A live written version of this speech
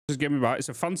Just give me that. It's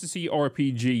a fantasy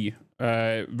RPG.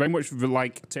 Very much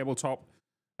like tabletop.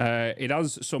 It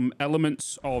has some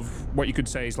elements of what you could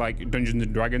say is like Dungeons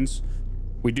and Dragons.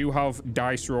 We do have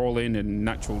dice rolling and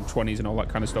natural 20s and all that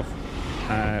kind of stuff.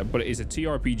 But it is a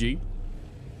TRPG.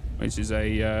 This is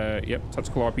a, yep,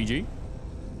 tactical RPG.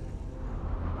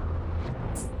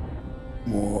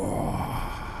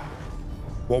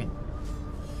 Whoa.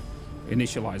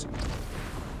 Initializing.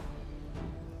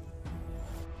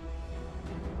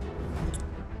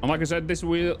 And like I said, this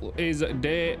is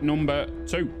day number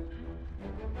 2.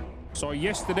 So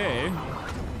yesterday,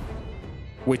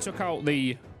 we took out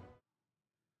the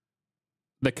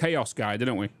chaos guy,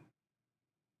 didn't we?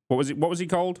 What was it? What was he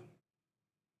called?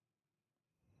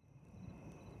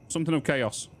 Something of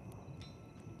chaos.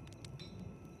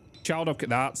 Child of...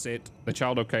 That's it. The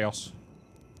child of chaos.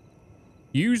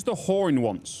 Use the horn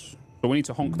once. So we need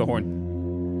to honk the horn.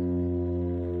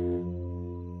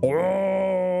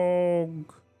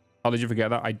 Honk. How did you forget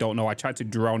that? I don't know. I tried to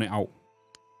drown it out.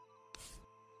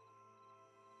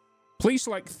 Please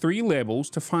select 3 labels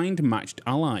to find matched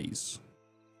allies.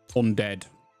 Undead.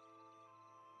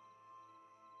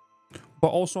 But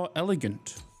also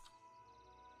elegant.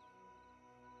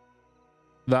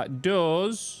 That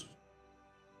does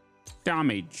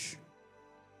damage.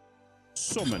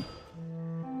 Summon.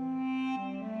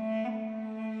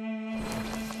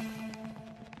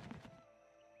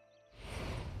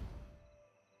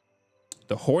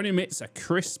 The horn emits a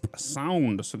crisp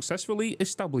sound, successfully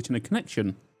establishing a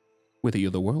connection with the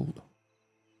other world.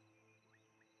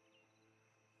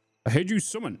 I heard you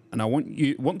summon, and I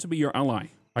want to be your ally.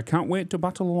 I can't wait to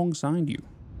battle alongside you.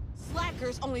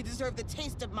 Slackers only deserve the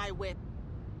taste of my whip.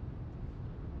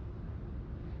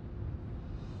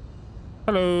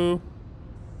 Hello.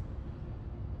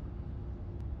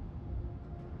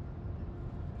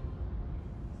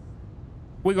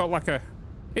 We got like a...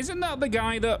 Isn't that the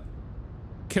guy that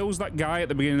kills that guy at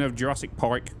the beginning of Jurassic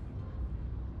Park?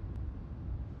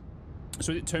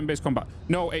 So is it turn-based combat?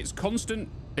 No, it's constant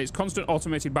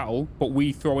automated battle, but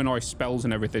we throw in our spells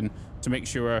and everything to make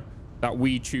sure that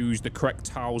we choose the correct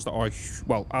tiles that are,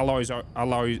 well, allies are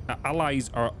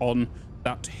on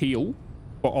that heal,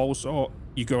 but also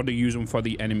you got to use them for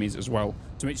the enemies as well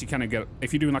to make you kind of get,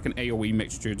 if you're doing like an AoE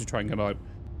mixture to try and get out,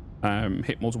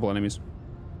 hit multiple enemies.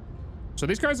 So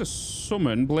this guy's a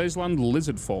summon Blazeland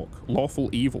Lizard Folk, Lawful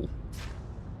Evil.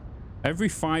 Every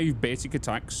 5 basic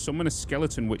attacks, summon a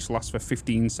skeleton which lasts for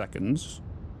 15 seconds.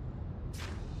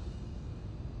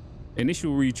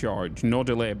 Initial recharge, no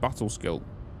delay, battle skill.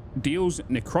 Deals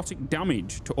necrotic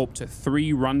damage to up to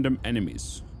 3 random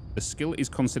enemies. The skill is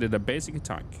considered a basic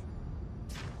attack.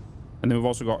 And then we've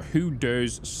also got Who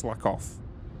Dares Slack Off.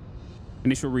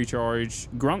 Initial recharge,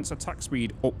 grants attack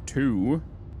speed up to...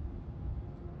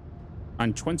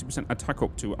 and 20% attack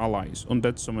up to allies.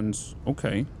 Undead summons,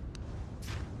 okay.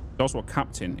 Also a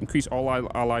captain. Increase all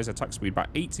allies' attack speed by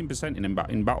 18%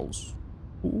 in battles.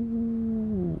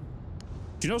 Ooh.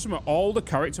 Do you know something? All the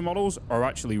character models are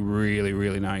actually really,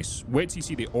 really nice. Wait till you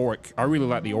see the orc. I really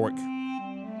like the orc.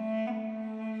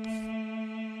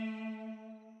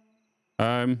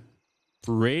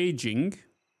 Raging.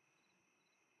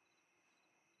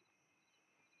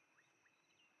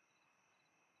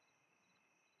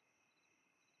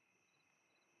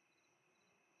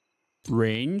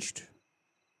 Ranged.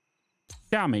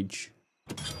 Damage.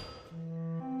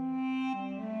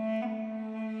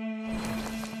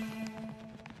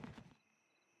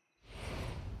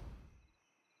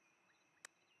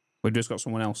 We've just got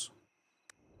someone else.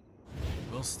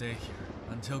 We'll stay here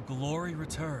until glory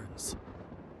returns.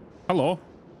 Hello.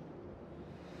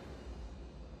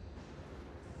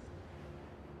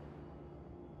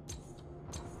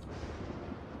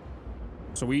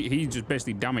 So he just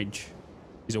basically damage.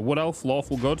 He's a wood elf,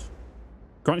 lawful good.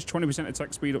 Grants 20%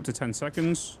 attack speed up to 10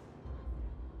 seconds.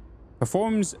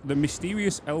 Performs the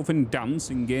mysterious elven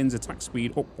dance and gains attack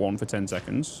speed up 1 for 10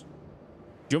 seconds.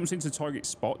 Jumps into target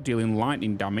spot, dealing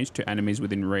lightning damage to enemies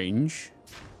within range.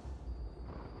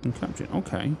 And capture.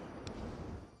 Okay.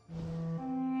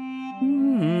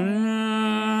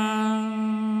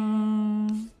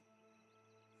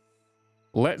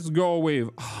 Let's go with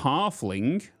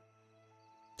halfling,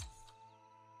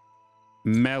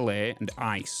 melee, and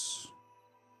ice.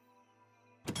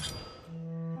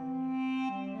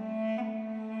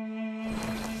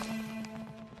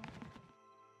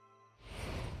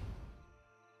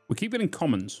 We keep getting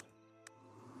commons.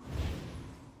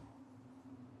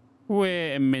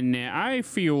 Wait a minute. I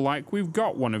feel like we've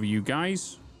got one of you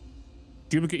guys.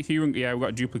 Duplicate here. Yeah, we've got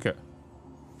a duplicate.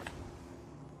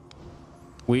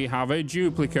 We have a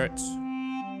duplicate.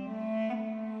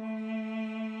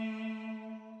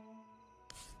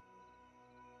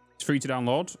 It's free to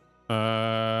download.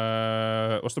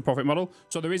 What's the profit model?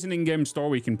 So there is an in-game store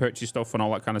where you can purchase stuff and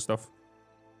all that kind of stuff.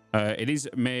 It is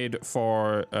made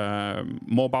for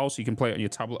mobile, so you can play it on your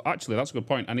tablet. Actually, that's a good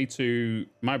point. I need to,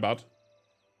 my bad,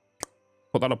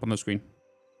 put that up on the screen.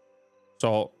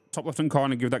 So top left-hand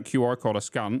corner, give that QR code a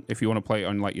scan if you want to play it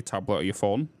on like your tablet or your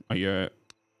phone or your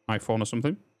iPhone or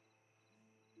something.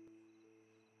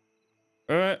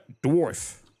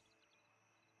 Dwarf.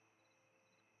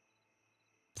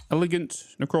 Elegant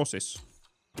necrosis.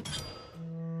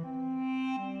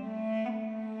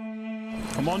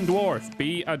 Come on, dwarf.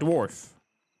 Be a dwarf.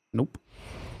 Nope.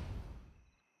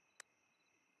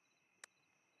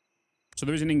 So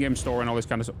there is an in-game store and all this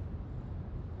kind of stuff.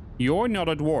 You're not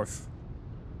a dwarf.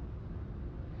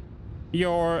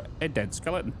 You're a dead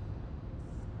skeleton.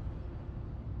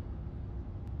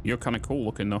 You're kind of cool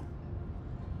looking, though.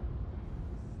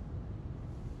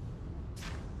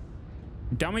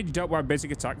 Damage dealt by basic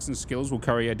attacks and skills will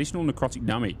carry additional necrotic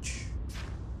damage.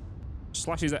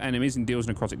 Slashes at enemies and deals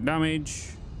necrotic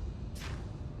damage.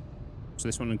 So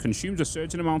this one consumes a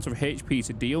certain amount of HP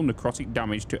to deal necrotic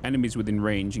damage to enemies within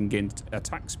range and gains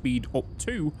attack speed up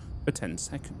to for 10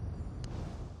 seconds.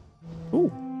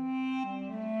 Ooh.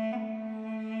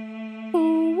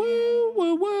 Ooh, woo,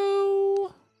 woo,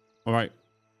 woo. All right.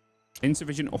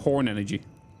 Insufficient horn energy.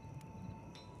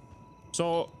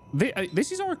 So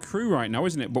this is our crew right now,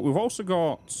 isn't it? But we've also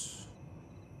got...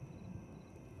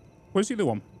 Where's the other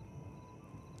one?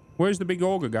 Where's the big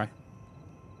ogre guy?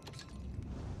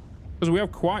 Because we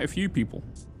have quite a few people.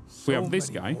 We have this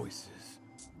guy.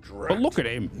 But look at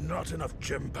him. Not enough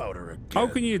gem powder again. How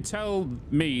can you tell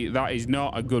me that is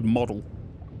not a good model?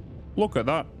 Look at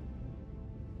that.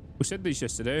 We said this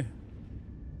yesterday.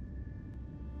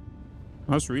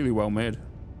 That's really well made.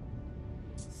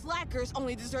 Slackers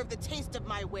only deserve the taste of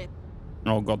my whip.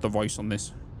 Oh god, the voice on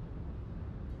this.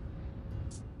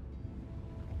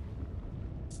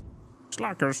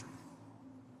 Slackers.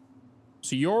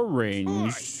 So your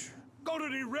range... Got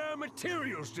any rare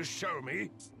materials to show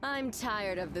me? I'm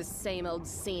tired of the same old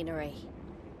scenery.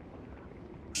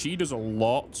 She does a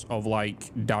lot of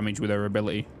like damage with her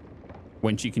ability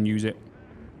when she can use it.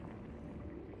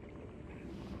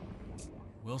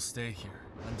 We'll stay here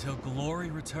until glory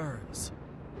returns.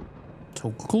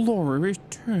 Till glory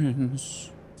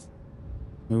returns.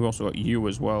 We've also got you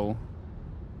as well.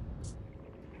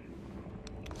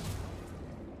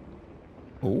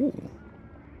 Oh.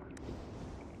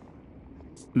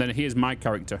 And then here's my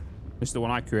character. This is the one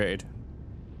I created.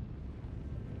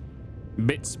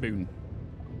 Bitz Spoon.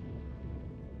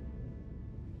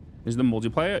 Is the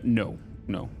multiplayer? No.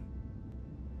 No.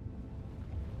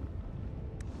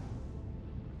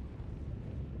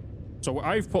 So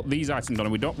I've put these items on,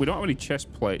 and we don't have any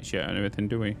chest plates yet and everything,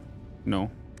 do we?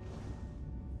 No.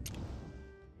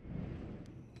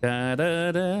 Da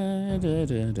da da da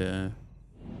da da.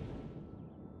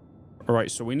 All right,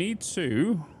 so we need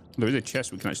to. There is a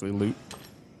chest we can actually loot.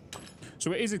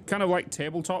 So it is a kind of like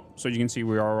tabletop, so you can see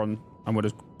we are on, and we're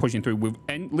just pushing through. We've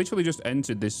literally just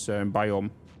entered this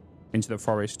biome into the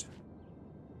forest.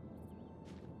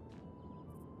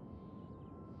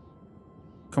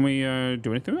 Can we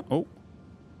do anything? Oh.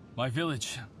 My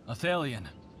village, Athalion,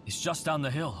 is just down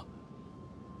the hill.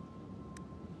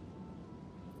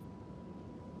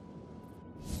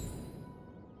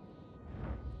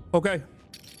 Okay.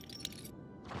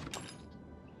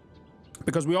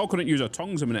 Because we all couldn't use our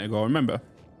tongues a minute ago, remember?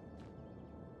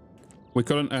 We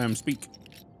couldn't speak.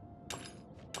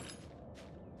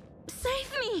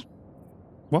 Save me!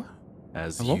 What?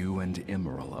 As Hello? you and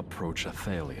Emerald approach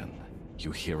Athalion,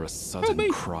 you hear a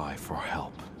sudden cry for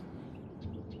help.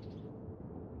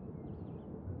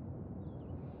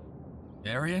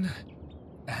 Arian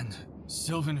and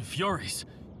Sylvan Furies.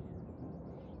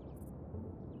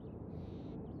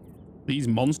 These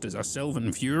monsters are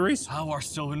Sylvan Furies? How are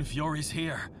Sylvan Furies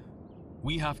here?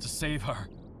 We have to save her.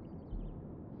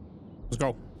 Let's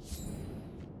go.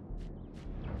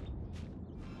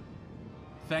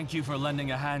 Thank you for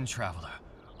lending a hand, Traveler.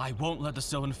 I won't let the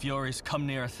Sylvan Furies come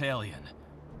near Athalion.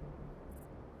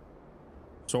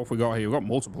 So what we got here? We've got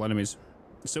multiple enemies.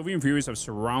 The Sylvan Furies have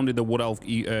surrounded the Wood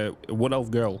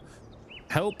Elf girl.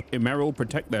 Help Emerald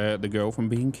protect the girl from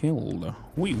being killed.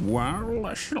 We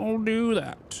will shall do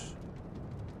that.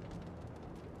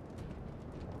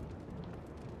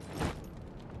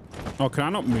 Oh, can I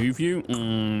not move you?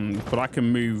 But I can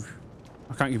move.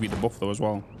 I can't give you the buff though as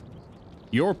well.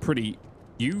 You're pretty.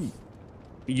 You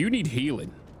need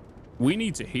healing. We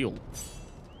need to heal.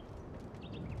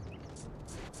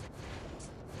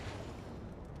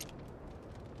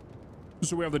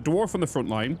 So we have the dwarf on the front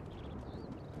line.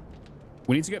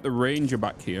 We need to get the ranger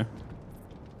back here.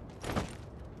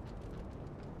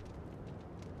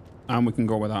 And we can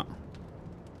go with that.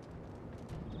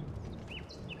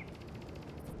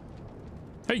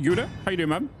 Hey, Yuda. How you doing,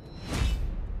 man?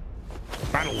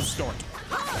 Battle start.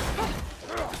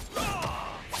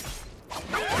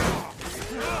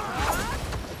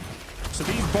 So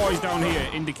these boys down here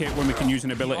indicate when we can use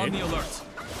an ability. On the alert.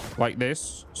 Like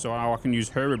this. So now I can use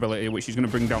her ability, which is going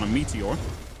to bring down a meteor.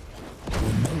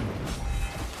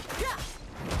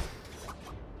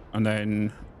 And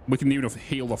then we can even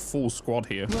heal the full squad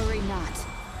here. Worry not.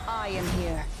 I am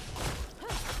here.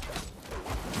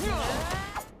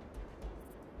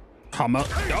 Hammer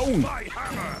down. My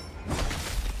hammer!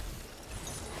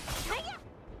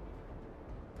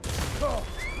 Oh,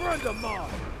 friend of mine!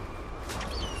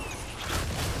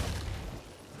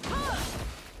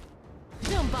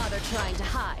 Don't bother trying to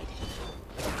hide.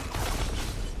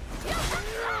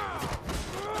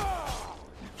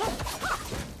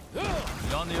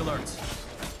 Be on the alert.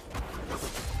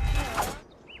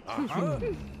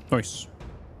 Nice.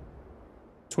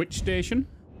 Twitch station.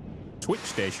 Twitch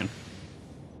station.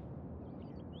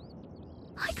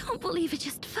 I can't believe it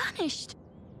just vanished.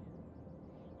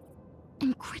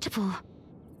 Incredible.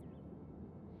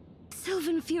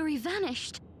 Sylvan Fury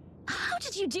vanished. How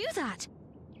did you do that?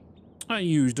 I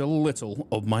used a little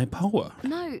of my power.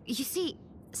 No, you see,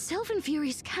 Sylvan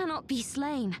Furies cannot be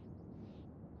slain.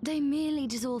 They merely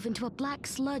dissolve into a black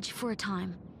sludge for a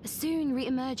time, soon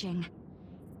re-emerging.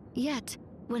 Yet,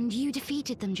 when you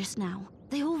defeated them just now,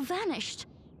 they all vanished.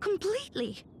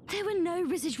 Completely. There were no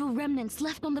residual remnants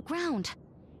left on the ground.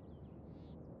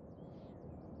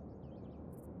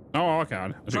 Oh,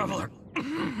 okay. Traveler.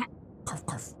 Cough,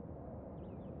 cough.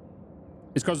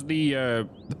 It's because the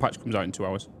patch comes out in 2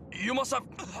 hours. You must have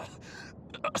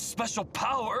a special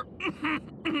power.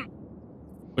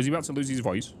 Was he about to lose his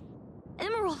voice?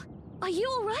 Emerald, are you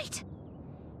all right?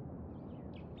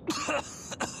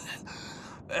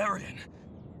 Arian,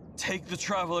 take the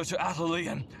traveler to Athalie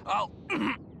and I'll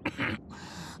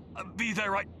be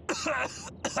there right.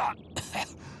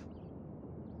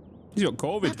 He's got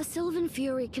COVID. That the Sylvan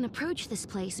Fury can approach this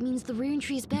place means the Rune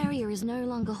Tree's barrier is no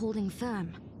longer holding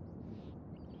firm.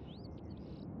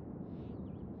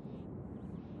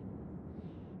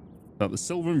 That the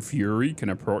Sylvan Fury can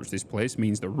approach this place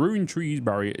means the Rune Tree's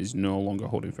barrier is no longer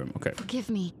holding firm. Okay. Forgive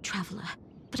me, Traveler,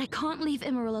 but I can't leave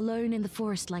Emerald alone in the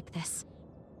forest like this.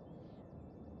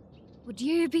 Would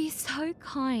you be so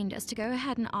kind as to go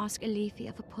ahead and ask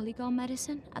Alethea for polygon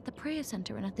medicine at the prayer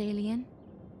center in Athalion?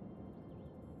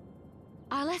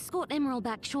 I'll escort Emerald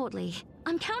back shortly.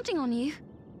 I'm counting on you.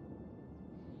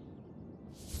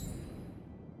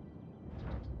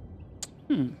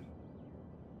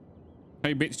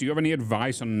 Hey, Bitz, do you have any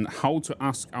advice on how to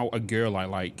ask out a girl I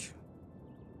like?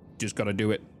 Just gotta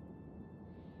do it.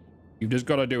 You've just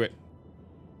gotta do it.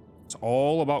 It's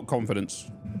all about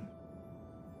confidence.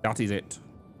 That is it.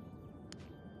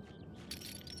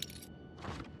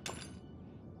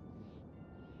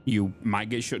 You might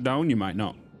get shut down, you might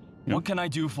not. Yep. What can I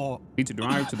do for... Need to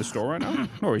drive to the store right now?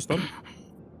 No worries, done.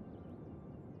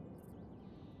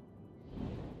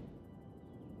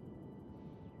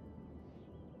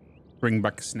 Bring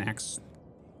back snacks.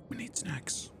 We need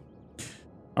snacks.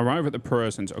 Arrive at the prayer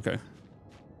center. Okay.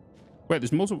 Wait,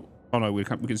 there's multiple... Oh no, we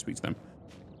can speak to them.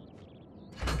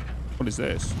 What is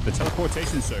this? The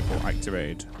teleportation circle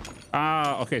activated.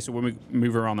 Ah, okay, so when we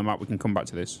move around the map, we can come back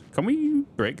to this. Can we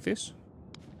break this?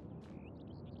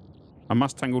 A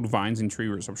mass tangled vines in tree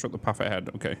roots. Obstruct the path ahead.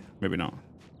 Okay, maybe not.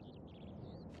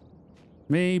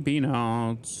 Maybe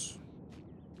not.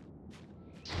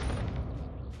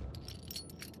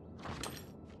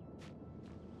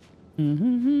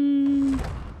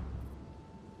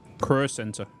 Career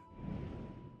center.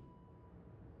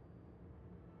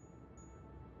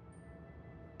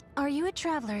 Are you a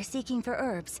traveler seeking for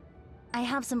herbs? I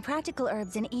have some practical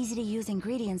herbs and easy to use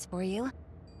ingredients for you.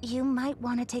 You might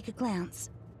want to take a glance.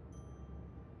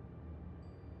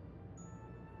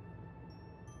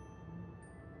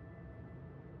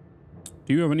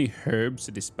 Do you have any herbs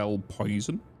to dispel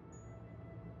poison?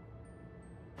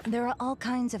 There are all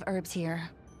kinds of herbs here.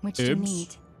 Which do you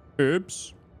need?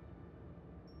 Herbs?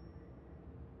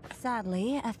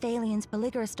 Sadly, Athalion's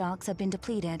Peligor stocks have been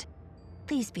depleted.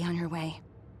 Please be on your way.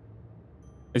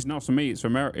 It's not for me, it's for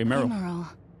Emerald. Emerald.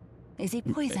 Is he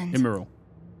poisoned? Emerald.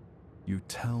 You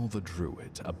tell the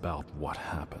druid about what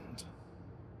happened.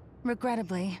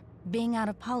 Regrettably, being out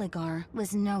of Polygar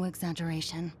was no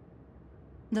exaggeration.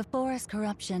 The forest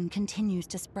corruption continues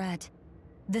to spread.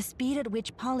 The speed at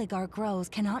which Polygar grows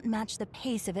cannot match the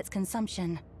pace of its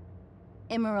consumption.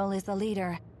 Emerald is the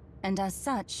leader, and as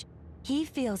such, He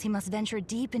feels he must venture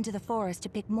deep into the forest to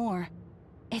pick more.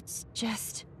 It's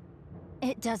just...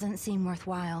 it doesn't seem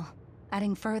worthwhile,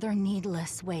 adding further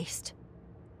needless waste.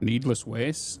 Needless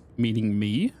waste? Meaning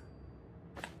me?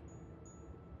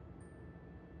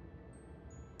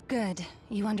 Good,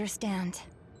 you understand.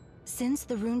 Since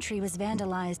the rune tree was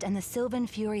vandalized and the Sylvan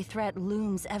Fury threat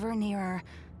looms ever nearer,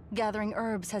 gathering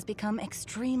herbs has become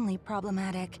extremely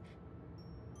problematic.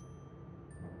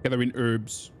 Gathering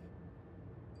herbs.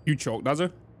 You choked,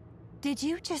 Dazza? Did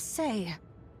you just say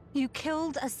you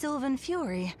killed a Sylvan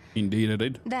Fury? Indeed I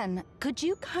did. Then, could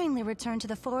you kindly return to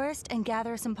the forest and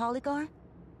gather some polygar?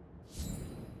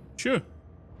 Sure.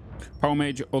 Power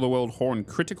Mage Otherworld Horn.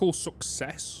 Critical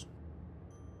success.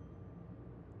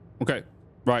 Okay.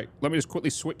 Right. Let me just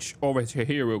quickly switch over to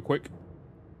here real quick.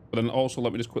 But then also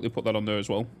let me just quickly put that on there as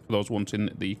well. For those wanting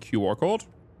the QR code.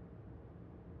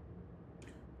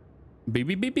 Beep,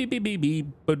 beep, beep, beep, beep, beep, beep,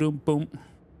 ba-dum, boom.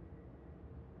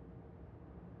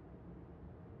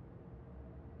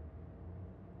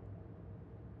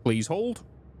 Please hold.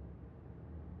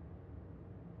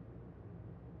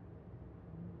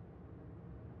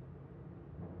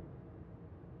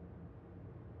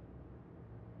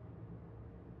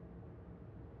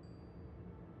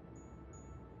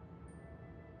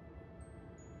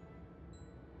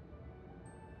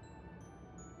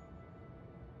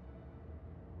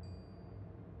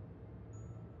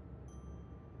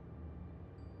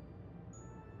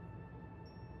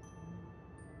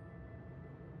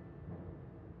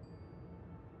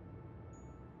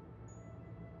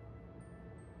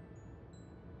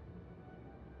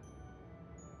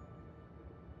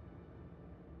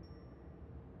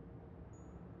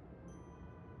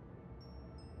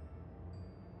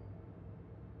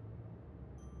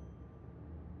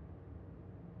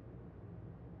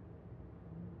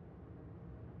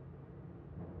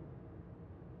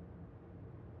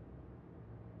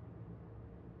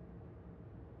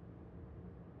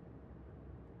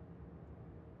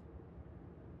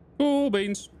 Full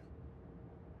beans.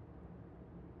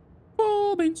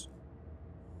 Full beans.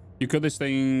 You cut this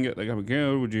thing, they have a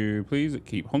girl. Would you please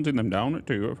keep hunting them down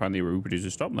to find the rupees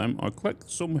to stop them? Or collect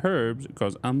some herbs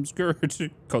because I'm scared.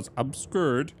 Because I'm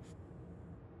scared.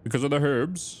 Because of the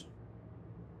herbs.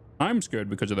 I'm scared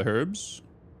because of the herbs.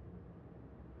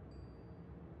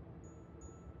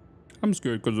 I'm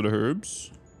scared because of the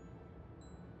herbs.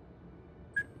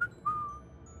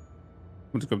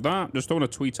 Let's go with that. Just don't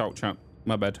want to tweet out, chat.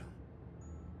 My bad.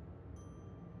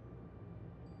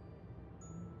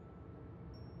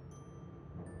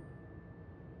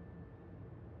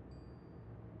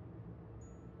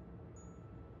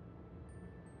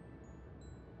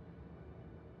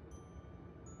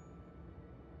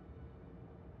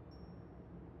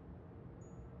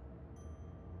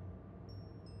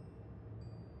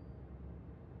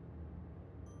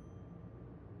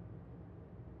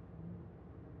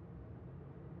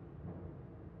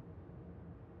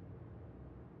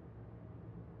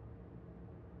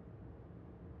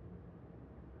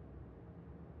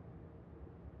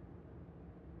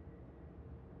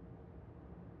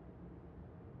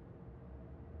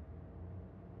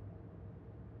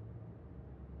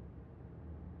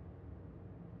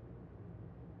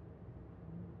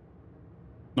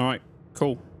 All right,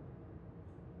 cool.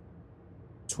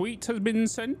 Tweet has been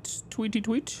sent. Tweety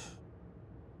tweet.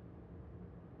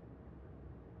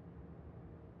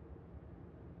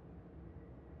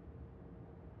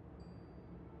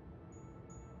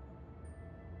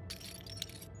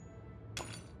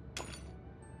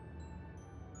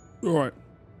 All right,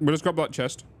 we'll just grab that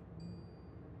chest.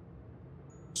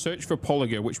 Search for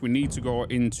polygar, which we need to go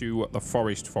into the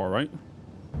forest for, right?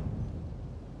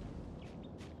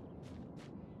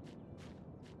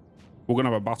 We're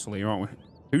gonna have a battle here, aren't we?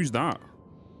 Who's that?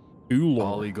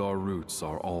 Polygar roots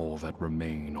are all that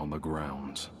remain on the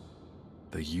ground.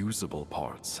 The usable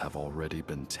parts have already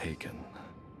been taken.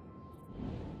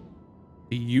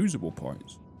 The usable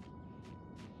parts?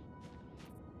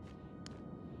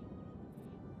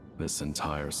 This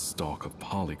entire stalk of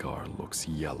polygar looks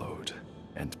yellowed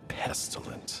and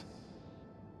pestilent.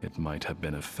 It might have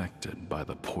been affected by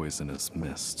the poisonous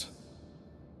mist.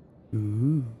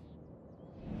 Ooh.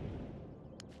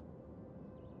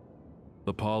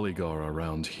 The polygar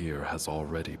around here has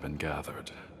already been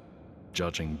gathered.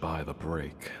 Judging by the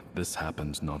break, this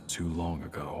happened not too long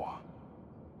ago.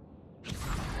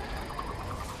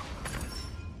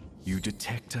 You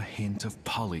detect a hint of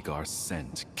polygar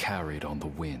scent carried on the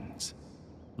wind.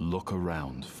 Look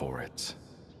around for it.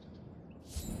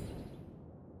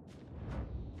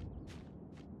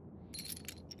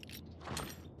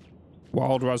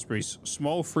 Wild raspberries.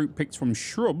 Small fruit picked from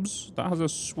shrubs that has a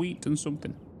sweet and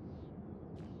something.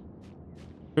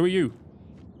 Who are you?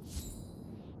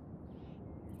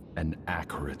 An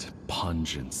acrid,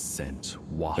 pungent scent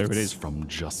There it is. wafts from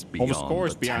just Almost beyond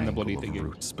chorus the behind the tangle bloody of thingy.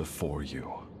 roots before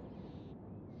you.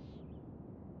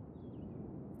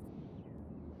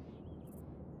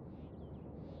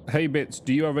 Hey Bitz,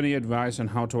 do you have any advice on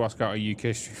how to ask out a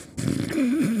UK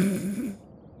stream?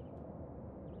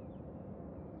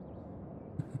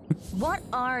 What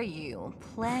are you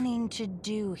planning to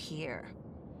do here?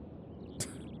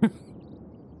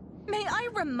 May I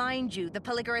remind you the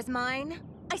Polygar is mine?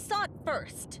 I saw it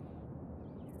first.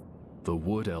 The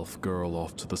wood elf girl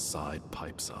off to the side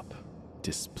pipes up,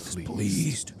 displeased.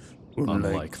 Pleased.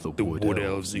 Unlike the wood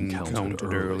elves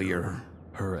encountered earlier,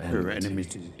 her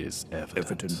enmity is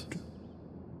evident.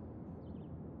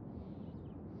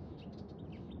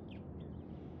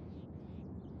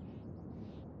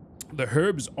 The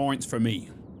herbs aren't for me.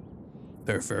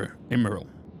 They're for Emerald.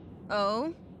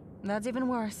 Oh, that's even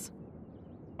worse.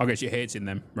 I guess you're hating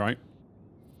them, right?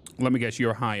 Let me guess,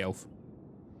 you're a high elf.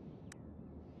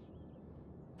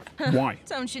 Why?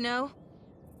 Don't you know?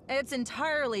 It's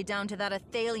entirely down to that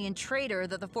Athalian traitor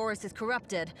that the forest is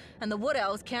corrupted, and the Wood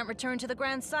Elves can't return to the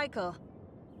Grand Cycle.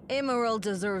 Emerald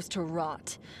deserves to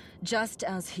rot, just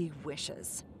as he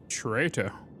wishes.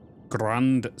 Traitor?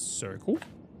 Grand Circle?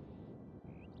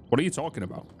 What are you talking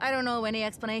about? I don't know any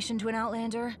explanation to an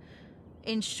Outlander.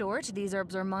 In short, these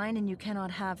herbs are mine and you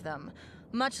cannot have them,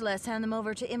 much less hand them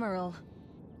over to Emerald.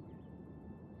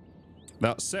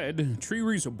 That said, tree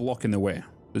roots are blocking the way.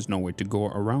 There's no way to go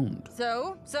around.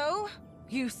 So?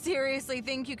 You seriously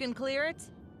think you can clear it?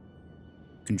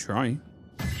 Can try.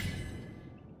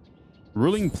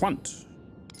 Ruling plant.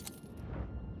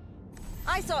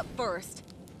 I saw it first.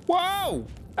 Whoa!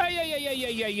 Hey.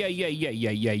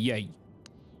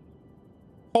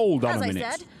 Hold on a minute.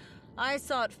 As I said, I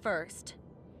saw it first.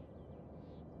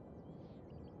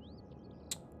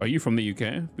 Are you from the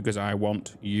UK? Because I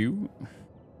want you.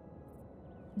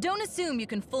 Don't assume you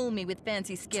can fool me with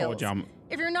fancy skills. Jam.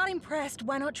 If you're not impressed,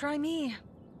 why not try me?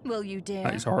 Will you dare?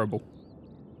 That is horrible.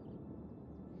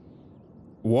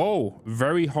 Whoa,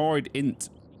 very hard int.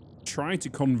 Trying to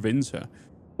convince her.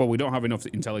 Well, we don't have enough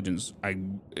intelligence.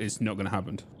 It's not going to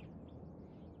happen.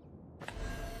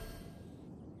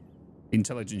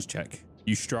 Intelligence check.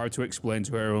 You strive to explain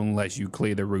to her unless you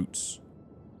clear the roots.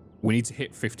 We need to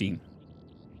hit 15.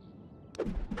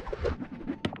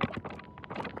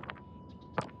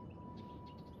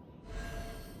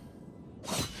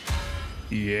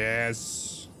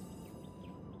 Yes.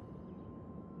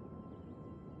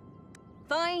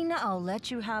 Fine, I'll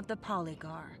let you have the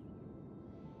Polygar.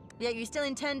 Yet you still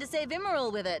intend to save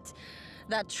Emerald with it.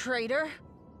 That traitor.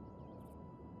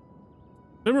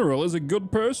 Emerald is a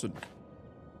good person.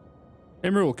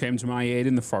 Emerald came to my aid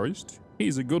in the forest.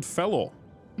 He's a good fellow.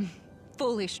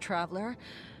 Foolish traveler.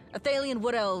 Athalian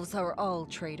wood elves are all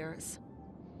traitors.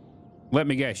 Let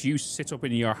me guess, you sit up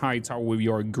in your high tower with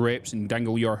your grapes and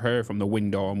dangle your hair from the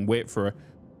window and wait for a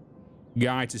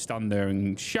guy to stand there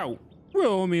and shout,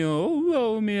 Romeo,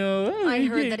 Romeo. I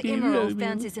heard that Emerald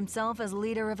fancies himself as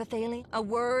leader of Athalian. A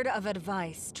word of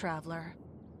advice, traveler.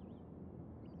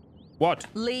 What?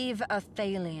 Leave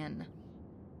Athalian.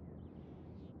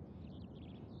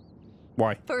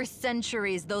 Why? For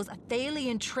centuries, those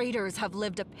Athalian traitors have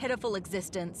lived a pitiful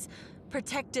existence,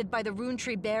 protected by the Rune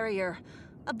Tree barrier,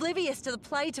 oblivious to the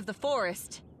plight of the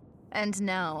forest. And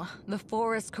now, the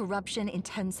forest corruption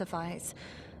intensifies.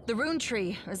 The Rune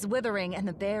Tree is withering and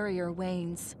the barrier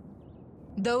wanes.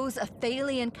 Those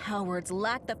Athalian cowards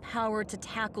lack the power to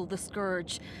tackle the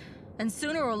scourge, and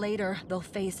sooner or later, they'll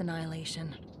face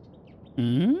annihilation.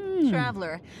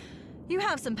 Traveler, you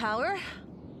have some power.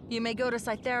 You may go to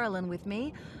Cytheralin with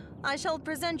me. I shall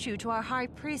present you to our High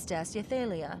Priestess,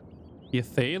 Yathalia.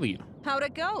 Yathalia? How'd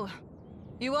it go?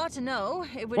 You ought to know.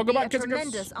 It would be a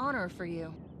tremendous honor for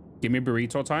you. Give me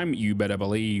burrito time. You better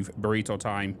believe burrito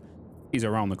time is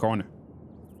around the corner.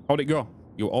 How'd it go?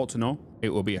 You ought to know. It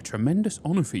will be a tremendous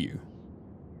honor for you.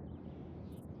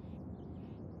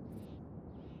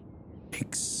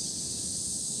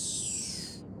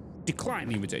 Decline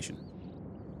the invitation.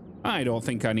 I don't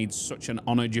think I need such an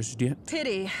honor just yet.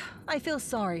 Pity. I feel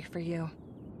sorry for you.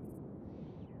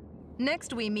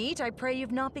 Next we meet, I pray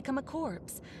you've not become a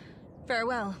corpse.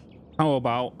 Farewell. How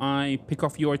about I pick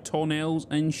off your toenails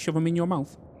and shove them in your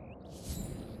mouth?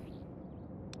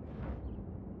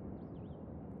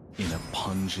 In a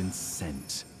pungent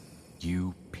scent,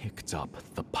 you picked up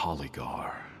the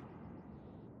Polygar.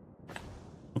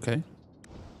 Okay.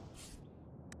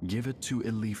 Give it to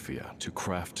Elifia to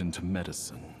craft into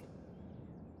medicine.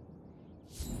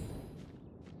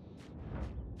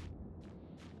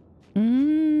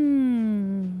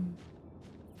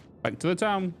 Back to the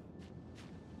town.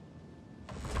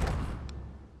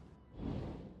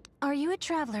 Are you a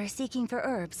traveler seeking for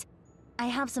herbs? I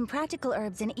have some practical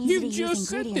herbs and easy to use You just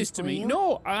said ingredients this to for me. you.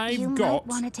 No, I've got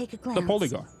want to take a glance. the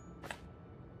polygon.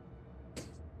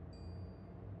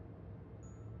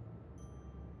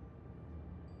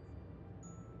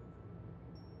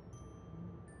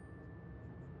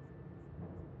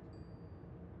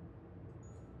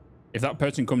 If that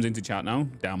person comes into chat now,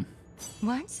 damn.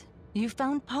 What? You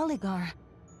found Polygar.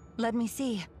 Let me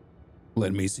see.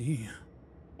 Let me see.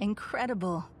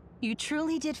 Incredible. You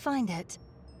truly did find it.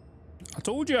 I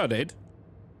told you I did.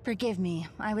 Forgive me,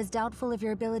 I was doubtful of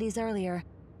your abilities earlier,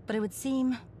 but it would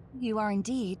seem you are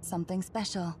indeed something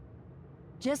special.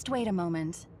 Just wait a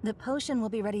moment. The potion will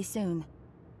be ready soon.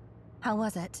 How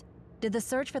was it? Did the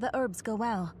search for the herbs go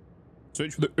well?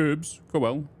 Search for the herbs. Go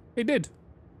well. It did.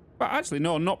 But actually,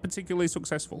 no, not particularly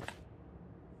successful.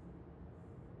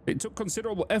 It took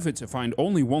considerable effort to find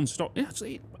only one stock.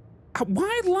 Actually,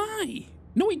 why lie?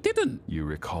 No, it didn't. You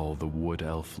recall the wood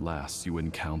elf lass you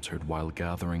encountered while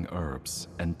gathering herbs,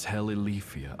 and tell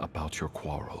Elifia about your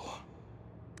quarrel.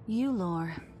 You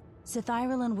lore.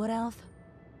 Sithyril Wood Elf?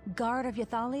 Guard of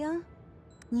Ythalia?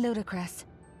 Ludicrous.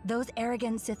 Those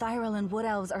arrogant Sithyril Wood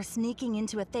Elves are sneaking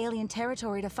into Athalian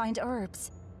territory to find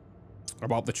herbs.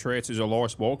 About the traitors Allure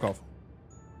spoke of.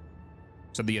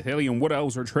 Said the Athalian Wood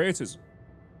Elves are traitors.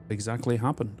 Exactly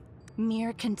happened.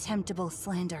 Mere contemptible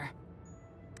slander.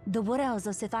 The Wood Elves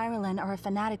of Sithyril are a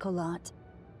fanatical lot,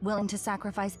 willing to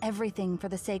sacrifice everything for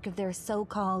the sake of their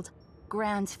so-called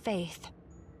grand faith.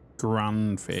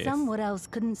 Grand faith. Some Wood Elves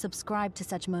couldn't subscribe to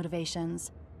such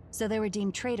motivations, so they were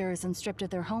deemed traitors and stripped of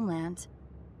their homeland.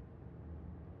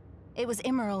 It was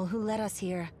Immeril who led us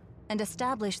here and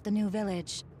established the new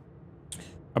village.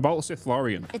 About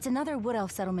Sithlarian. It's another Wood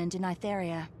Elf settlement in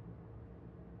Ithera.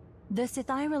 The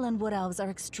Sithyril Wood Elves are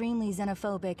extremely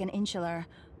xenophobic and insular.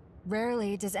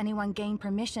 Rarely does anyone gain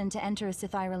permission to enter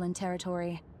Sithyril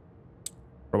territory.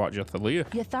 What about Ythalia?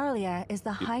 Ythalia is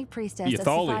the high priestess of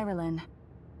Ythalia. Sithyril.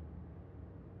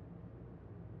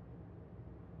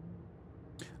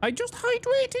 I just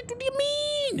hydrated. What do you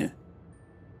mean?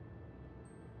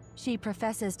 She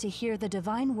professes to hear the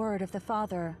divine word of the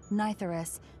Father,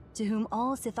 Nithorus, to whom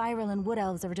all Sithyril Wood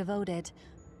Elves are devoted.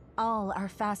 All are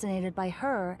fascinated by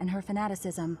her and her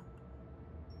fanaticism.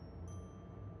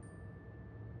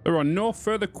 There are no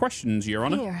further questions, Your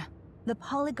Honor. Here, the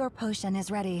Polygar potion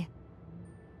is ready.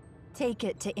 Take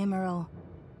it to Immeril.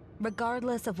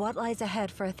 Regardless of what lies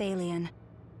ahead for Athalian,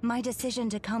 my decision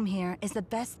to come here is the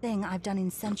best thing I've done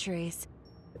in centuries.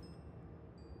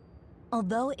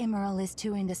 Although Immeril is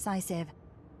too indecisive,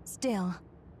 still,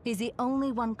 he's the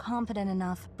only one confident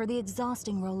enough for the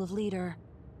exhausting role of leader.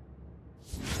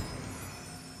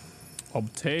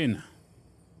 Obtain.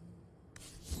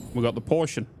 We got the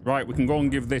portion. Right, we can go and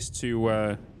give this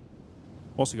to,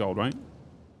 what's it called, right?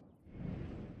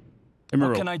 Immeril.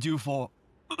 What can I do for...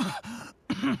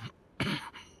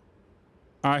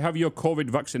 I have your COVID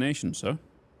vaccination, sir.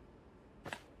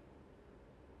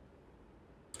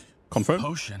 Confirm.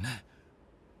 Potion?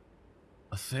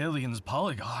 Athalian's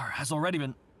Polygar has already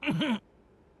been...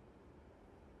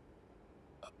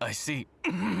 I see.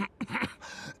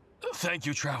 Thank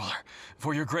you, Traveler,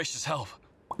 for your gracious help.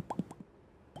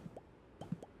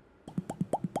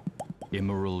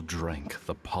 Immeril drank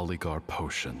the Polygar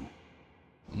potion.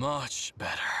 Much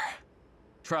better.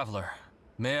 Traveler,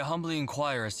 may I humbly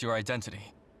inquire as to your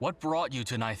identity? What brought you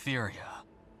to Nytheria?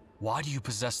 Why do you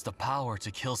possess the power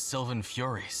to kill Sylvan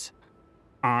Furies?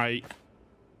 I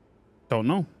don't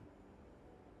know.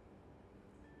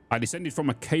 I descended from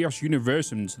a chaos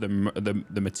universum to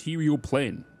the material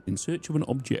plane in search of an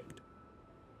object.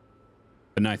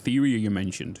 The Nytheria you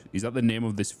mentioned, is that the name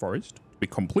of this forest? To be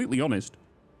completely honest,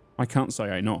 I can't say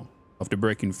I know. After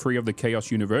breaking free of the chaos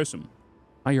universum,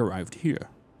 I arrived here.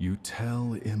 You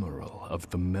tell Immeril of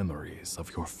the memories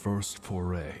of your first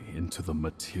foray into the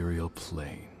material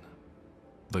plane.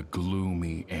 The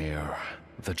gloomy air,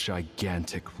 the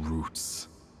gigantic roots,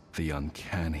 the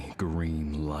uncanny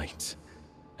green light,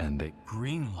 and the...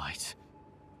 Green light?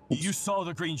 You saw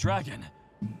the green dragon?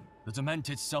 The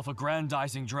demented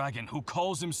self-aggrandizing dragon who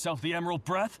calls himself the Emerald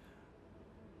Breath?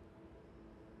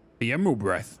 The Emerald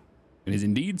Breath. It has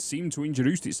indeed seemed to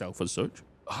introduce itself as such.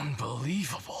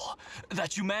 Unbelievable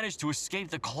that you managed to escape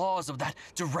the claws of that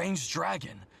deranged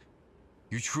dragon.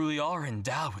 You truly are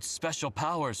endowed with special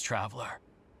powers, Traveler.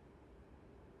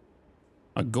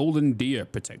 A golden deer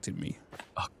protected me.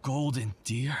 A golden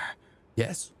deer?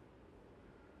 Yes.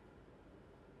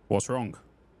 What's wrong?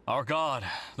 Our god,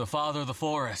 the father of the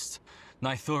forest,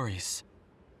 Nythuris.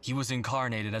 He was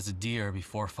incarnated as a deer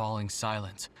before falling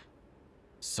silent,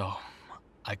 So,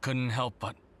 I couldn't help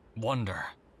but wonder.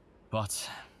 But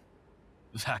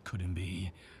that couldn't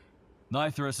be.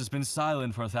 Nythras has been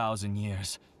silent for 1,000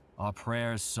 years. Our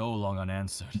prayers so long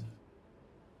unanswered.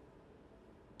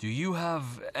 Do you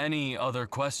have any other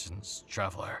questions,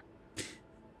 Traveler?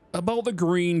 About the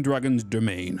Green Dragon's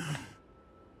domain.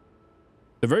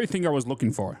 The very thing I was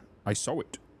looking for. I saw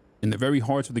it. In the very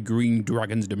heart of the Green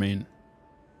Dragon's domain.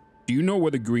 Do you know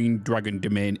where the Green Dragon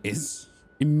domain is,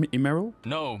 Emerald?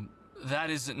 No, that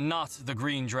is not the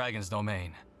Green Dragon's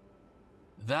domain.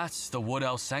 That's the Wood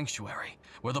Elf Sanctuary,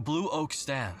 where the Blue Oak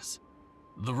stands.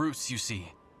 The roots you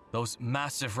see, those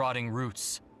massive rotting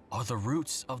roots, are the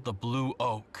roots of the Blue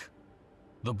Oak.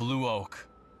 The Blue Oak,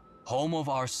 home of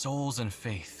our souls and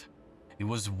faith. It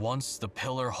was once the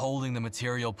pillar holding the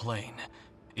material plane,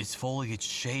 its foliage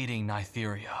shading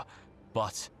Nytheria,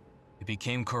 but it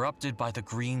became corrupted by the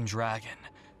Green Dragon,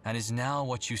 and is now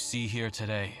what you see here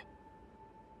today.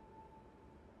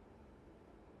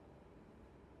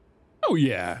 Oh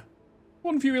yeah.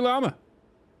 One Fury Llama.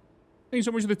 Thank you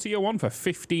so much for the tier 1 for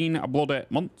 15 bloody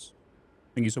months.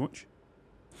 Thank you so much.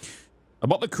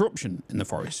 About the corruption in the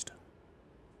forest.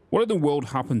 What in the world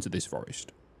happened to this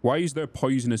forest? Why is there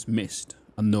poisonous mist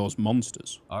and those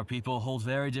monsters? Our people hold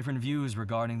very different views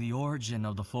regarding the origin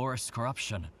of the forest's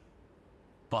corruption.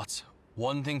 But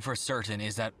one thing for certain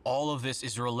is that all of this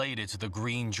is related to the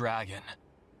Green Dragon.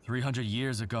 300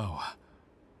 years ago,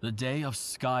 the day of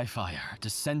Skyfire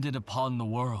descended upon the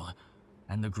world,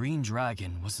 and the Green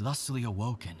Dragon was thusly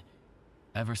awoken.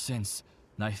 Ever since,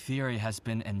 Nytheria has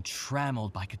been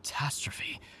entrammelled by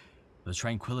catastrophe. The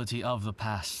tranquility of the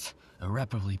past,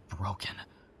 irreparably broken.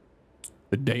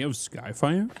 The day of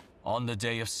Skyfire? On the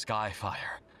day of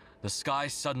Skyfire, the sky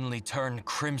suddenly turned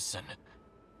crimson.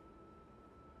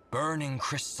 Burning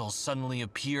crystals suddenly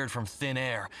appeared from thin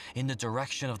air in the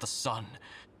direction of the sun,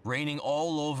 raining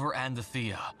all over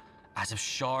Anthea, as if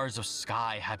shards of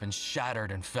sky had been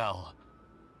shattered and fell.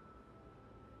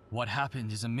 What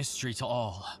happened is a mystery to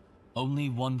all. Only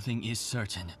one thing is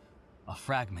certain. A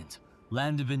fragment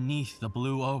landed beneath the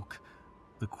Blue Oak.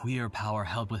 The queer power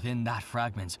held within that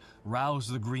fragment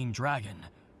roused the Green Dragon,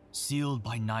 sealed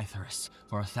by Nythras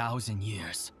for 1,000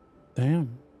 years.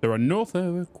 Damn. There are no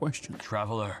further questions.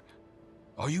 Traveler,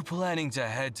 are you planning to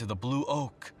head to the Blue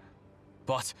Oak?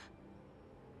 But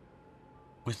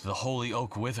with the Holy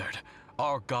Oak withered,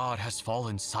 our god has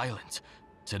fallen silent.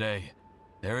 Today,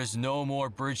 there is no more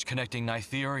bridge connecting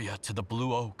Nytheria to the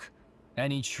Blue Oak.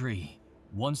 Any tree,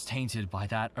 once tainted by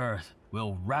that earth,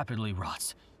 will rapidly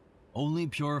rot. Only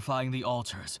purifying the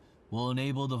altars will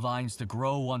enable the vines to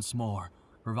grow once more,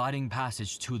 providing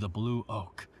passage to the Blue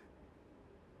Oak.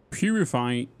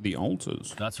 Purify the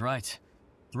altars. That's right.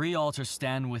 3 altars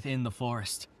stand within the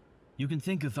forest. You can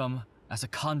think of them as a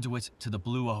conduit to the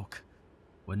Blue Oak.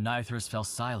 When Nythras fell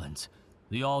silent,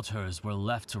 the altars were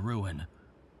left to ruin.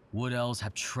 Wood Elves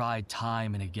have tried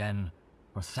time and again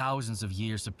for thousands of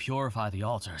years to purify the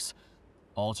altars,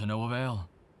 all to no avail.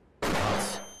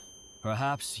 But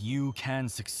perhaps you can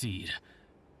succeed.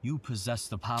 You possess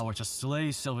the power to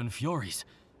slay Sylvan Furies.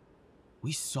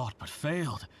 We sought but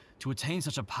failed to attain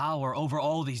such a power over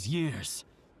all these years.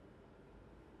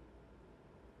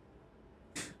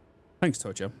 Thanks,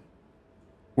 Tocha.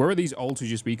 Where are these altars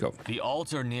you speak of? The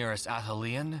altar nearest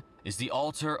Athelion is the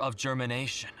altar of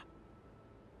germination.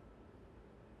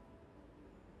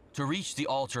 To reach the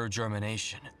altar of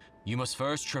germination, you must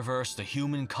first traverse the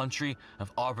human country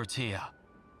of Arbertia.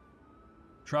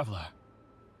 Traveler,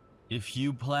 if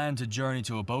you plan to journey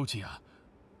to Abotia,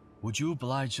 would you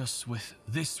oblige us with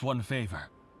this one favor?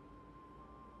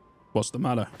 What's the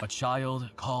matter? A child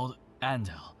called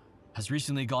Andel has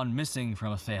recently gone missing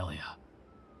from Athelia.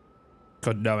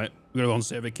 God damn it. We're gonna go and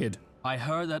save a kid. I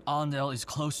heard that Andel is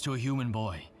close to a human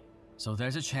boy, so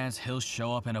there's a chance he'll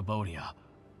show up in Abotia.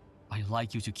 I'd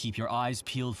like you to keep your eyes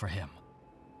peeled for him.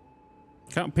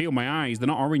 Can't peel my eyes, they're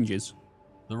not oranges.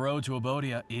 The road to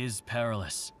Abotia is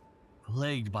perilous,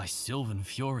 plagued by Sylvan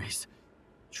Furies.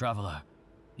 Traveler,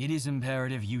 it is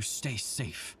imperative you stay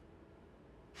safe.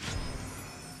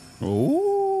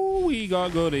 Oh, we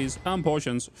got goodies and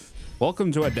potions.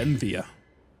 Welcome to Adenthia.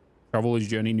 Traveler's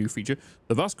Journey new feature.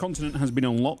 The vast continent has been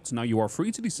unlocked. Now you are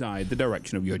free to decide the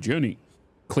direction of your journey.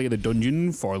 Clear the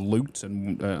dungeon for loot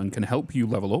and can help you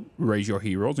level up, raise your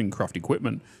heroes and craft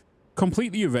equipment.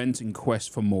 Complete the event in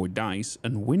quest for more dice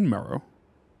and win mirror.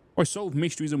 Or solve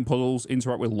mysteries and puzzles,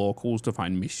 interact with locals to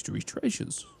find mystery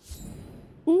treasures.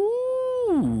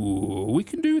 Ooh, we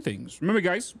can do things. Remember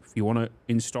guys, if you want to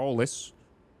install this,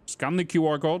 scan the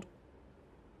QR code,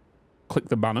 click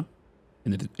the banner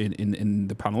in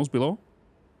the panels below, !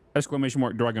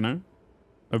 DragonHeir,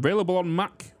 Available on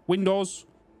Mac, Windows,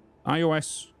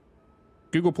 iOS,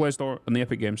 Google Play Store, and the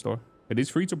Epic Game Store. It is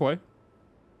free to play.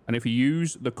 And if you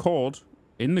use the code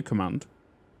in the command,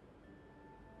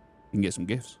 you can get some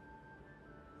gifts.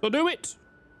 So do it!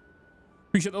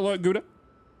 Appreciate the alert, Gouda.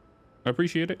 I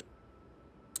appreciate it.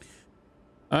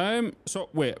 So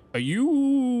wait, are you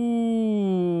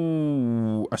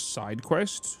a side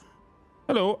quest?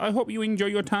 Hello, I hope you enjoy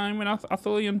your time in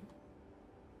Athelion.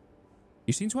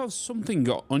 You seem to have something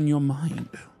got on your mind.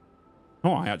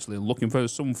 Oh, I actually am looking for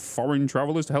some foreign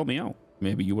travelers to help me out.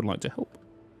 Maybe you would like to help.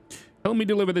 Help me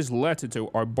deliver this letter to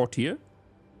Arbitier,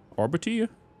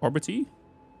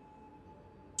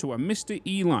 to a Mr.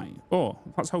 Eli. Oh,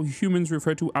 that's how humans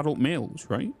refer to adult males,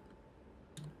 right?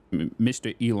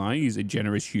 Mr. Eli is a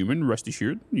generous human. Rest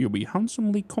assured, you'll be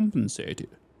handsomely compensated.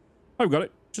 I've got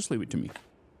it. Just leave it to me.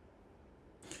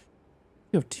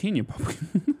 You have tea in your pocket.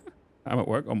 I'm at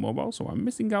work on mobile, so I'm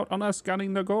missing out on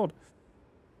scanning the code.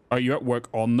 Are you at work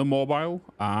on the mobile?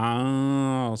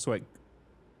 Ah, so it...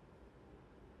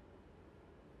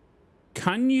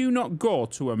 Can you not go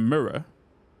to a mirror,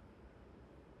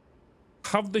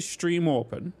 have the stream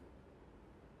open,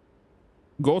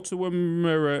 go to a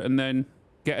mirror and then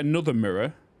get another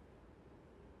mirror,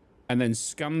 and then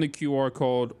scan the QR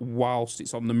code whilst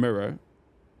it's on the mirror,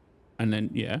 and then,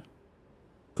 yeah.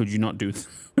 Could you not do that?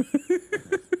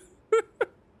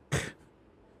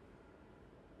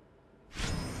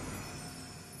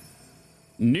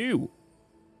 New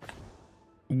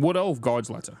Wood Elf Guards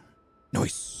letter.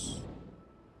 Nice.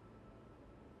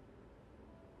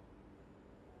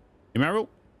 Emerald?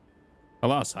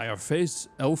 Alas, I have faced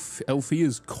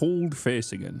Elfia's cold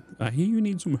face again. I hear you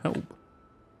need some help.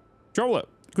 Traveler,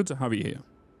 good to have you here.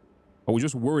 I was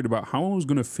just worried about how I was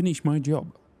going to finish my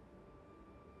job.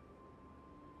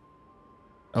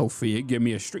 Elfia gave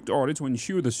me a strict order to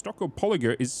ensure the stock of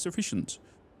polyger is sufficient.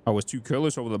 I was too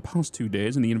careless over the past 2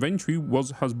 days and the inventory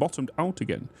has bottomed out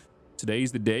again. Today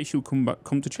is the day she'll come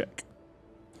to check.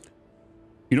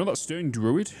 You know that stern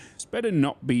druid? It's better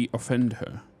not be offend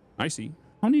her. I see.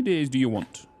 How many days do you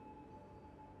want?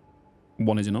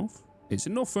 1 is enough. It's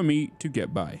enough for me to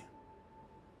get by.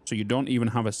 So you don't even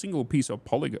have a single piece of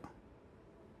polyger.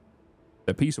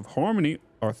 The piece of harmony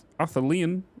or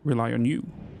Athelion rely on you.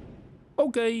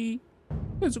 Okay,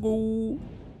 let's go.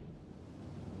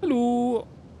 Hello.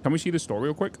 Can we see the store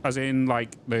real quick? As in,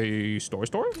 like, the store?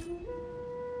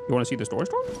 You want to see the store?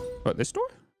 But this store?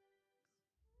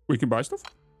 We can buy stuff.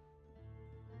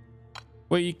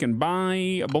 We can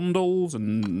buy bundles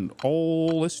and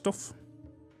all this stuff.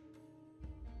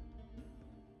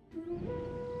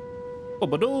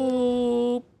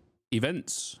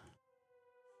 Events.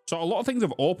 So a lot of things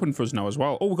have opened for us now as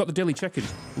well. Oh, we've got the daily check-in.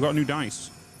 We've got a new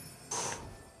dice.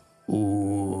 Ooh,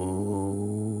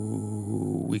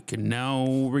 we can now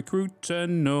recruit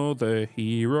another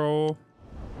hero.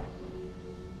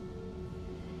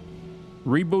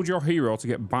 Rebuild your hero to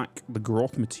get back the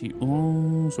growth material.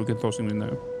 Oh, so get those things in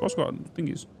there. Also got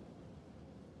thingies.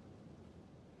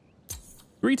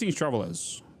 Greetings,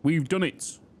 travelers. We've done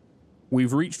it.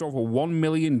 We've reached over 1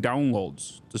 million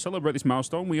downloads. To celebrate this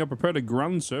milestone, we have prepared a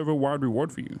grand server-wide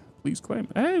reward for you. Please claim.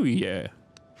 Oh, yeah.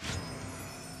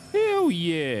 Hell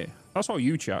yeah. That's how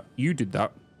you chat. You did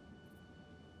that.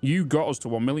 You got us to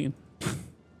 1 million.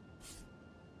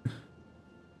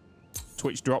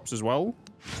 Twitch drops as well,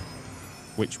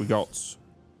 which we got.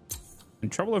 And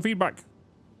traveler feedback.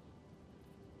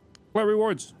 Play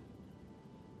rewards.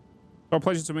 Our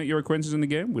pleasure to make your acquaintance in the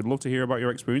game. We'd love to hear about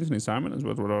your experience and assignment as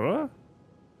well.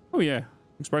 Oh yeah,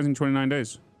 expires in 29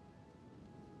 days.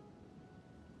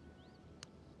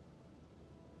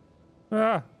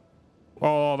 Ah.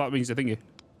 Oh, that means a thingy.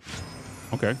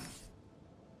 Okay.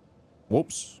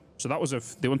 Whoops. So that was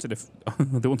they wanted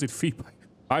they wanted feedback.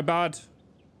 My bad.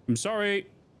 I'm sorry.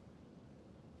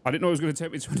 I didn't know it was going to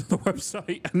take me to another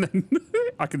website, and then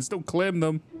I can still claim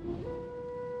them.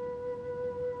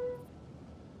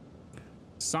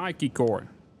 Psyche core.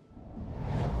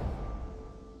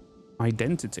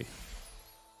 Identity.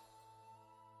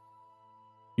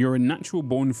 You're a natural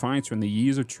born fighter, and the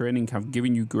years of training have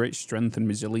given you great strength and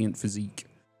resilient physique.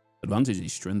 Advantage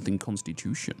is strength and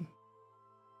constitution.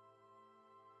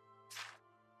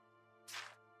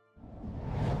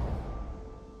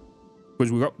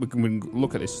 Because we can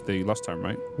look at this the last time,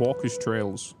 right? Walker's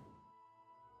Trails.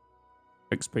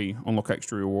 XP. Unlock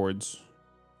extra rewards.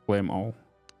 Claim all.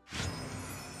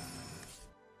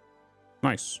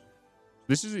 Nice.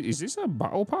 Is this a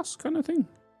battle pass kind of thing?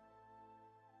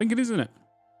 I think it is, isn't it?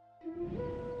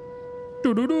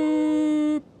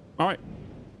 Doo-doo-doo. All right.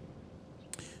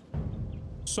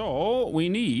 So we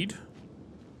need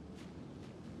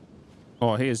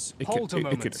Oh, here's... Hold a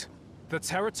moment. The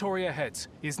territory ahead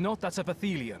is not that of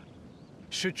Athelion.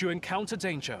 Should you encounter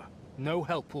danger, no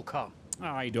help will come.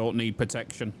 I don't need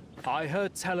protection. I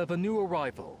heard tell of a new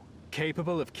arrival,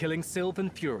 capable of killing Sylvan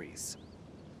Furies.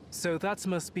 So that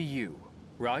must be you,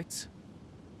 right?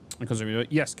 Because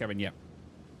yes, Kevin, yeah.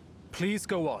 Please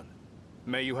go on.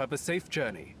 May you have a safe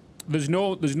journey. There's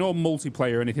no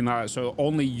multiplayer or anything like that, so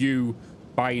only you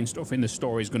buying stuff in the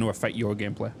store is going to affect your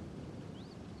gameplay.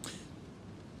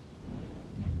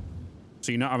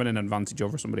 So you're not having an advantage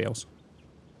over somebody else.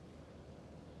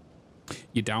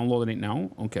 You're downloading it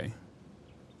now? Okay.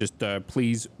 Just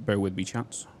please bear with me,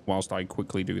 chats, whilst I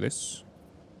quickly do this.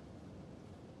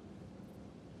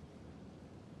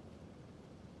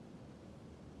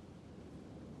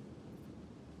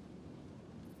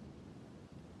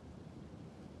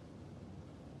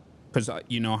 Because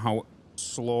you know how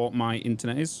slow my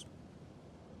internet is.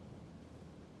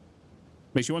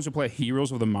 But she wants to play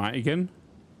Heroes of the Might again.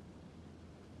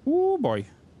 Oh boy.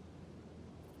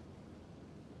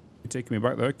 You're taking me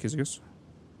back there, Kizgus.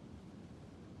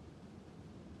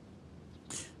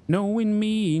 Knowing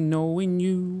me, knowing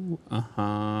you.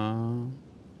 Uh-huh.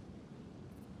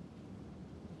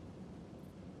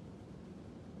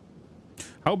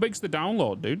 How big's the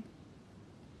download, dude?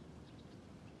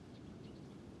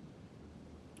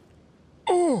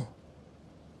 Oh!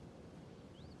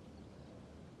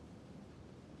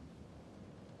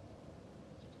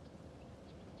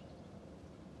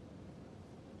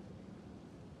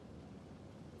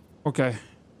 Okay.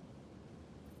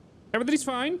 Everything's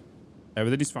fine.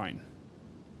 Everything's fine.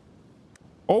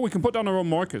 Oh, we can put down our own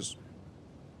markers.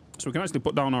 So we can actually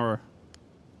put down our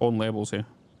own labels here.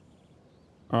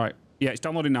 Alright. Yeah, it's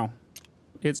downloading now.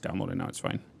 It's downloading now, it's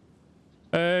fine.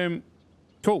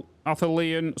 Cool.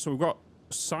 Athelion. So we've got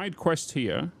side quests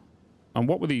here. And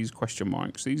what were these question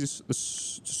marks? These are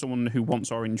someone who wants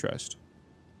our interest.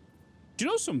 Do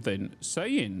you know something?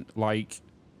 Saying, like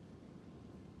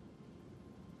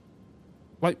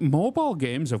mobile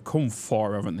games have come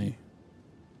far, haven't they?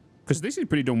 Because this is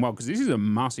pretty done well, because this is a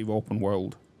massive open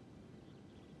world.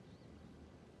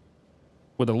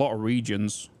 With a lot of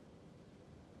regions.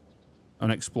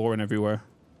 And exploring everywhere.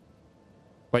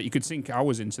 Like, you could sink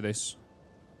hours into this.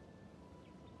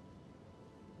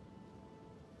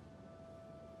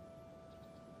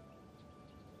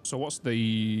 So what's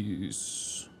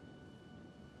these?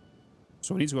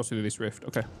 So we need to go through this rift.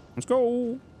 Okay, let's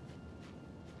go.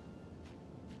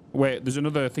 Wait, there's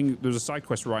another thing. There's a side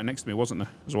quest right next to me, wasn't there,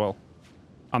 as well?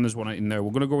 And there's one in there.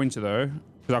 We're going to go into there.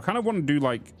 Because I kind of want to do,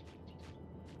 like,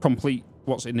 complete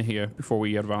what's in here before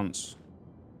we advance.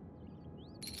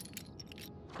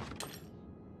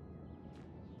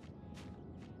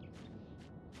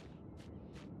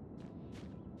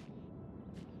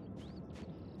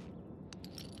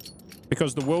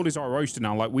 Because the world is our oyster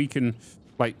now. Like, we can...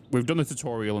 Like, we've done the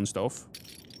tutorial and stuff.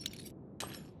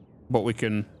 But we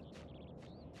can...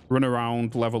 run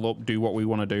around, level up, do what we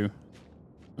want to do,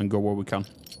 and go where we can.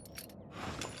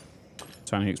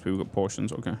 Tiny XP, we've got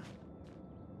portions, okay.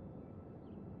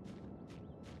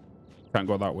 Can't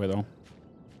go that way, though.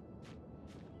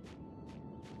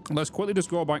 Let's quickly just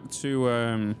go back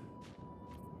to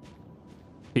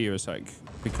here a sec,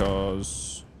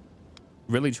 because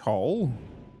Village Hall,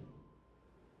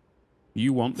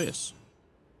 you want this.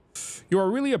 You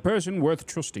are really a person worth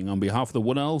trusting. On behalf of the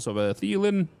Wood Elves of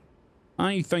Athelion,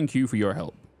 I thank you for your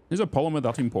help. Is a polymer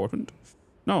that important?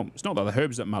 No, it's not that the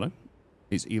herbs that matter.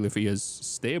 It's Elifia's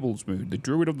stables mood. The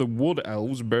druid of the Wood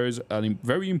Elves bears a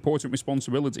very important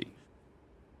responsibility.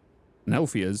 And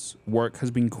Elfia's work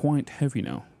has been quite heavy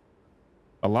now.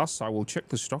 Alas, I will check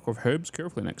the stock of herbs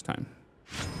carefully next time.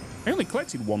 I only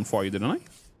collected one for you, didn't I?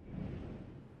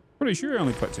 Pretty sure I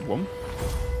only collected one.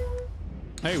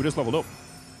 Hey, we just leveled up.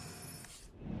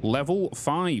 Level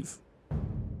 5.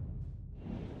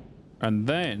 And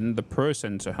then the Pro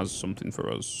Center has something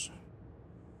for us.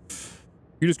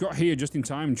 You just got here just in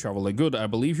time, Traveler. Good. I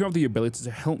believe you have the ability to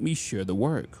help me share the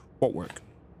work. What work?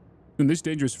 In this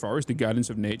dangerous forest, the guidance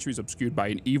of nature is obscured by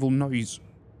an evil noise.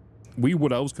 We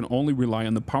Wood Elves can only rely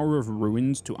on the power of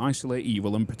ruins to isolate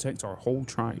evil and protect our whole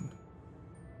tribe.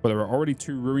 But there are already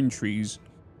 2 ruin trees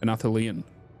in Athelion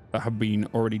that have been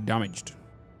already damaged.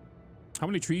 How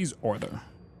many trees are there?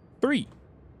 3.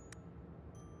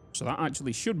 So that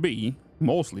actually should be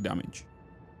mostly damage.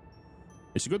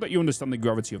 It's good that you understand the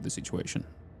gravity of the situation.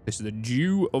 This is the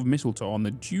dew of mistletoe, and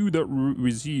the dew that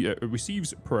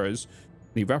receives prayers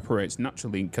and evaporates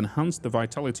naturally can enhance the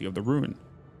vitality of the ruin.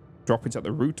 Drop it at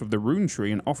the root of the rune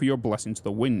tree and offer your blessing to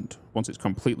the wind. Once it's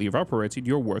completely evaporated,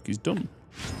 your work is done.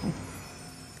 Oh.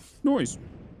 Noise.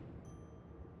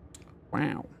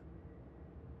 Wow.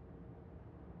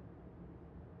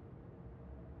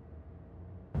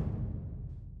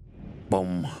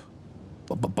 Bum.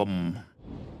 Bum.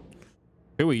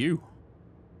 Who are you?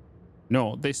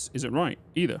 No, this isn't right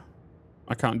either.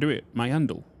 I can't do it. My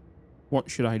handle.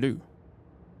 What should I do?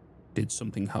 Did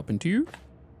something happen to you?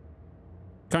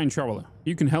 Kind traveler,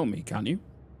 you can help me, can't you?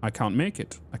 I can't make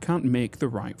it. I can't make the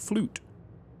right flute.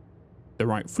 The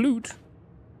right flute?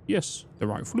 Yes, the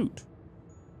right flute.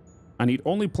 I need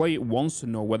only play it once to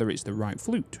know whether it's the right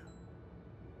flute.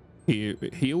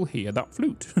 He'll hear that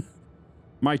flute.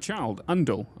 My child,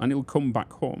 Andal, and he'll come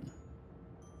back home.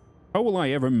 How will I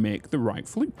ever make the right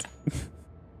flute?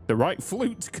 The right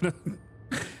flute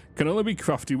can only be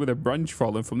crafted with a branch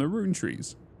fallen from the rune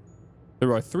trees.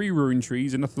 There are 3 rune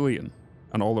trees in Athelion,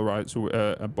 and all the rights,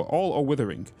 but all are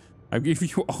withering. I've given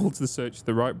you all to search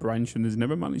the right branch and has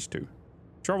never managed to.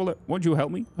 Traveler, won't you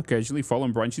help me? Occasionally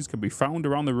fallen branches can be found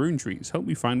around the rune trees. Help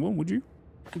me find one, would you?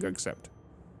 I accept.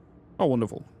 Oh,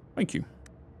 wonderful. Thank you.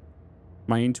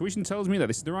 My intuition tells me that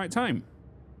this is the right time.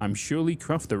 I'm surely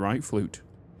craft the right flute.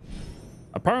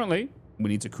 Apparently, we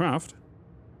need to craft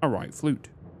a right flute.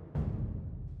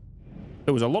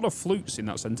 There was a lot of flutes in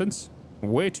that sentence.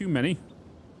 Way too many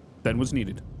than was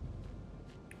needed.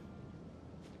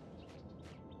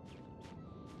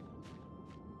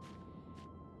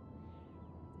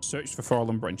 Search for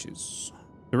fallen branches.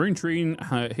 The rune tree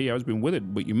here has been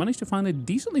withered, but you managed to find a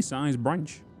decently sized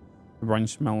branch. The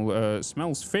branch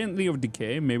smells faintly of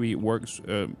decay. Maybe it works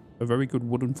a very good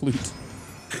wooden flute.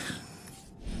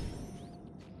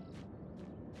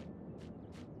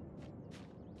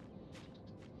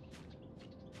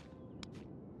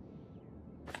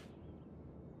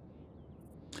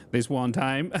 This one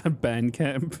time, Ben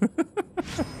Camp.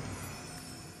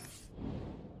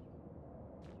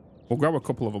 We'll grab a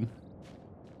couple of them.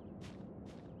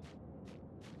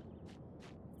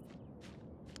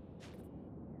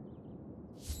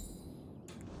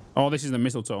 Oh, this is the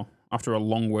mistletoe. After a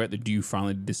long wait, the dew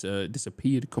finally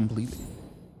disappeared completely.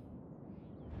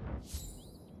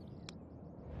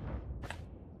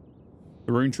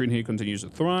 The rune tree in here continues to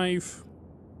thrive.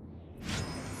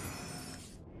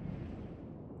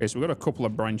 Okay, so we've got a couple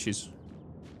of branches.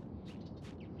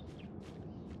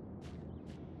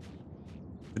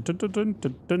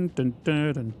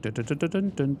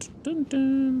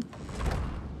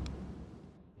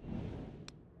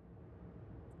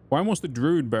 Why must the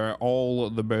druid bear all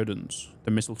the burdens?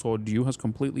 The mistletoe dew has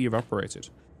completely evaporated.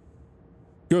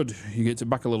 Good, you get it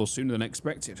back a little sooner than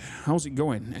expected. How's it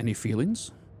going? Any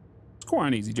feelings? It's quite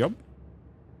an easy job.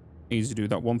 Easy to do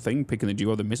that one thing, picking the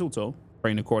dew of the mistletoe,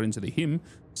 praying according to the hymn,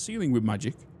 sealing with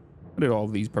magic. I did all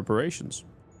of these preparations.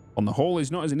 On the whole,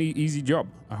 it's not as an easy job.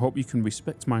 I hope you can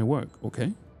respect my work,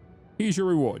 okay? Here's your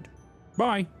reward.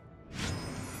 Bye.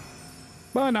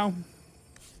 Bye now.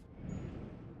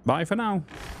 Bye for now.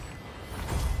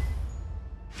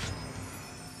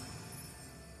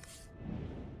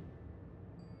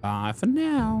 Bye for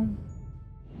now.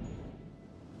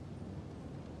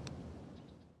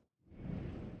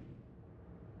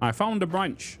 I found a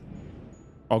branch.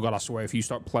 Oh god, I swear, if you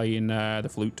start playing the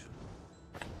flute.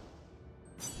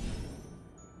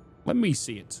 Let me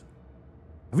see it.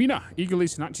 Avina eagerly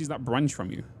snatches that branch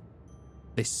from you.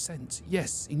 This scent,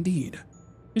 yes, indeed.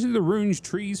 Is it the rune's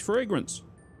tree's fragrance?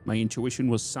 My intuition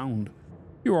was sound.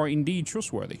 You are indeed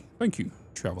trustworthy. Thank you,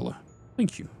 traveler.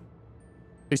 Thank you.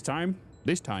 This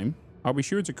time, I'll be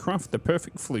sure to craft the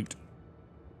perfect flute.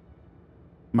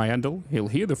 My Andal, he'll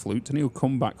hear the flute and he'll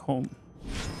come back home.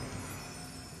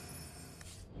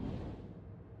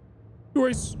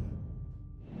 Yours.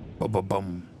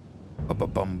 Ba-ba-bum.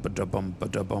 Ba-ba-bum, ba-da-bum,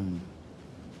 ba-da-bum.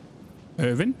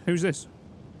 Irvin, who's this?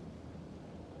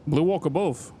 Blue walk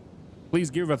above. Please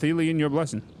give Athelion your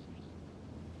blessing.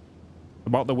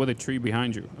 About the withered tree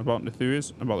behind you. About the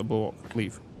Thurius. About the blue walk.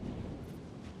 Leave.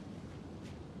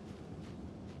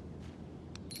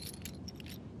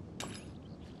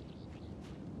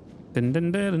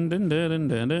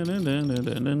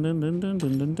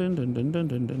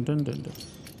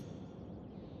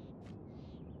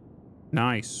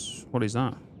 Nice. What is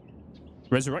that?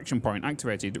 Resurrection point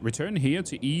activated. Return here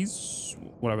to ease...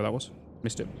 whatever that was.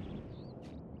 Missed it.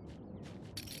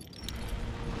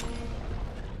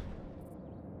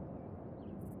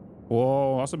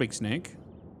 Whoa, that's a big snake.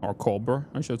 Or cobra,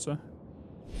 I should say.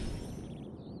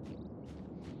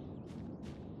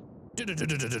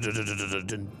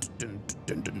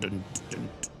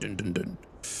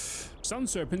 Sand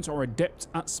serpents are adept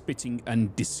at spitting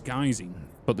and disguising,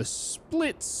 but the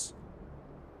splits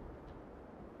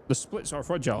are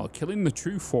fragile. Killing the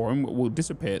true form will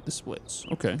dissipate the splits.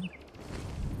 Okay.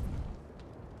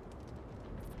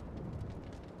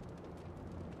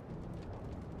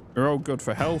 They're all good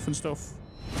for health and stuff.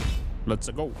 Let's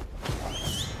go.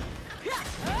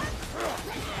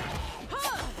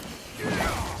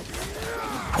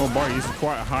 Oh boy, this is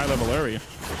quite a high level area.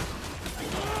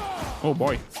 Oh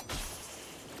boy.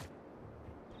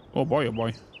 Oh boy, oh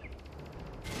boy.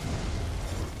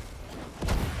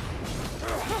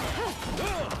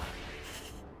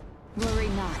 Worry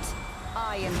not.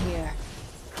 I am here.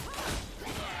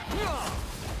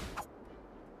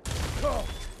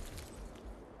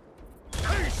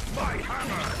 Taste my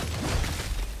hammer!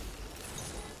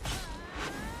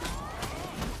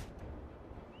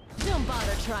 Don't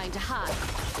bother trying to hide.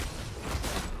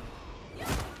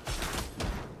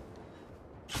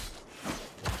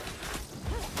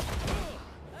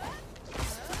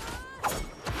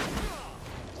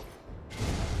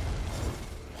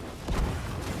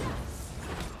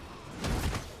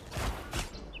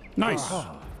 Nice.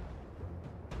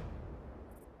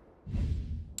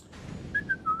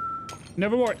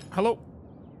 Nevermore. Hello.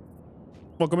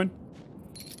 Welcome in.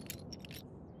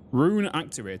 Rune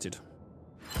activated.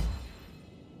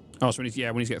 Oh, so we need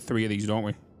to get 3 of these, don't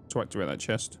we? To activate that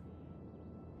chest.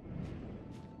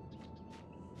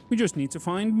 We just need to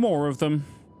find more of them.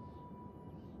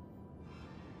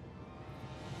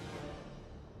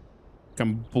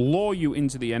 Can blow you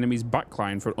into the enemy's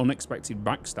backline for an unexpected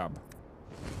backstab.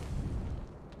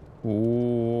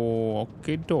 Oh,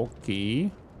 okie dokie.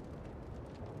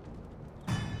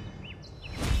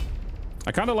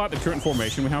 I kind of like the current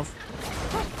formation we have.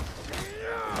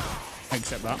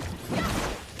 Except that.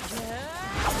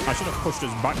 I should have pushed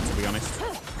us back, to be honest.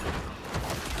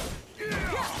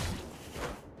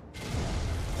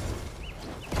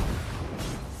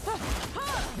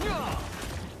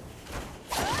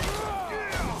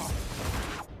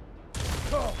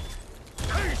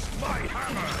 Taste my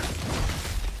hammer!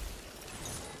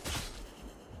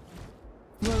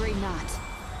 Worry not.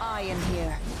 I am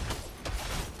here.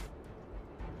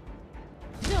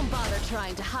 Don't bother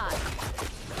trying to hide.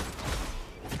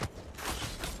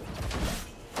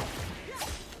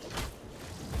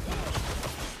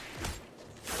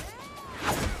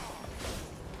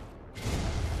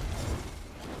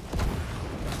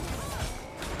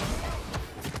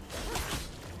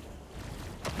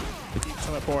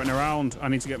 Teleporting around. I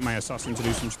need to get my assassin to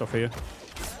do some stuff here.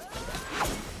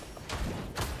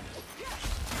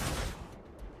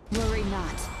 Worry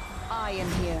not. I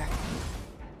am here.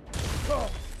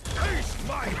 Taste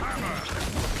my hammer!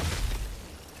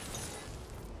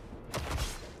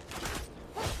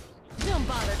 Don't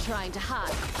bother trying to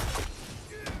hide.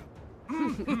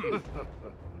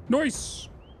 Nice.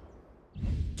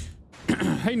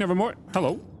 Hey, Nevermore.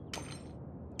 Hello.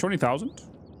 20,000.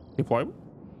 Deployable.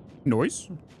 Noise.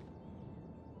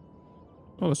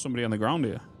 Oh, there's somebody on the ground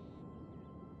here.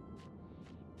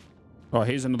 Oh,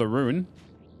 here's another rune.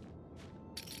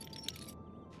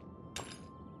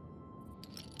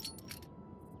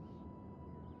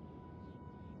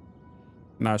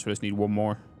 Now, so I just need one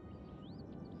more.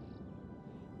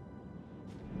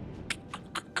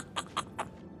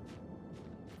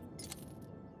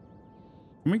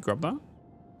 Can we grab that?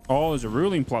 Oh, there's a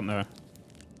ruling plant there.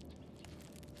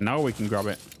 Now we can grab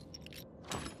it.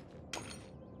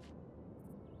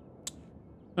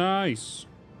 Nice.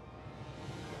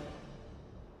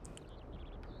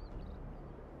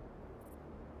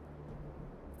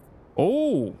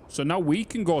 Oh, so now we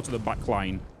can go to the back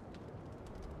line.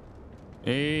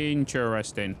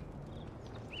 Interesting.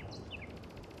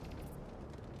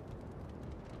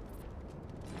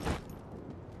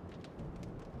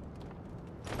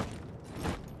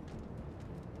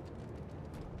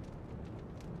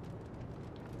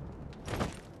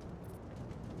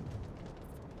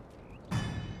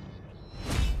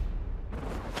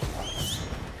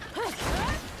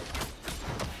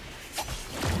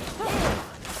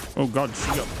 Oh god, she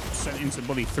got sent into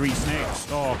bloody 3 snakes.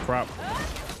 Oh crap.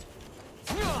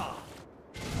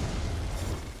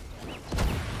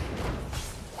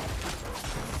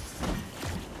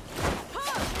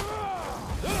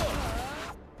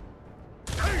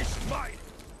 Taste my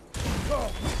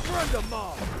friend of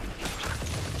mine!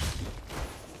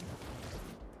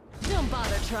 Don't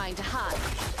bother trying to hide.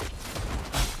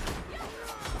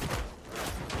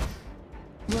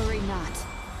 Worry not.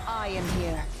 I am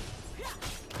here.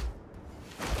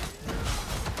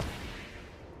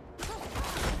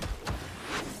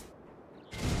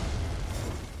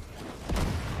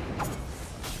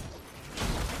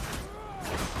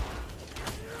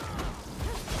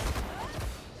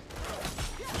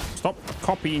 Stop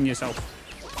copying yourself.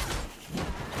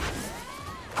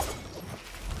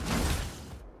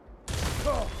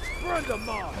 Friend of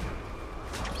mine!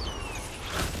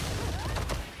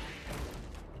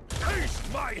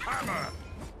 Taste my hammer!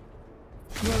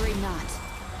 Worry not.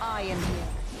 I am here.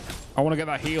 I want to get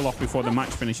that heal off before the match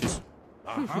finishes.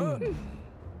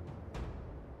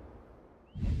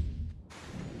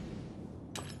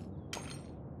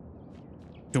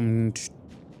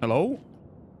 Hello?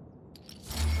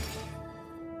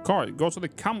 Cart. Go to the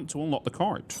camp to unlock the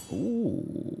cart.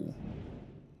 Ooh.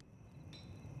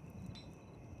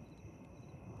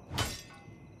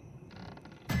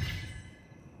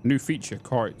 New feature,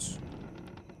 carts.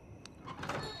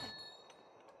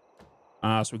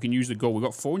 So we can use the gold. We've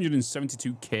got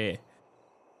 472k.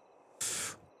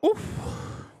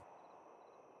 Oof.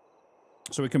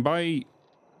 So we can buy...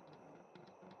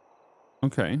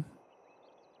 Okay. And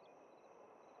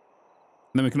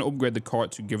then we can upgrade the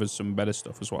cart to give us some better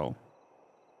stuff as well.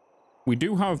 We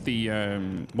do have the,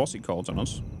 what's it called on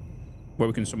us? Where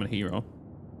we can summon hero.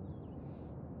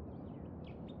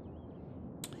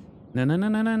 Na na na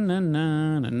na na na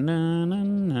na na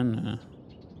na na.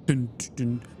 Dun,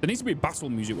 dun. There needs to be battle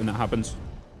music when that happens.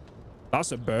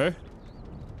 That's a bear.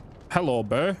 Hello,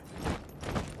 bear.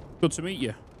 Good to meet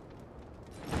you.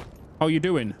 How you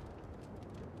doing?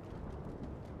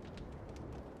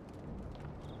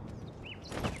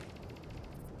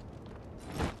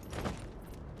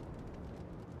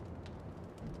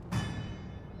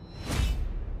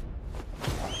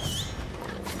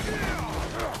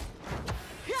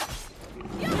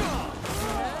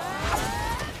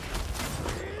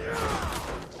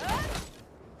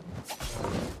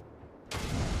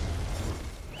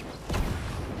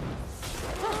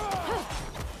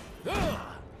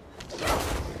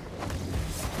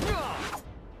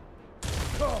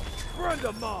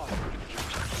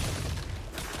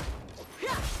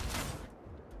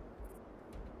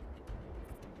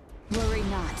 Worry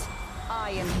not.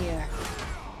 I am here.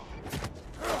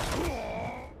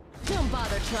 Don't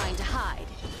bother trying to hide.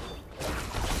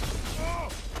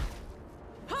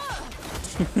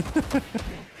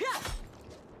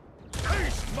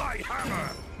 Taste my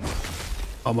hammer!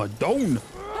 I'm a down.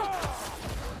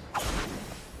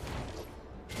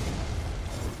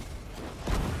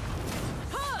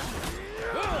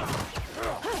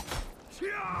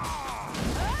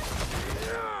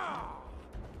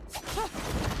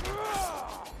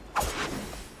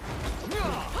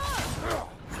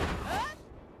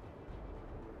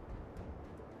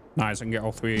 Nice, I can get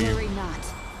all three of you. Worry not.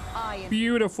 I am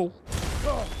Beautiful.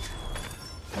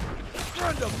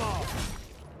 Friend of mine!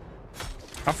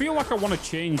 I feel like I want to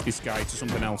change this guy to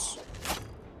something else.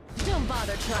 Don't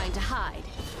bother trying to hide.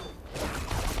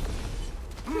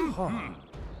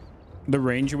 The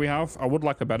ranger we have, I would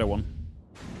like a better one.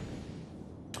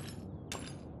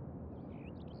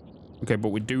 Okay, but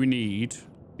we do need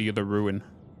the other ruin.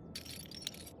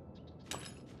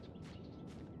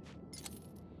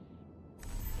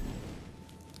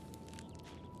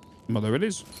 Well, there it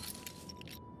is.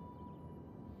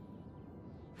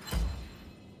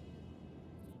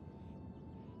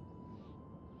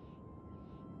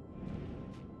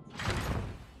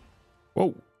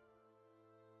 Whoa.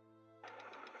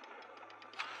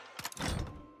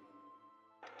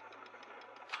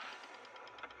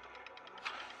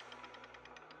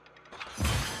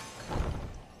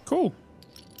 Cool.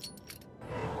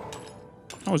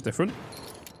 That was different.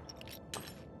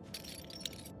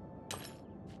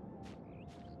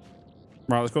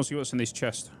 Right, let's go see what's in this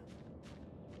chest.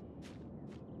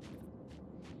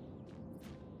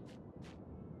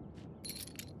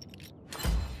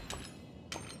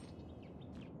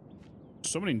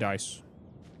 Summoning dice.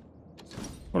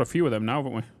 Got a few of them now,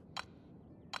 haven't we?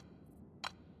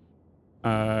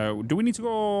 Do we need to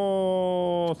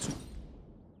go to...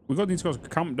 We need to go to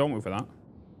camp, don't we, for that?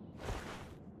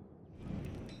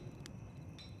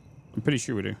 I'm pretty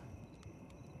sure we do.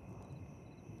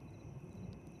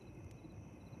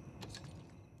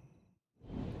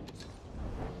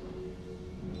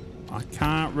 I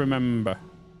can't remember.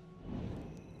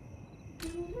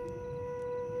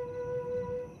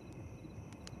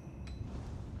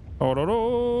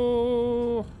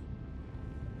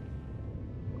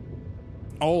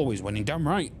 Always winning, damn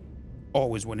right.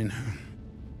 Always winning.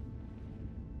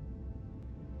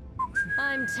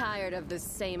 I'm tired of the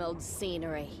same old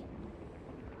scenery.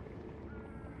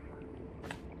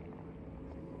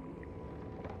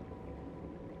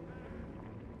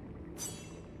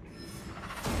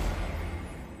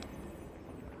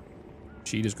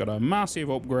 She just got a massive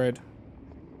upgrade.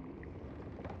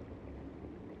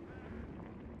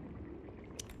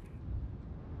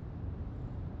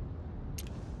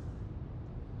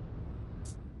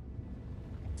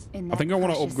 I think I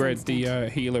want to upgrade the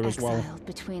healer as well.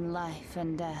 Between life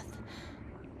and death,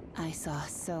 I saw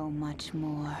so much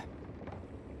more.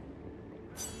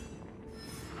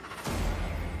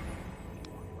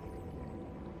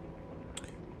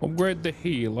 Upgrade the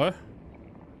healer.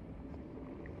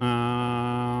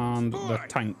 And the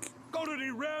tank. Got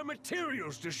any rare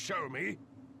materials to show me?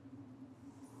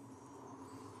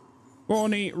 Got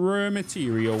any rare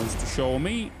materials to show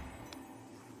me?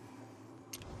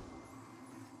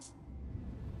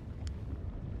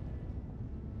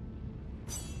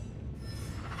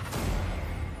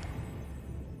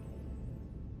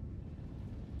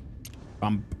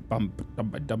 Bump, bump,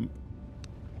 dump, dump.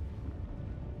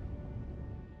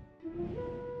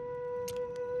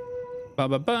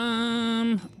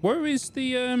 Ba-ba-bum. Where is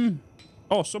the,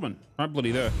 Oh, summon. Right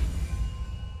bloody there.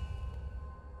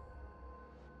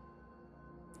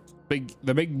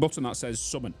 The big button that says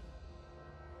summon.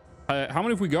 How many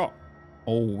have we got?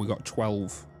 Oh, we got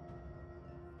 12.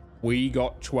 We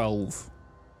got 12.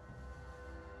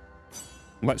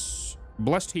 Let's...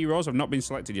 Blessed heroes have not been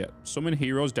selected yet. Summon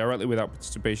heroes directly without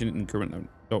participation in current...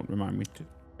 Don't remind me to...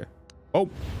 Okay. Oh!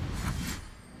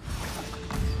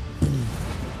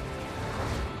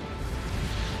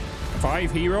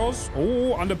 Five heroes.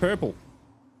 Oh, and a purple.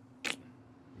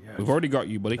 Yes. We've already got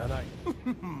you, buddy.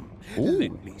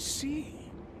 Let me see.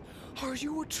 Are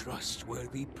you a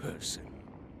trustworthy person?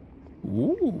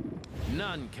 Ooh.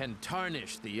 None can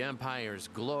tarnish the Empire's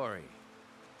glory.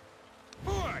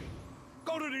 Boy,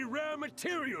 got any rare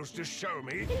materials to show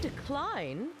me? In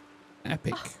decline?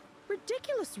 Epic.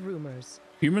 Ridiculous rumors.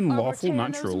 Human Our lawful Rotaria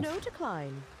natural. knows no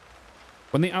decline.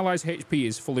 When the allies' HP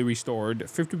is fully restored,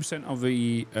 50% of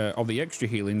the extra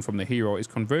healing from the hero is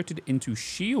converted into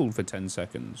shield for 10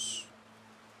 seconds.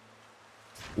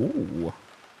 Ooh.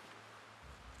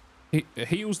 It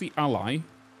heals the ally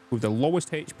with the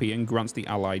lowest HP and grants the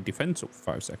ally defense up for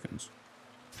 5 seconds.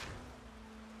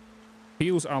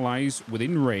 Heals allies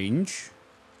within range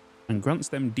and grants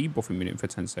them debuff immunity for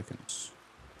 10 seconds.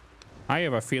 I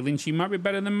have a feeling she might be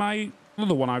better than my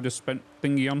other one I've just spent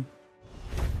thingy on.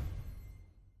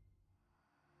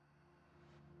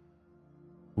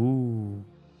 Ooh.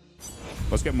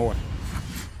 Let's get more.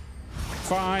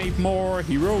 5 more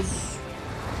heroes.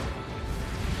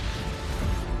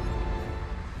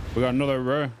 We got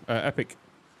another epic.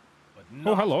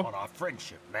 Oh, hello. On our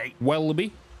friendship, mate.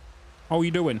 Welby. How are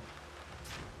you doing?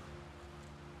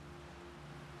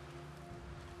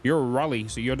 You're a rally,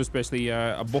 so you're just basically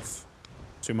a buff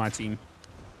to my team.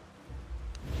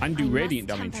 And do radiant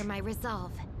damage. My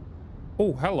resolve.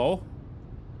 Oh, hello.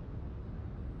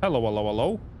 Hello, hello,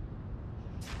 hello.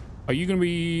 Are you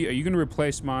gonna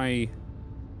replace my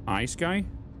ice guy?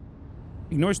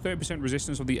 Ignores 30%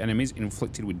 resistance of the enemies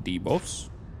inflicted with debuffs.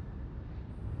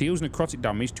 Deals necrotic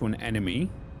damage to an enemy.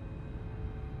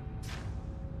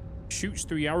 Shoots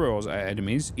 3 arrows at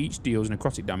enemies. Each deals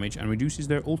necrotic damage and reduces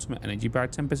their ultimate energy by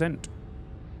 10%.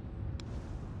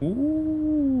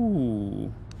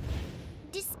 Ooh.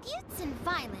 Disputes and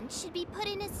violence should be put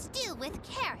in a stew with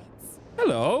carrots.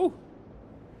 Hello.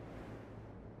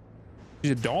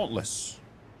 She's a dauntless.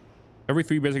 Every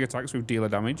 3 basic attacks with dealer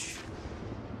damage.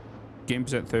 Gain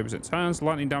 30% chance,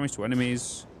 lightning damage to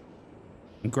enemies.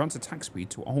 And grants attack speed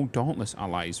to all dauntless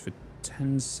allies for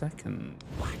 10 seconds.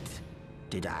 What?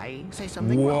 Did I say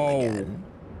something wrong again?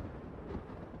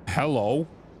 Hello.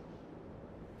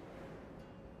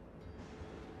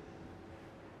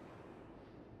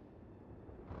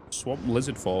 Swamp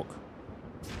lizard folk.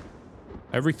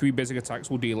 Every 3 basic attacks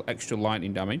will deal extra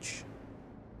lightning damage.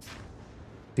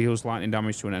 Deals lightning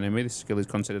damage to an enemy. This skill is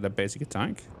considered a basic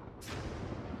attack.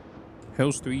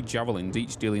 Hurls 3 javelins,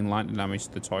 each dealing lightning damage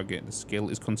to the target. The skill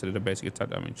is considered a basic attack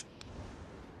damage.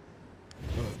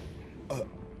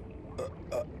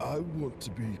 I want to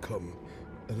become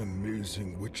an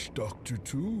amazing witch doctor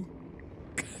too.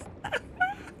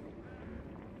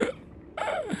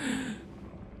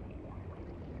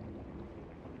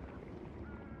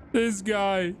 This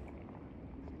guy.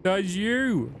 That's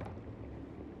you.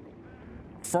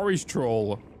 Forest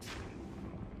Troll.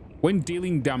 When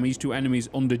dealing damage to enemies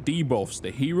under debuffs,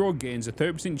 the hero gains a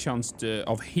 30% chance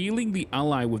of healing the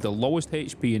ally with the lowest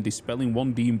HP and dispelling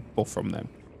 1 debuff from them.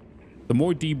 The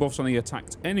more debuffs on the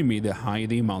attacked enemy, the higher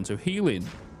the amount of healing.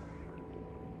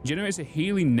 Generates a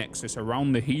healing nexus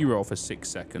around the hero for 6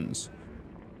 seconds.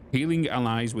 Healing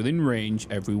allies within range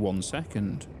every 1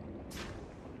 second.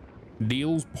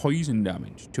 Deals poison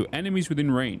damage to enemies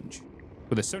within range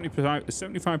with a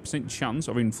 75% chance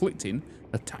of inflicting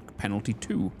attack penalty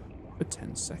 2 for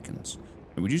 10 seconds.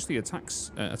 And reduce the attack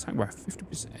by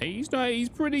 50%. He's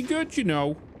pretty good, you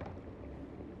know.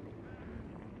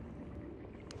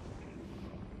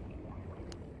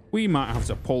 We might have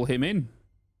to pull him in.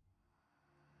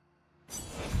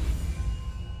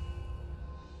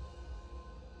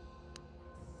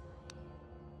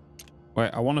 Wait,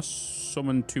 I want to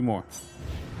summon 2 more.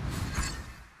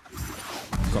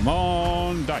 Come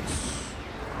on, dice.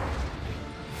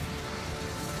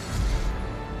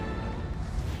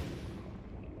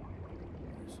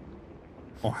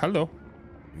 Oh, hello.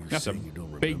 That's a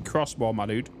big crossbow, my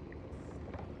dude.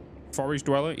 Forest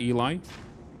Dweller, Eli.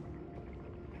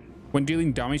 When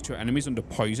dealing damage to enemies under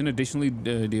poison, additionally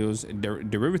deals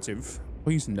derivative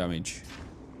poison damage.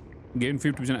 Gain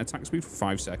 50% attack speed for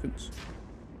 5 seconds.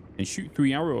 And shoot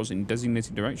 3 arrows in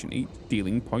designated direction, each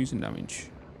dealing poison damage.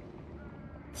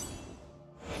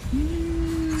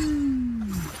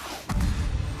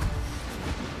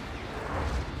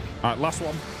 Alright, last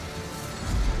one.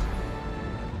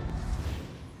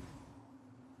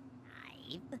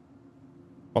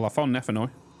 Well, I found Nephenoi.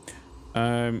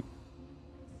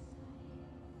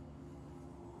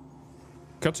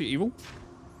 Cut to evil.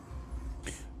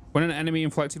 When an enemy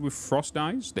inflicted with frost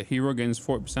dies, the hero gains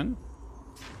 40%.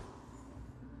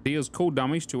 Deals cold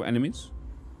damage to enemies.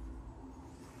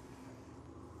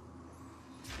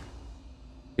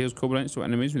 Deals cold damage to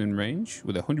enemies within range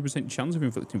with a 100% chance of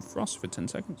inflicting frost for 10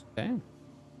 seconds. Damn.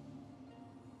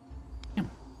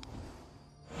 Damn.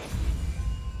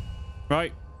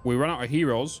 Right, we run out of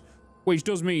heroes, which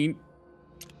does mean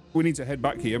we need to head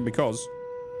back here because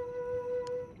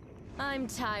I'm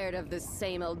tired of the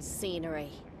same old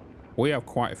scenery. We have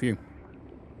quite a few.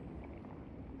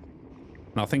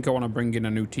 And I think I want to bring in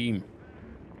a new team.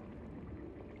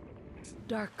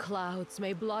 Dark clouds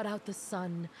may blot out the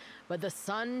sun, but the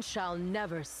sun shall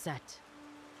never set.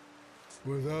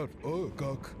 Without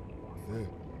Urgok,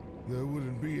 there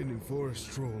wouldn't be any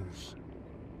forest trolls.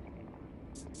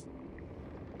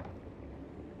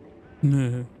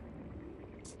 No.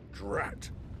 Drat.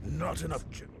 Not enough.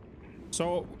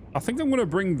 So I think I'm going to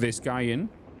bring this guy in.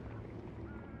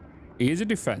 He is a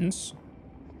defense.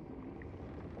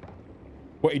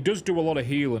 But he does do a lot of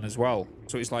healing as well.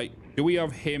 So it's like, do we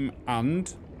have him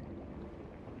and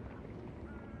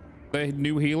the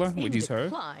new healer, which is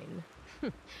her?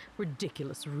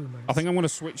 Ridiculous rumors. I think I'm going to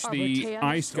switch the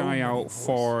ice guy out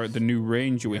for the new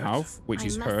ranger we have, which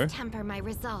is her. I must temper my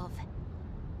resolve.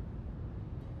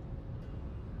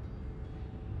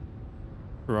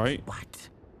 Right. What?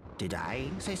 Did I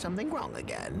say something wrong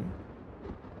again?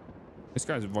 This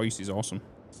guy's voice is awesome.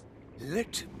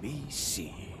 Let me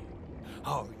see.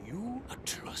 Are you a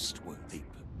trustworthy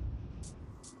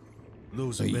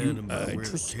Those abandoned where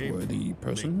trustworthy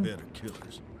person make better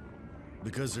killers,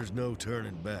 because there's no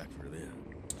turning back for them.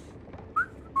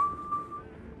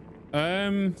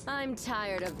 I'm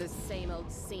tired of the same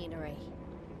old scenery.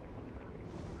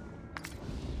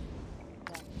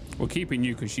 We're keeping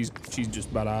you because she's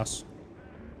just badass.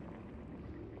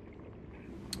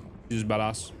 She's just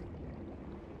badass.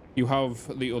 You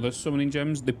have the other summoning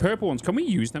gems. The purple ones, can we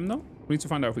use them though? We need to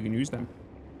find out if we can use them.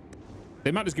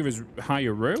 They might just give us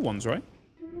higher rare ones, right?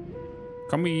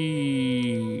 Can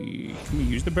we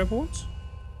use the purple ones?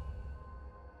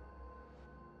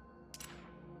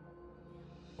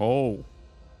 Oh.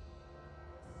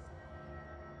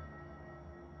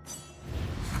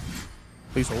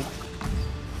 Please hold.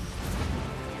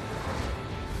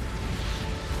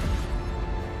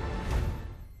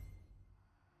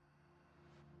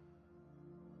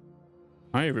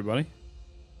 Hi, everybody.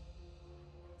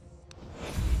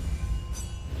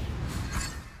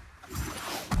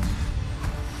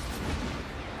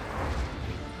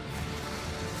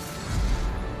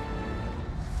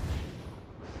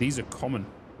 These are common.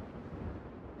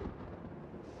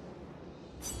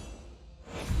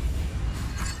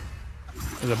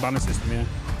 There's a banner system here.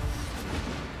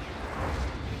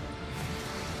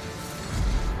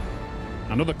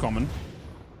 Another common.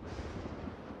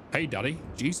 Hey, Daddy.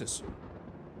 Jesus.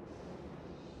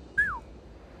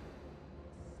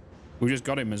 We just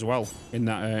got him as well in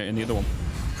that in the other one.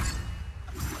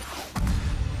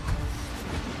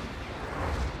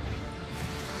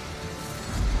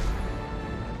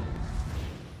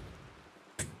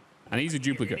 And he's a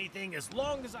duplicate. Anything as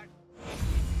long as I...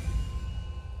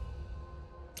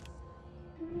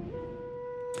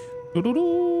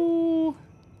 Doo-doo-doo.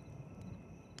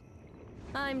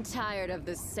 I'm tired of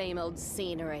the same old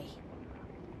scenery.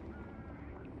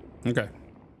 Okay.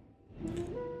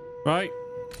 Right.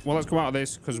 Well, let's come out of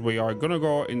this because we are going to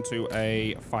go into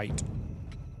a fight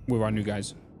with our new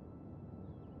guys.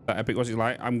 That epic was it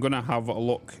like? I'm going to have a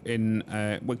look in...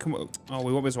 we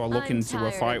won't be able to look into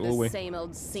a fight, will we? Same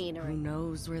old scenery. Who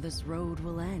knows where this road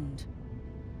will end?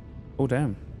 Oh,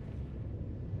 damn.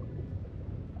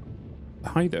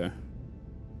 Hi there.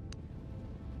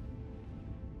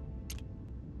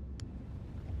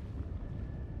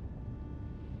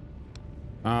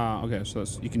 Ah, okay, so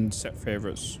that's, you can set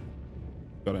favorites.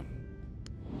 Got it.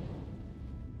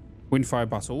 Win 5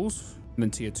 battles, and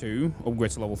then tier 2,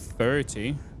 upgrade to level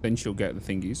 30, then she'll get the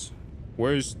thingies.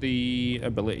 Where's the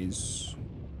abilities?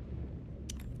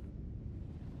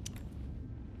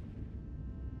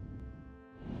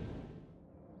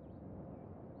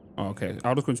 okay.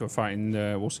 I'll just go into a fight and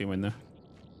we'll see him in there.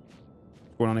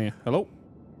 What's going on here? Hello?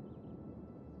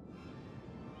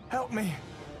 Help me.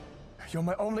 You're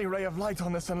my only ray of light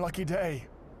on this unlucky day.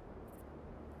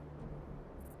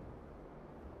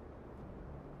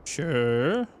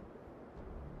 Sure.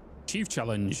 Chief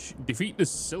challenge. Defeat the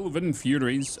Sylvan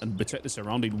Furies and protect the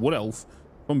surrounding Wood Elf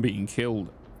from being killed.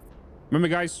 Remember,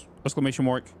 guys? Exclamation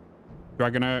mark.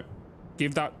 DragonHeir.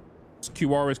 Give that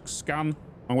QR scan.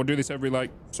 I'm going to do this every,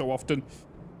 like, so often.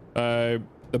 The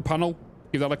panel.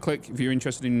 Give that a click if you're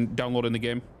interested in downloading the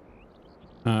game.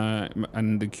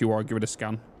 And the QR, give it a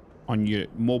scan on your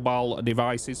mobile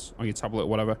devices, on your tablet,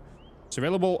 whatever. It's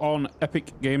available on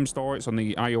Epic Game Store. It's on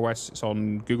the iOS. It's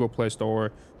on Google Play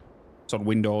Store. It's on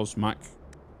Windows, Mac.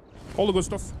 All the good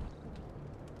stuff.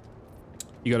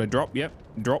 You got a drop? Yep.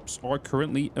 Drops are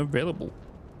currently available.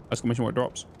 Exclamation mark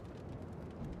drops.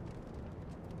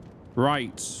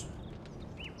 Right.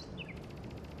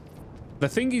 The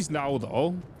thing is now,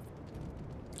 though,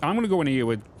 I'm going to go in here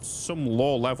with some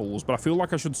low levels, but I feel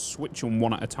like I should switch them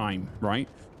one at a time, right?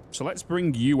 So let's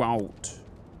bring you out,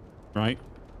 right?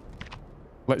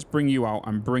 Let's bring you out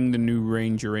and bring the new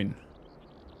Ranger in.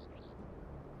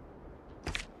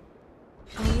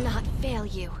 I'll not fail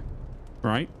you.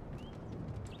 Right?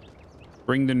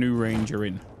 Bring the new Ranger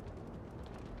in.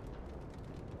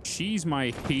 She's my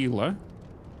healer.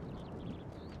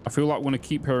 I feel like I'm going to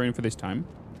keep her in for this time.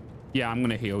 Yeah, I'm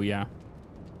going to heal, yeah.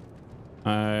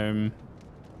 And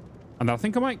I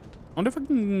think I might... I wonder if I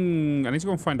can... I need to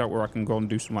go and find out where I can go and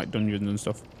do some, like, dungeons and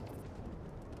stuff.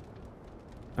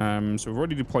 So we've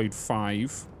already deployed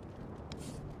 5.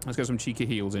 Let's get some cheeky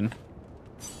heals in.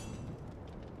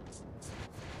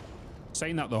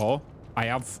 Saying that, though, I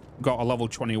have got a level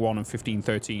 21 and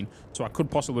 15-13, so I could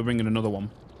possibly bring in another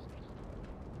one.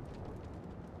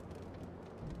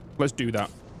 Let's do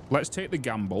that. Let's take the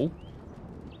gamble.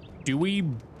 Do we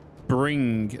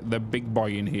bring the big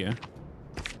boy in here?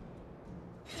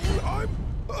 I'm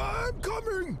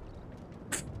coming.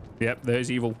 Yep, there's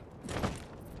evil.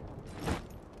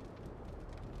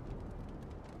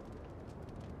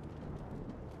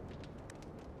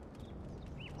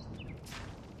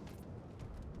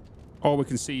 Oh, we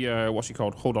can see what's she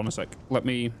called. Hold on a sec. Let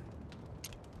me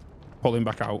pull him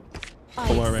back out.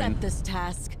 Pull her in. This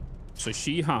task. So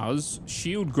she has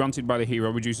shield granted by the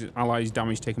hero, reduces allies'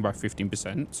 damage taken by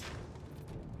 15%.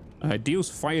 Deals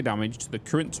fire damage to the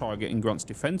current target and grants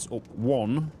defense up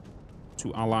 1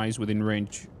 to allies within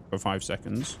range for 5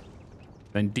 seconds.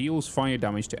 Then deals fire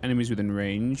damage to enemies within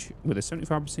range with a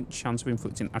 75% chance of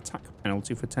inflicting attack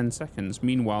penalty for 10 seconds.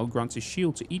 Meanwhile, grants a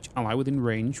shield to each ally within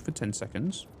range for 10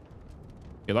 seconds.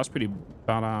 Yeah, that's pretty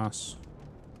badass.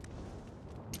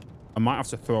 I might have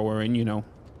to throw her in, you know.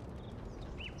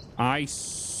 I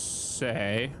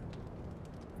say...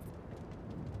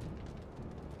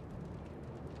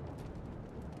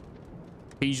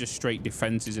 He's just straight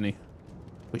defense, isn't he?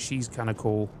 But she's kind of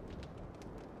cool.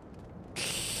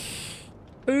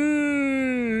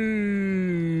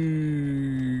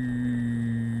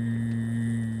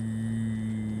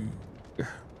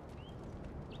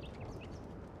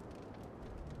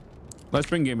 Let's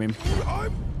bring him in.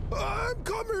 I'm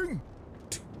coming.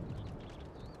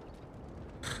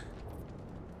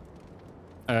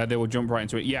 They will jump right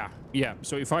into it. Yeah, yeah.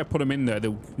 So if I put them in there,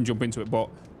 they'll jump into it. But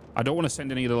I don't want to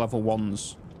send any of the level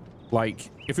 1s. Like,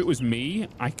 if it was me,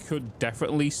 I could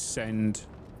definitely send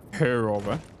her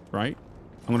over, right?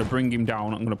 I'm going to bring him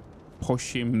down. I'm going to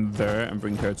push him there and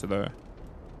bring her to there.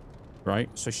 Right?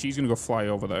 So she's going to go fly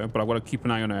over there. But I've got to keep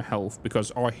an eye on her health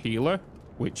because our healer,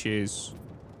 which is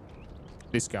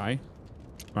this guy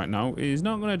right now, is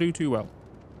not going to do too well.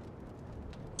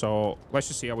 So let's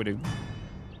just see how we do.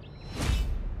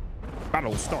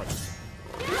 Battle start.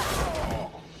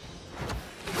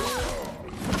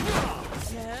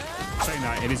 Saying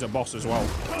that, it is a boss as well.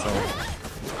 So.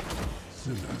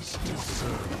 Sinners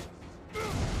deserve.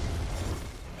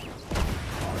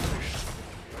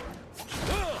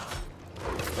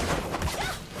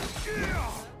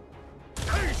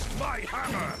 Taste my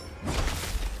hammer.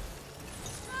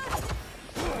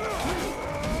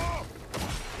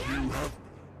 You have.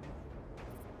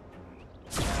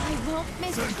 I won't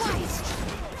miss twice.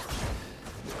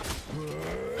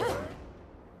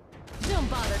 Don't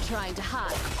bother trying to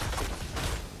hide.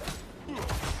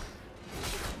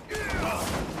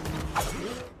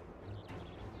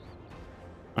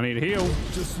 I need a heal.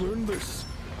 Just learn this.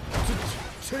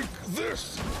 Take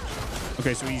this.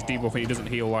 Okay, so he's debuffing. He doesn't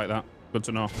heal like that. Good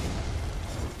to know.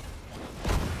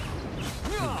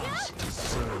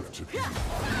 Deserve to be.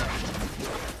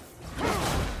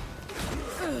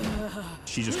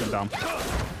 She's just gone down.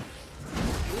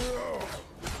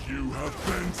 You have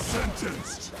been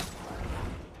sentenced.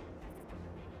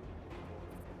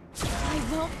 I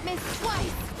won't miss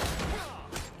twice.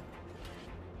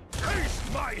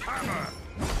 Taste my hammer.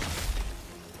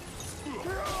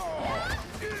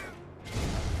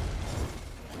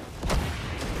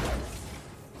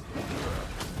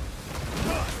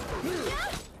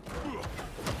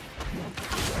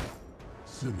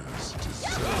 Sinners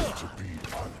deserve to be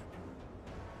punished.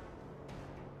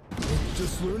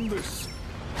 Just learn this.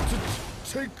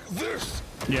 Take this.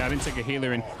 Yeah, I didn't take a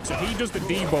healer in. So he does the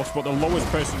debuff, but the lowest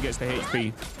person gets the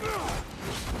HP.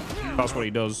 That's what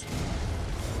he does.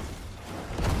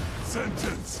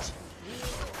 Sentenced.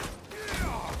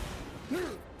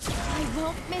 I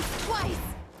won't miss twice.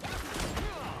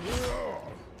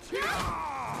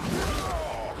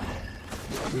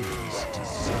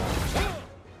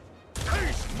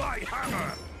 Taste my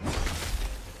hammer.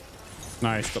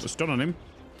 Nice, got the stun on him.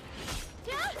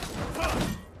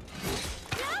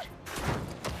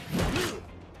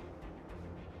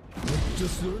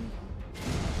 Just learn.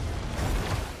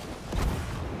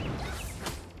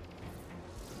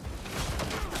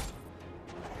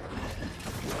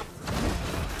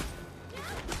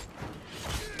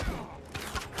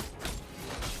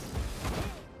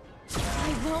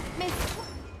 I won't miss.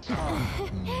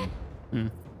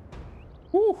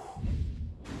 Woo.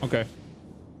 Okay.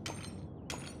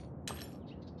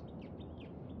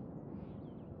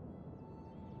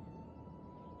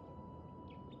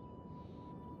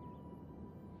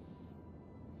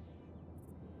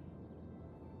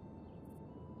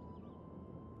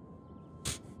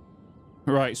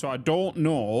 Right, so I don't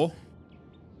know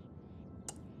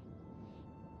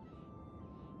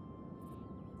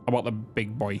about the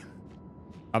big boy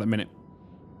at the minute.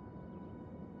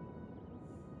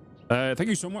 Thank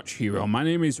you so much, hero. My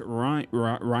name is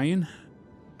Ryan.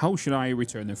 How should I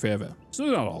return the favor? It's not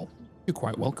at all. You're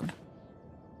quite welcome.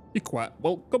 You're quite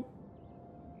welcome.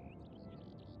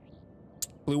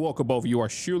 Blue Walk above, you are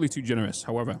surely too generous.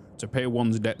 However, to pay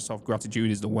one's debts of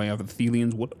gratitude is the way of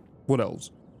Athelians wood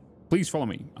elves. Please follow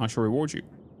me. I shall reward you.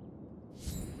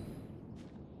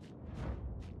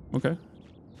 Okay.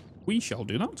 We shall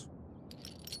do that.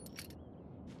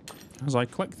 As I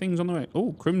collect things on the way.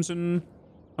 Oh, Crimson.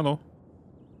 Hello.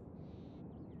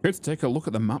 Here to take a look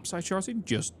at the maps I charted?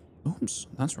 Just... Oops,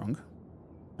 that's wrong.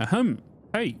 Ahem.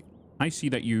 Hey, I see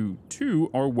that you,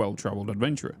 too, are a well-traveled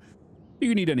adventurer. Do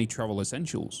you need any travel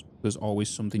essentials? There's always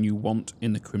something you want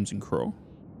in the Crimson Crow.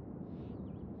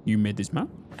 You made this map?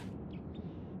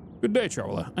 Good day,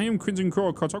 traveler. I am Crimson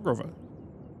Crow cartographer.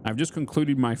 I've just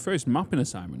concluded my first mapping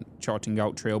assignment, charting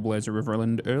out Trailblazer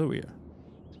Riverland earlier.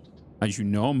 As you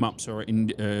know, maps are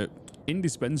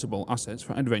indispensable assets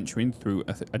for adventuring through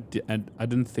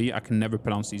I can never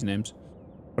pronounce these names.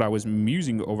 But I was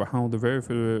musing over how the very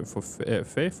for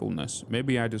faithfulness.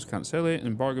 Maybe I just can't sell it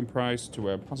in bargain price to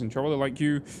a passing traveler like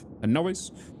you, a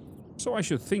novice. So I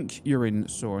should think you're in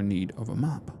sore need of a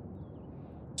map.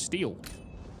 Steal.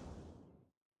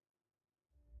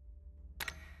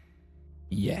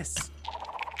 Yes.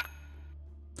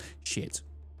 Shit.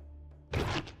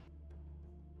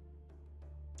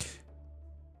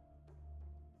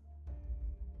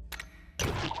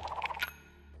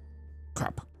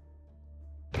 Crap.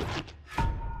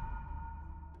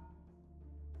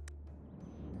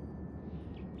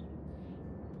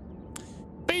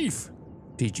 Thief!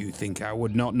 Did you think I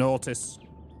would not notice?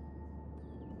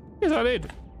 Yes, I did.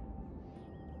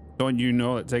 Don't you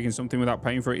know that taking something without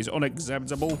paying for it is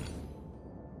unacceptable?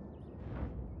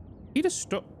 He just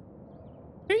took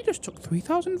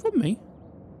 3,000 from me.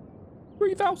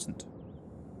 3,000.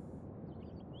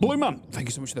 Blue Man, thank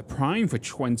you so much for the Prime for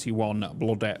 21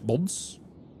 blood buds.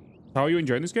 How are you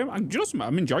enjoying this game? I'm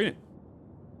enjoying it.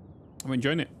 I'm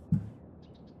enjoying it.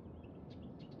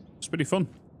 It's pretty fun.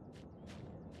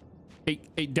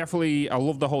 It definitely, I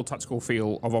love the whole tactical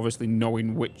feel of obviously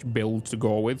knowing which build to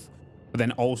go with, but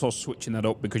then also switching that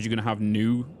up because you're going to have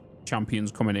new champions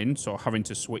coming in, so having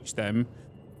to switch them,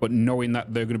 but knowing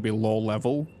that they're going to be low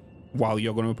level while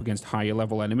you're going up against higher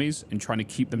level enemies and trying to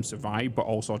keep them survive, but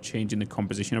also changing the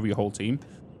composition of your whole team.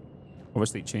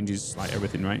 Obviously, it changes like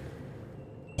everything, right?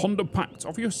 Pond of Pact.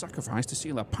 Offer your sacrifice to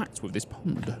seal a pact with this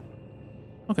pond.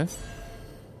 Okay.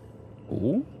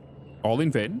 Oh. All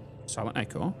in vain. Silent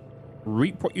Echo.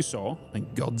 Reap what you sow.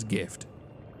 And God's gift.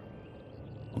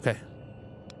 Okay.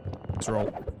 Let's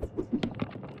roll.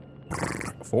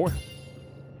 4.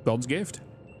 God's gift.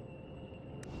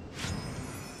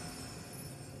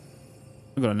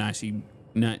 We've got a nice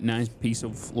piece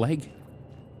of leg.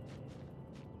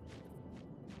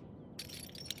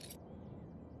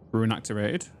 Rune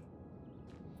activated.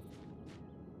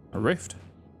 A rift.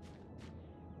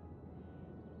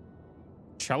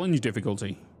 challenge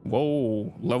difficulty.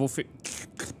 Whoa, level fit.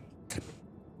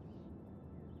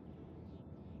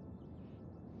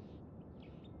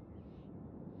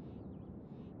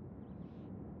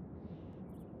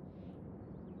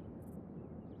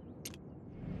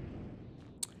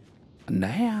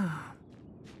 Nah.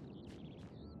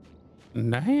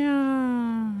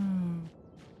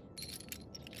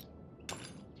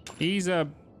 He's a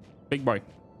big boy.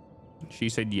 She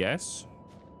said yes.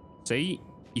 See,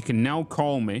 you can now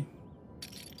call me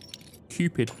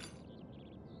Cupid.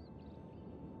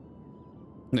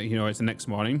 You know, it's the next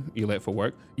morning. You're late for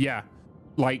work. Yeah,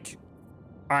 like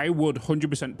I would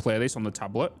 100% play this on the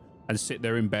tablet and sit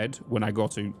there in bed when I go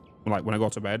to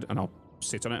bed, and I'll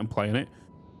sit on it and play on it.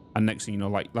 And next thing you know,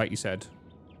 like you said,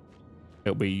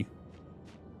 it'll be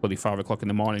bloody 5 o'clock in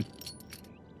the morning.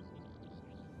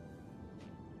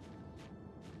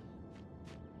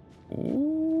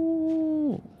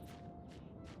 Ooh.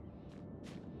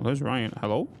 Well, there's Ryan.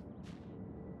 Hello?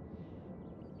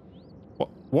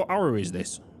 What hour is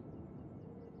this?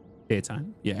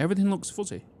 Daytime. Yeah, everything looks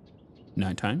fuzzy.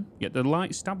 Nighttime. Yet the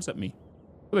light stabs at me.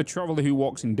 For the traveler who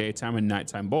walks in daytime and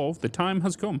nighttime both, the time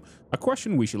has come. A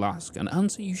question we shall ask, an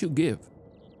answer you shall give.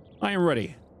 I am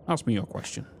ready. Ask me your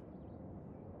question.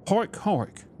 Hark,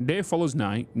 hark. Day follows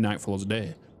night, night follows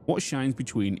day. What shines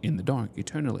between in the dark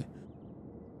eternally?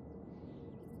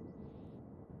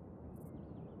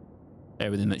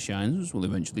 Everything that shines will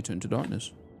eventually turn to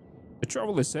darkness. The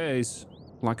traveler says,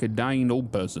 like a dying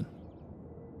old person.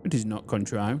 It is not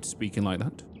contrived, speaking like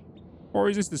that. Or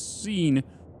is this the scene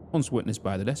once witnessed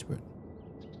by the desperate?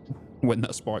 When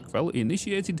that spark fell, it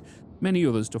initiated many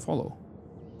others to follow,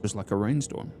 just like a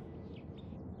rainstorm.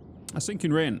 A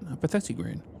sinking rain, a pathetic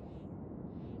rain.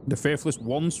 The faithless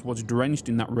once was drenched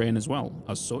in that rain as well.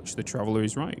 As such, the traveler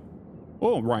is right.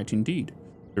 Oh, right indeed.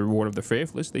 The reward of the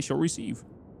faithless they shall receive.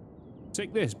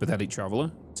 Take this, pathetic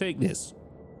traveler. Take this.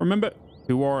 Remember,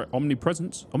 who are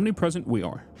omnipresent. Omnipresent we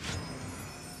are.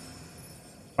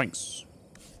 Thanks.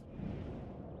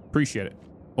 Appreciate it.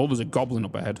 Oh, there's a goblin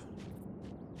up ahead.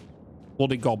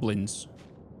 Bloody goblins.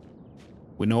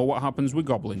 We know what happens with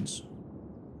goblins.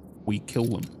 We kill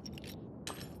them.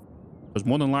 Because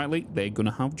more than likely, they're going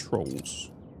to have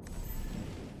trolls.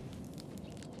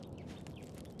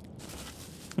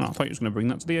 Oh, I thought you was going to bring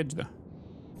that to the edge there.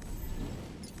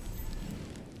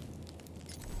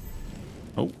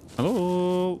 Oh,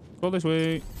 hello. Go this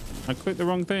way. I clicked the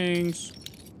wrong things.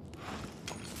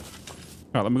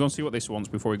 Alright, let me go and see what this wants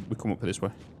before we come up this way.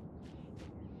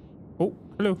 Oh,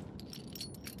 hello.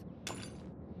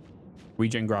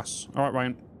 Regen grass. Alright,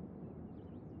 Ryan.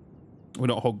 We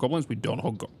don't hug goblins. We don't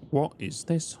hug what is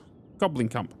this? Goblin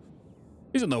camp.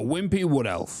 Isn't the wimpy wood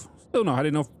elf? Still not had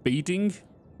enough beating?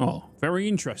 Oh, very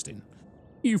interesting.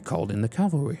 You've called in the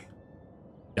cavalry.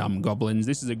 Damn goblins,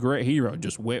 this is a great hero.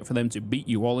 Just wait for them to beat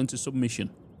you all into submission.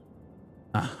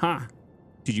 Aha!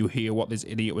 Did you hear what this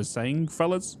idiot was saying,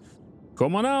 fellas?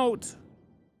 Come on out!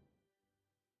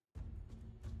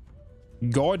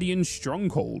 Guardian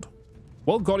Stronghold.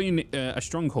 While guarding a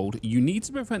stronghold, you need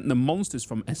to prevent the monsters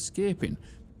from escaping.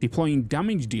 Deploying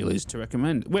damage dealers to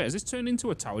recommend. Wait, has this turned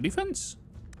into a tower defense?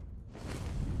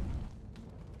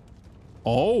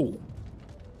 Oh.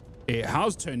 It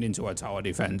has turned into a tower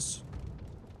defense.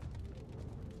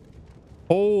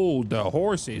 Hold the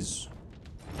horses.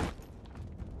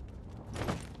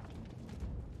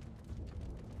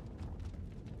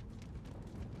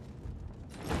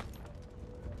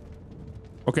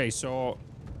 Okay, so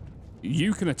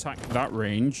you can attack that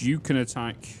range. You can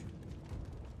attack...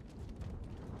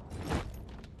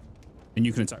 And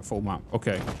you can attack full map.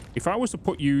 Okay. If I was to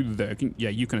put you there... Yeah,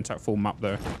 you can attack full map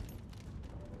there.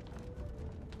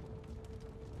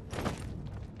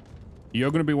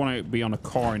 You're going to want to be on a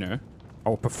corner. I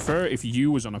would prefer if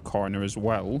you was on a corner as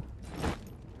well.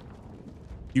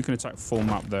 You can attack full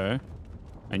map there.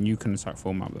 And you can attack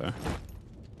full map there.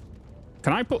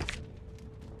 Can I put...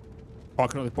 Oh, I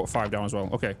can only put 5 down as well.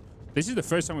 Okay. This is the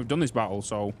first time we've done this battle,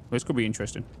 so this could be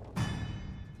interesting.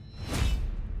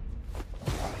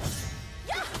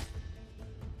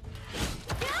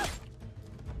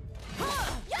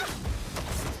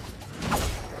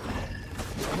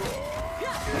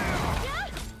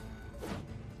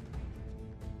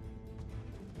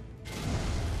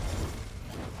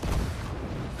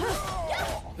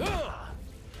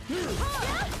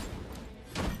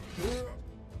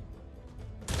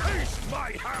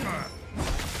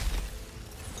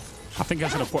 I think I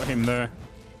should have put him there.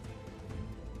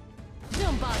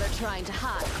 Don't bother trying to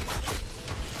hide.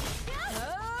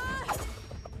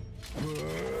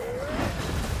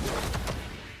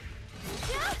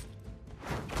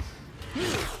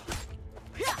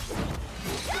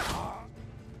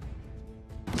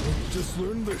 must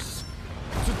learn this.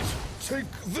 Take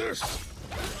this.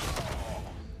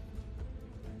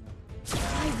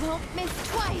 I won't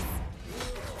miss twice.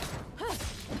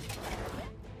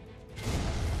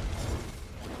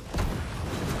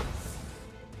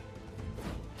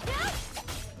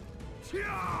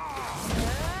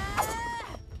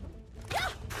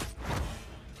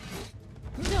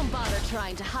 Don't bother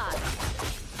trying to hide.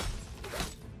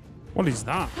 What is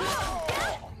that?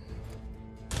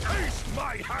 Taste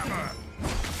my hammer.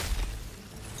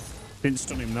 Didn't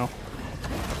stun him though.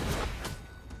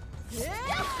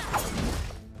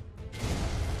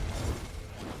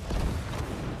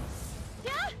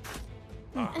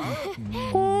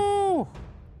 Oh,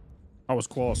 that was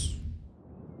close.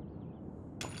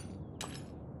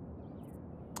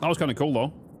 That was kind of cool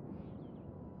though.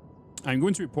 I'm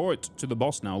going to report to the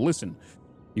boss now. Listen,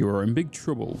 you are in big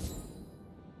trouble.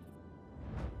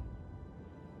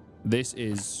 This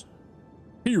is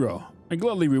Hero. I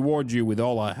gladly reward you with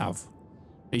all I have.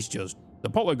 It's just the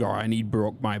polygar I need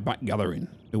broke my back gathering.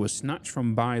 It was snatched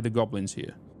from by the goblins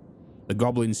here. The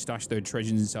goblins stashed their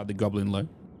treasures inside the goblin lair.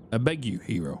 I beg you,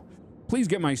 Hero, please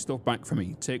get my stuff back for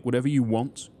me. Take whatever you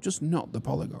want, just not the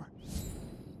polygar.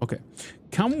 Okay,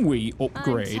 can we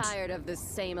upgrade? I'm tired of the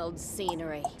same old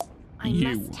scenery. I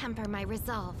must temper my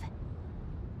resolve.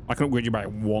 I can upgrade you by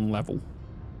 1 level.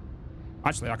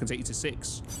 Actually, I can take you to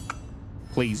 6.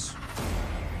 Please.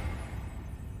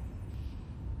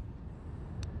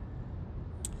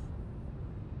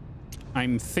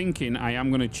 I'm thinking I am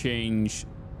going to change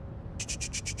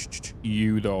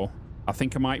you, though. I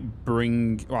think I might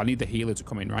bring... Oh, I need the healer to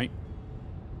come in, right?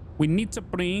 We need to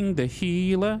bring the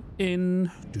healer in.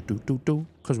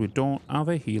 Because we don't have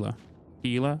a healer.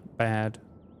 Healer, bad.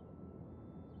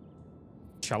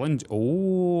 Challenge.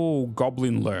 Oh,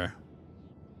 Goblin Lair.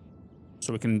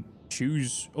 So we can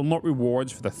choose unlock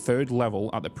rewards for the 3rd level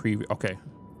at the previous. Okay,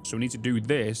 so we need to do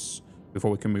this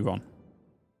before we can move on.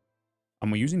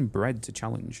 And we're using bread to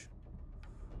challenge.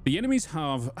 The enemies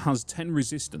has 10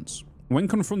 resistance. When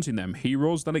confronting them,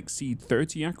 heroes that exceed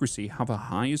 30 accuracy have a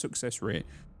higher success rate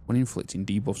when inflicting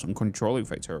debuffs on control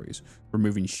effect areas,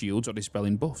 removing shields or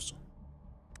dispelling buffs.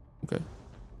 Okay.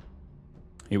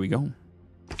 Here we go.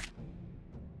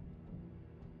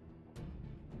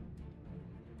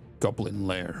 Goblin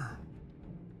Lair.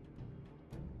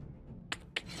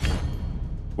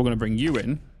 We're going to bring you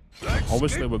in.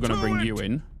 Obviously, we're going to bring you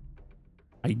in.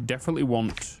 I definitely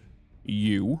want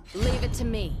you. Leave it to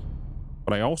me.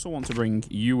 But I also want to bring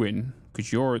you in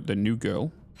because you're the new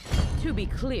girl. To be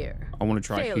clear, I want to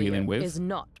try healing with. Is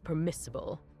not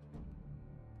permissible.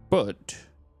 But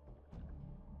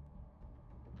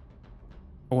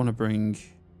I want to bring.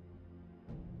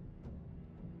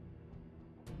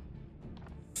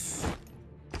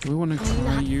 Do we want to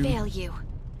try you? Fail you.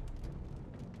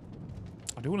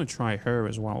 I do want to try her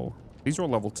as well. These are all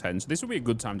level 10, so this would be a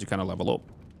good time to kind of level up.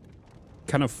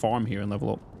 Kind of farm here and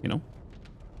level up, you know?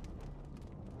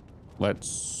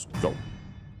 Let's go.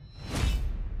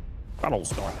 Battle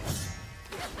start.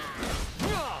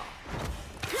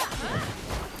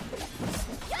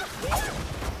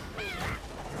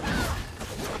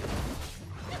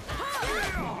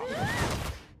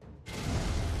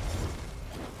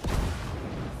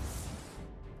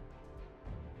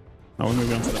 Now we're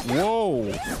moving on to that.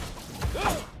 Whoa!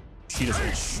 She just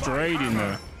went straight in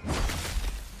there.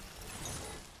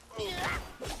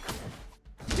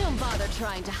 Don't bother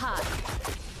trying to hide.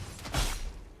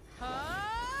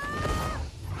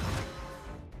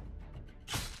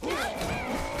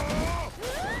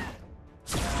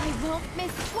 I won't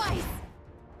miss twice.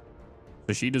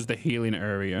 So she does the healing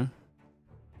area.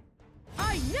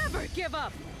 I never give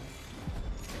up.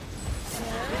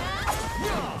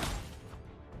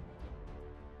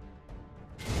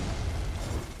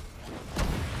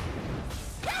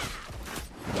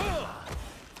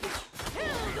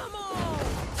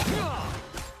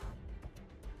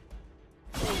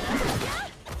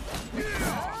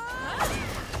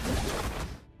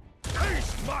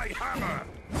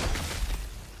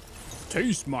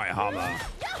 Taste my hammer.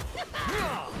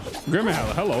 Grandma,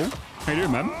 hello. How you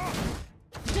doing, man?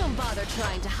 Don't bother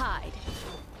trying to hide.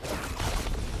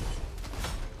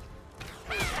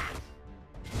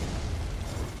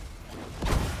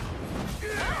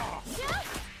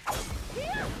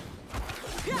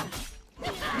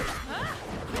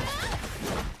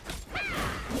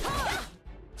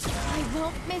 I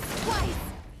won't miss twice.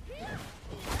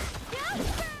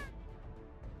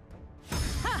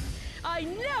 I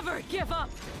never give up.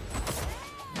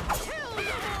 Kill them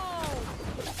all.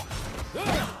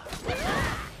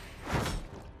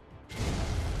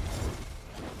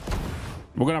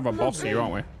 We're gonna have a boss here,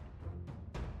 aren't we?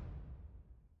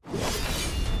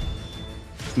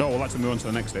 No, we'll have to move on to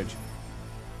the next stage.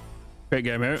 Great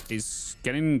game here is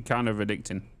getting kind of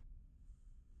addicting.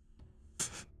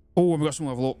 Oh, we've got some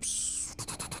level ups,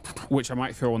 which I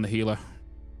might throw on the healer.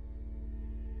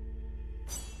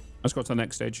 Let's go to the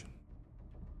next stage.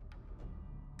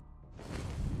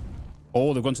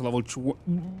 Oh, they've gone to level...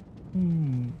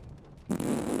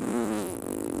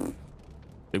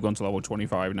 They've gone to level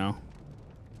 25 now.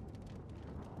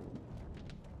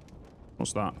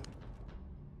 What's that?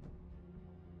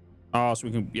 Oh, so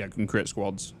we can, yeah, can create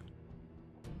squads.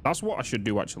 That's what I should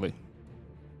do, actually.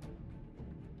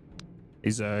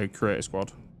 Is create a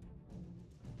squad.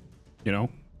 You know?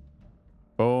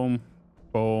 Boom.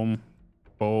 Boom.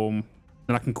 Boom.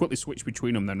 Then I can quickly switch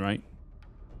between them then, right?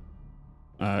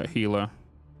 Healer.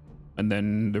 And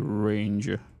then the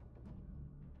ranger.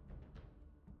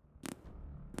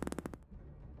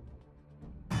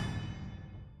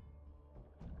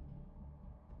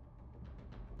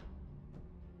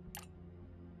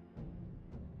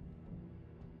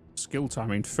 Skill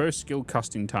timing. First skill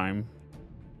casting time.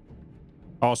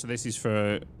 Oh, so this is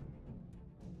for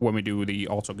when we do the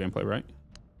auto gameplay, right?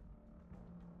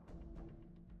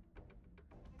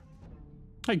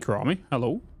 Hey, Karami.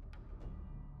 Hello.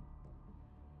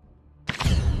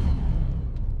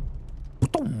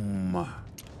 Boom.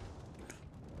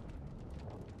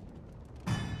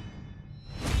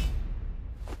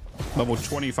 Level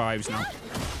 25s now.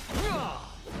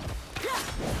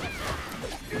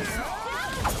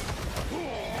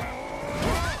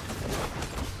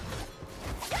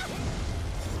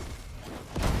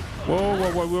 Whoa,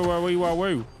 whoa, whoa, whoa, whoa, whoa,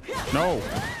 whoa. No.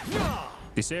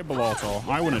 Disable auto.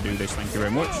 I want to do this, thank you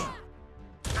very much.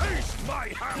 Taste my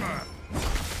hammer.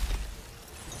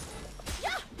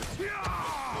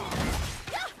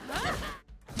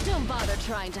 Don't bother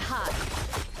trying to hide.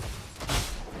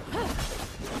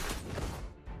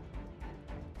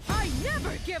 I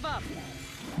never give up.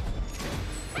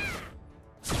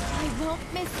 I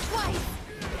won't miss twice.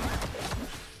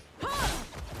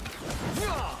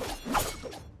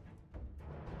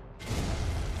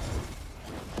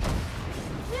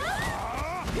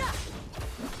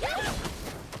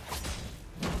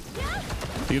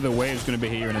 The other wave's going to be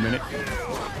here in a minute.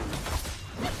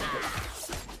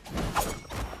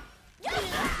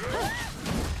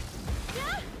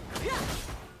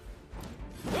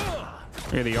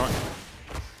 Here they are.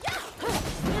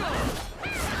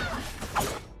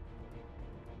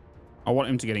 I want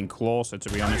him to get in closer, to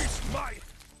be honest.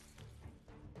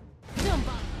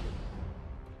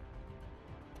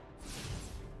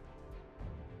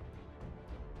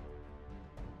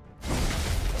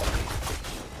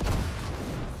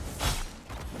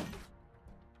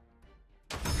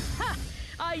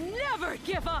 I never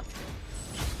give up.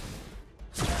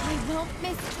 I won't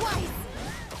miss twice.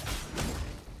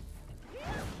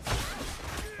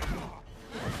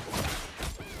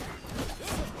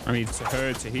 I need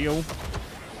her to heal.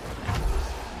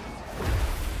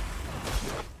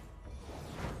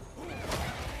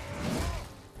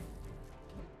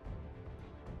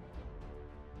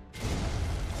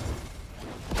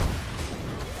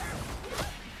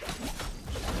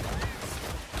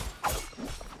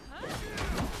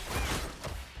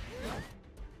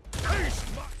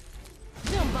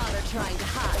 Don't bother trying to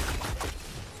hide.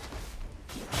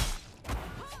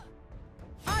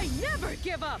 I never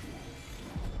give up.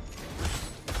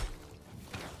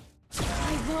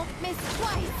 I won't miss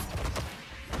twice.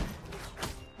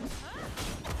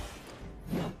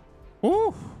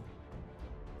 Ooh.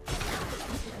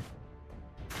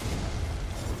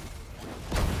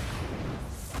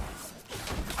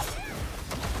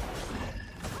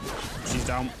 She's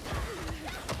down.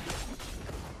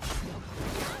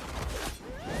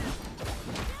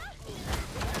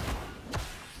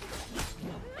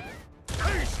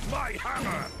 Taste my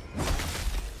hammer.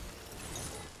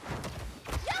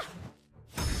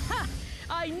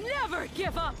 I never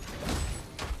give up.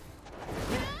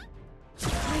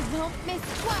 I won't miss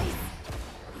twice.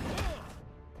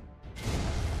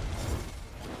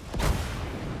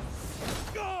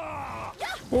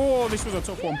 Oh, this was a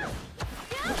tough one.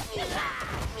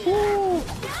 Ooh.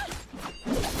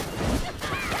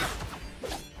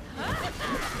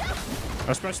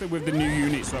 Especially with the new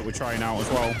units that we're trying out as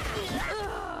well.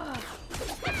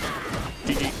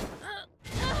 GG.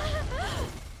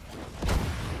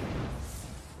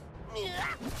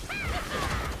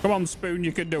 Come on, Spoon,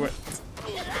 you can do it.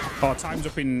 Oh, time's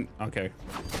up in... Okay.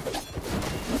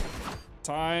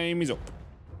 Time is up.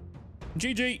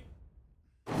 GG.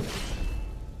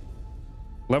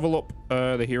 Level up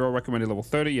the hero recommended level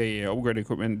 30. Yeah. Upgrade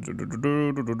equipment.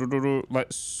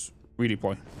 Let's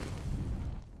redeploy.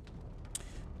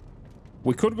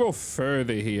 We could go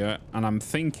further here, and I'm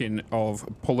thinking of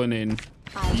pulling in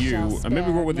you, and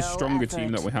maybe go with the stronger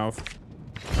team that we have.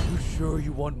 You sure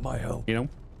you want my help? You know?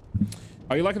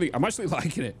 Are you liking it? I'm actually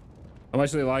liking it. I'm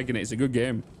actually liking it. It's a good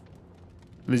game.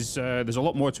 There's a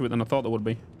lot more to it than I thought there would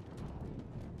be.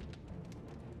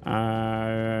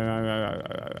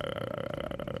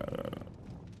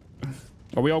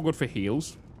 Are we all good for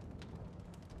heals?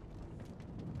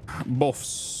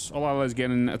 Buffs. All allies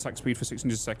getting attack speed for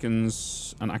 600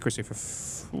 seconds and accuracy for...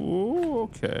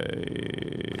 okay.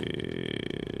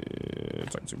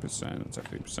 Attack 2%, attack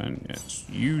 3%. Yes.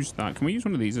 Use that. Can we use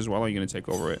one of these as well? Or are you going to take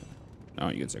over it? No,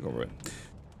 you're going to take over it.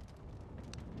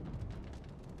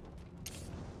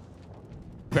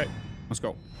 Okay, let's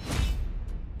go.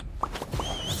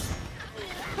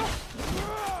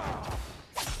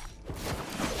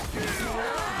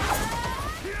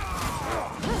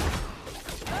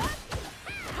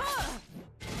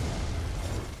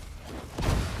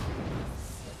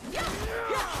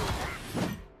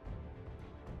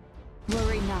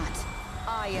 Worry not.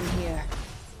 I am here.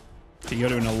 So you're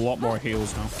doing a lot more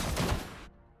heals now.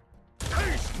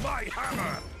 Taste my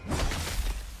hammer!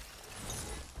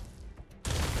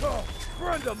 Oh,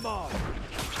 friend of mine!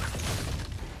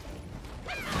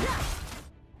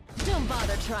 Don't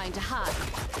bother trying to hide.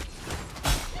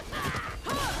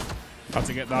 Have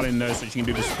to get that in there so you can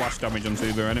do the splash damage onto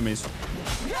the other enemies.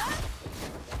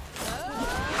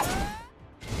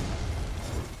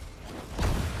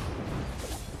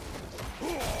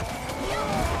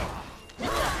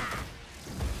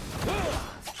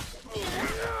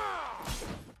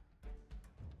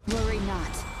 Worry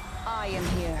not. I am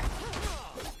here.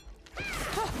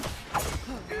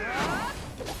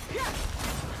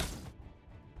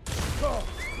 Oh,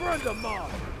 friend of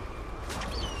mine!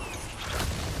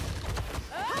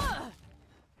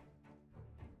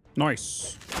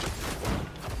 Nice.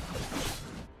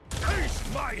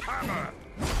 Taste my hammer!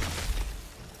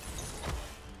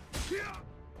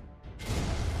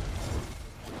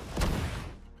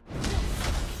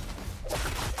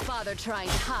 Bother trying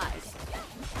to hide.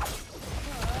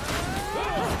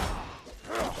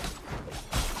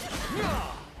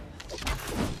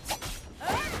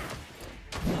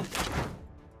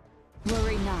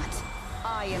 Worry not.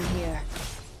 I am here.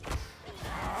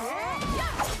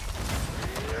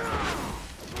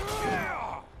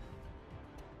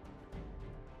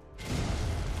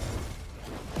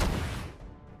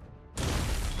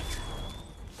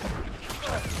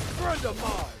 Friend of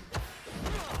mine!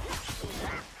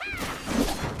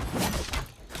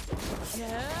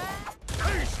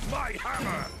 Taste my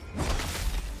hammer!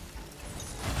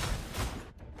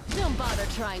 Don't bother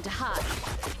trying to hide.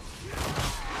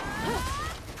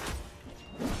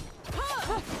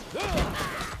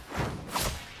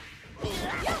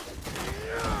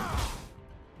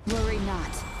 Worry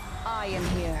not. I am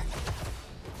here.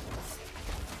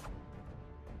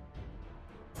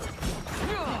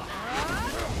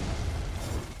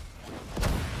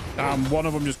 One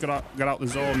of them just got out the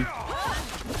zone.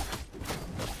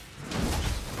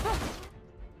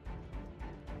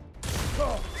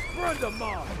 Oh, friend of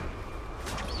mine!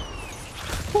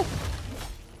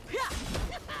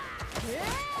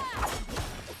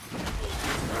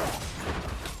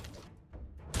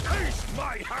 Taste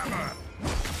my hammer!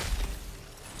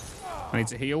 I need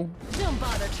to heal. Don't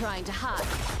bother trying to hide.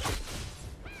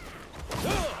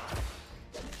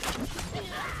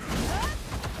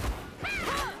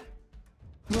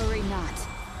 Worry not.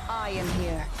 I am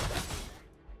here.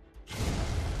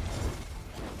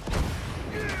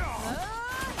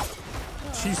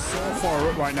 She's so far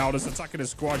up right now, just attacking a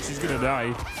squad. She's gonna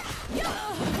die.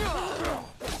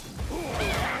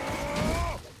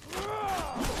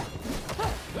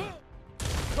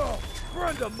 Oh,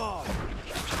 friend of mine!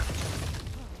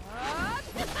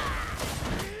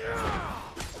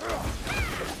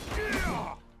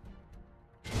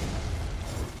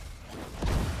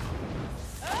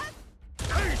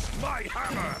 Taste my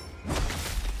hammer!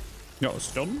 Got a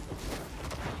stun.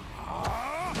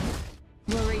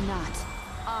 Worry not.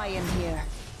 I am here.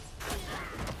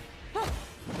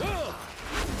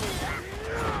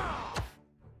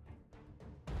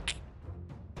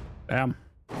 Damn.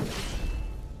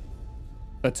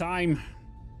 The time.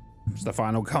 It's the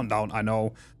final countdown. I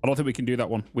know. I don't think we can do that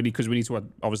one. We need to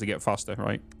obviously get faster,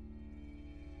 right?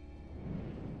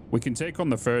 We can take on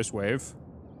the first wave,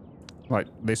 like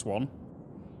this one.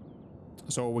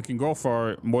 So we can go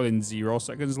for more than 0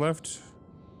 seconds left.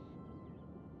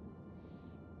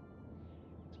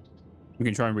 We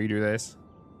can try and redo this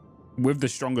with the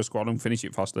stronger squad and finish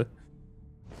it faster,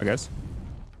 I guess.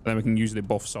 And then we can use the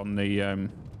buffs on the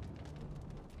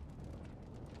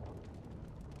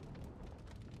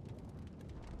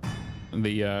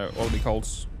the what are they called?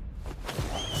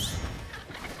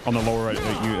 On the lower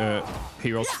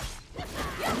heroes.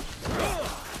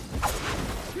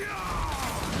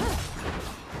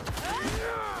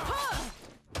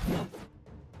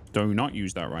 Do not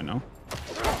use that right now.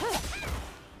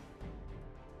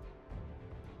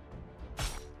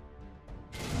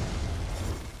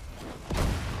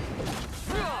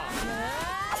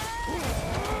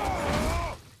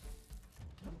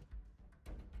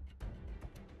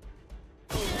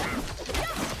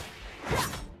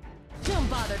 Don't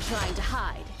bother trying to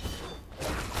hide.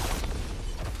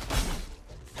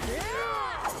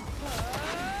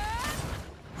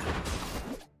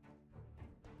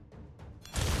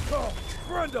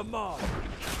 Friend of mine!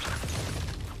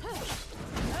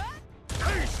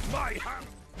 Taste my hand!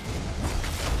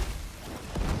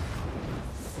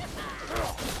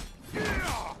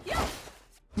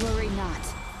 Worry not.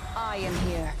 I am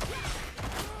here.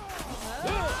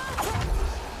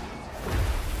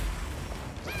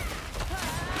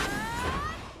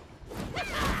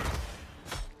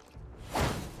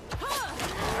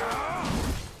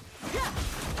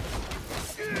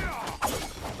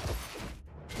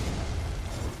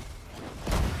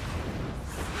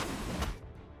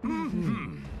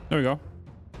 There we go.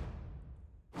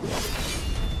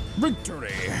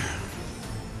 Victory.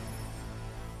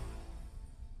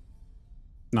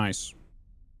 Nice.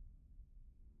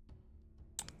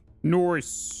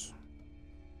 Nice.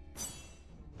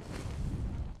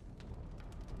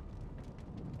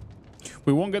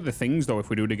 We won't get the things though if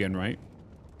we do it again, right?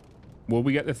 Will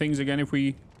we get the things again if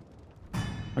we...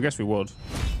 I guess we would.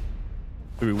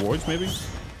 The rewards maybe?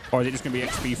 Or is it just going to be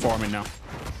XP farming now?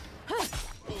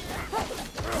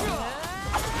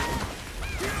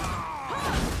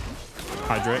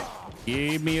 Hydrate.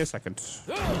 Give me a second.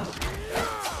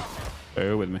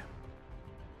 Bear with me.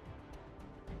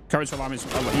 Character alignments.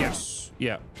 Yes.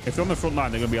 Yeah. If they're on the front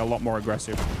line, they're going to be a lot more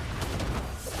aggressive.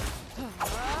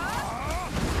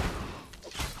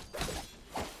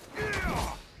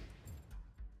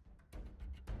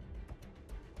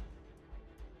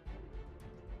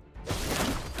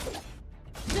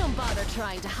 Don't bother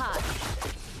trying to hide.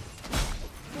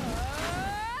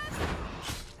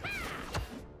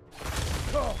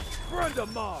 Friend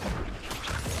of mine!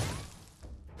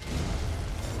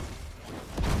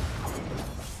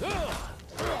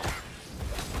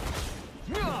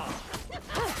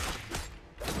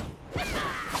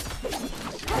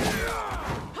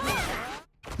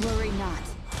 Worry not.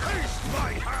 Taste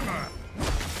my hammer!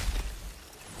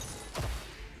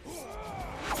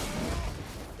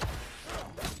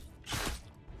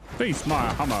 Taste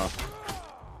my hammer.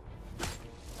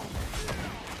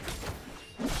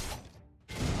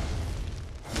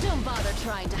 Don't bother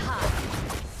trying to hide.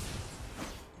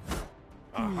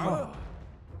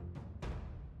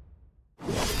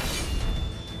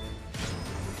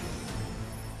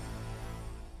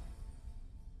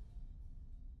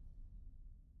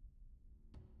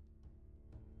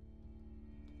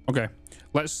 Okay,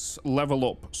 let's level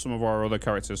up some of our other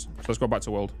characters. So let's go back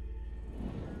to world,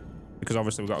 because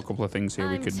obviously we've got a couple of things here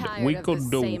we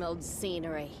could do. Same old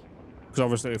scenery. Because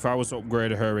obviously, if I was to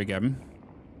upgrade her again,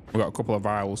 we've got a couple of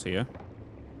vials here.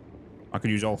 I could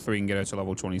use all three and get her to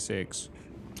level 26.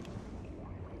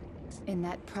 In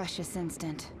that precious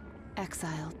instant,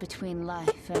 exiled between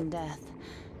life and death,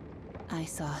 I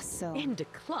saw so... In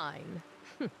decline?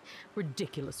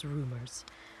 Ridiculous rumors.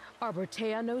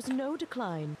 Arbortea knows no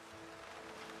decline.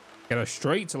 Get her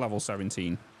straight to level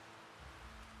 17.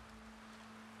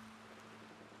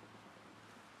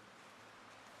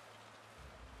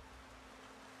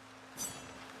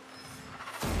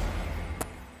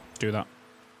 Do that.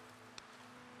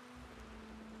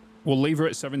 We'll leave her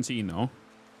at 17 though.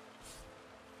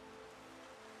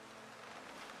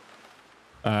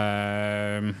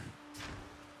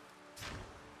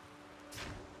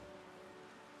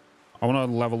 I want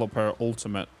to level up her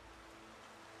ultimate.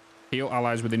 Heal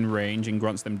allies within range and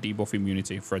grants them debuff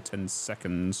immunity for 10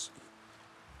 seconds.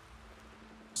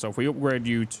 So if we upgrade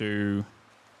you to...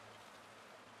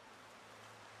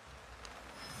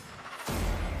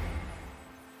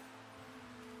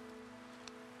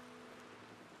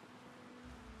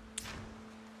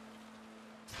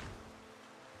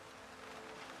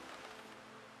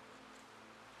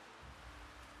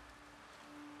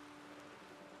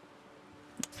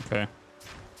 Okay.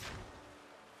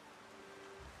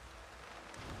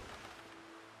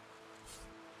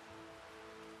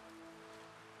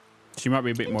 She might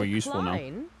be a bit more useful now.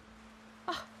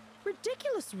 Oh,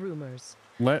 ridiculous rumors.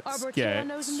 Let's Arbortea get...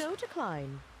 knows no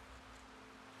decline.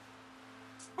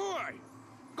 Oi!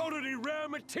 Got any rare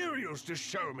materials to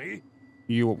show me?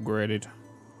 You upgraded.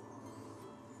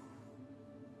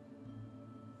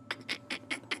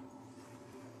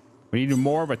 We need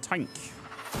more of a tank.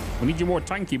 We need you more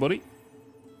tanky, buddy.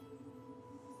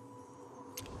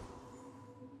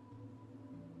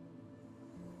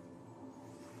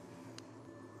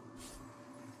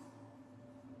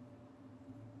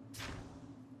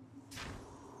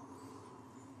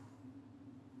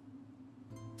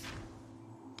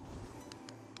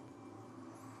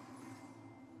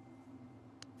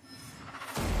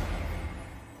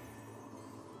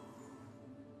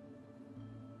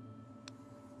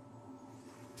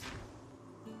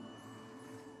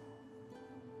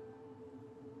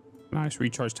 Nice.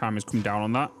 Recharge time has come down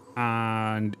on that,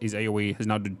 and his AoE has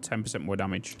now done 10% more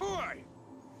damage.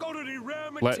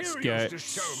 Let's get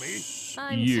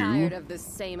I'm tired of the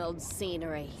same old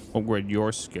scenery. Upgrade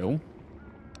your skill.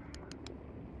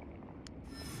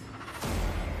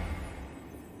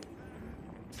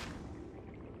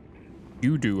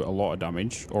 You do a lot of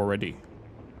damage already.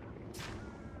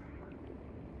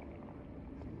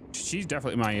 She's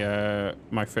definitely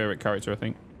my favorite character, I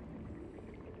think.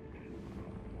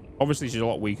 Obviously, she's a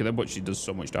lot weaker than, but she does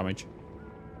so much damage.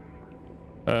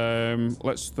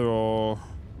 Let's throw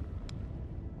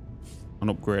an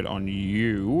upgrade on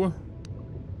you.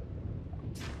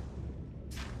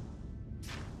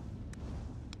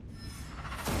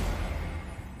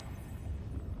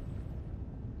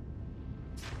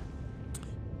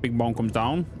 Big bomb comes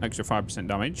down, extra 5%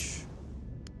 damage.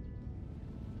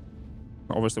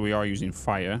 Obviously, we are using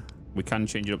fire. We can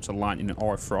change it up to lightning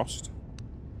or frost.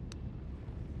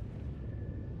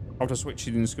 After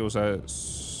switching skill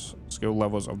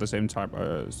levels of the same type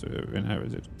as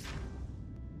inherited.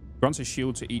 Grants a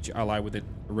shield to each ally within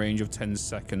a range of 10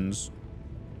 seconds.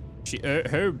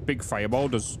 Her big fireball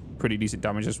does pretty decent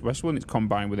damage, especially when it's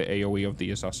combined with the AoE of the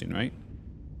assassin, right?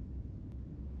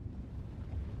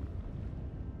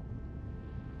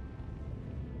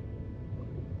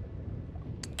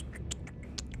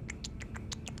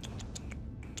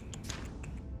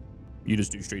 You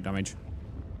just do straight damage.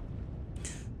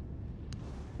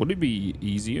 Would it be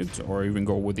easier to, or even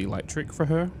go with the electric for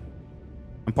her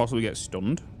and possibly get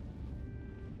stunned?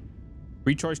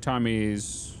 Recharge time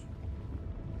is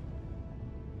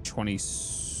 20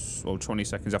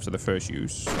 seconds after the first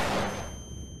use.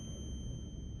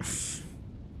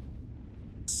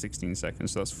 16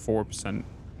 seconds, so that's 4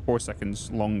 seconds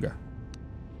longer.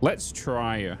 Let's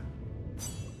try her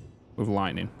with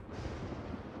lightning.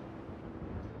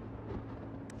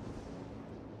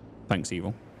 Thanks,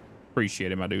 Evil.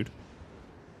 Appreciate it, my dude.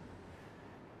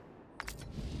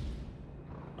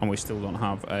 And we still don't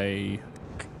have a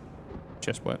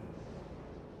chest plate.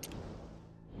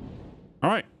 All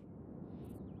right.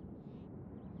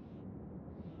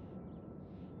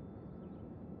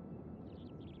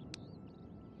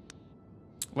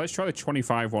 Let's try the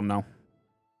 25 one now.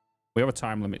 We have a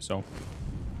time limit, so.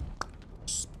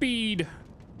 Speed.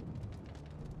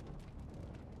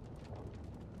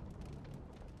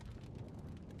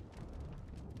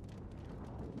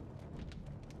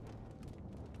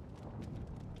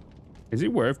 Is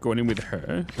it worth going in with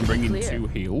her and bringing 2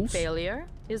 heals? Failure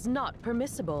is not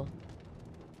permissible.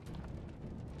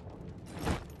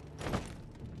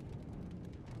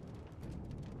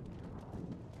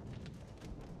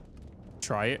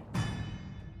 Try it.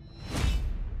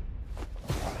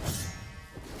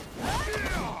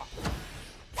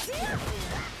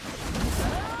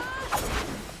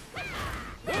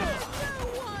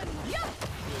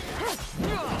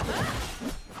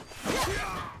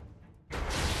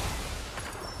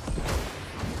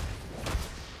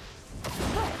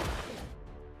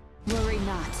 Worry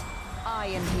not. I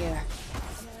am here.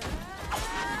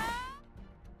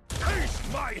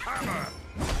 Taste my hammer!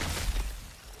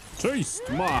 Taste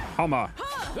my hammer!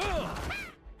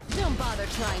 Don't bother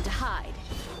trying to hide.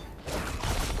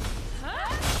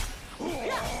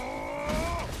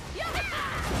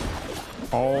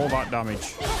 All that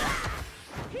damage.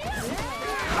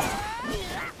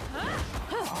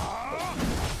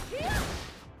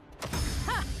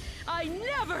 I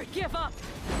never give up.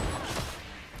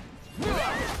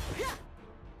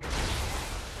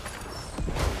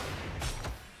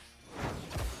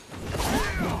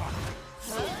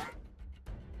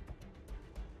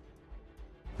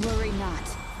 Worry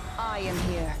not. I am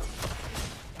here.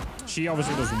 She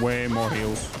obviously does way more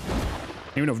heals.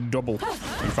 Even of double, in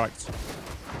fact.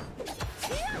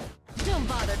 Don't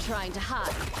bother trying to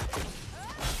hide.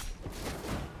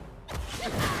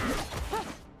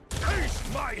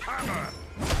 Taste my hammer!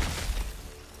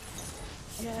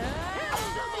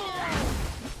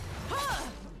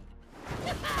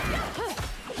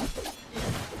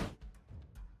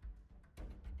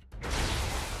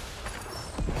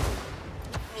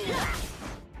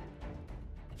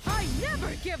 I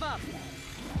never give up!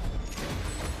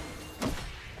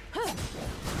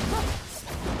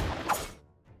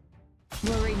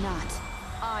 Worry not.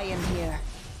 I am here.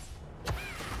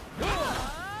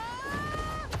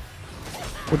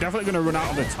 We're definitely going to run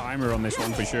out of the timer on this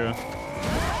one for sure.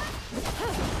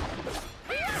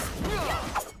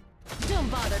 Don't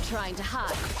bother trying to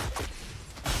hide.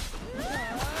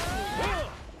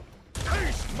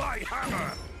 Taste my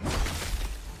hammer!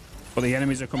 But the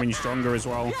enemies are coming stronger as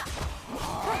well.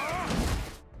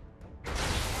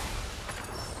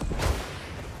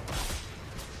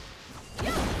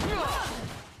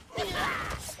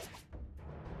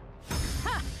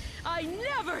 I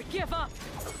never give up!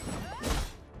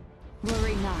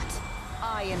 Worry not.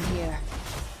 I am here.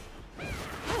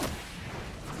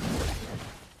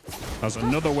 There's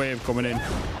another wave coming in.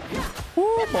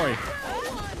 Oh boy.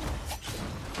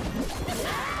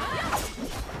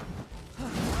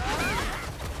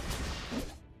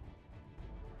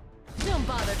 Don't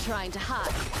bother trying to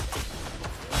hide.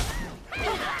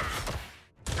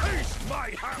 Taste my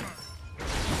hammer!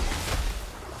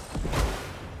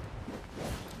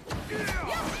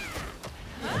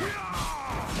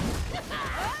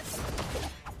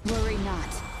 Worry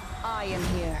not. I am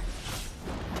here.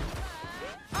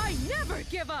 I never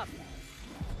give up!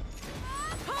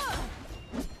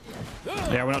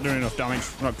 Yeah, we're not doing enough damage.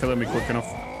 We're not killing me quick enough.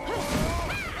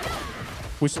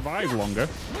 We survive longer.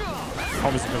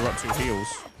 Obviously, because we've got 2 heals.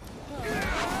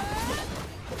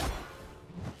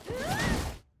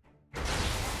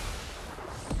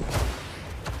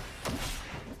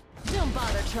 Don't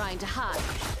bother trying to hide.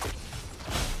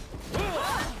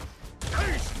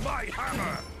 Taste my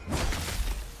hammer!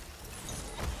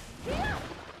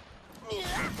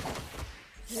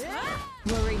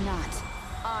 Worry not.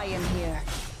 I am here.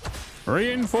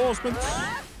 Reinforcements.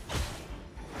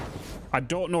 I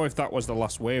don't know if that was the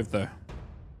last wave there.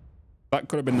 That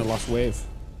could have been the last wave.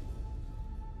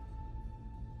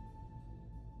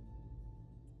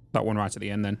 That one right at the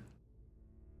end then.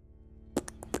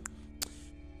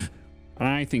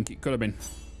 I think it could have been.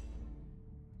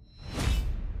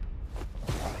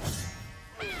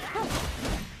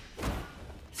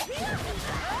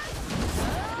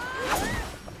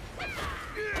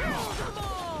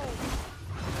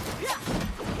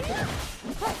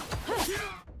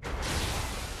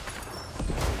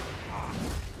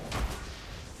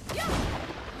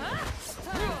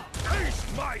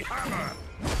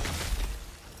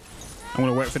 I'm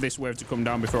gonna wait for this wave to come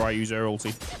down before I use her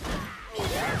ulti.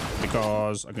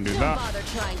 Because I can do that. Don't bother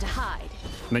trying to hide.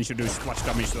 And then she'll do splash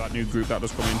damage to that new group that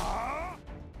does come in.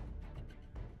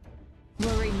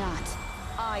 Worry not.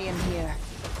 I am here.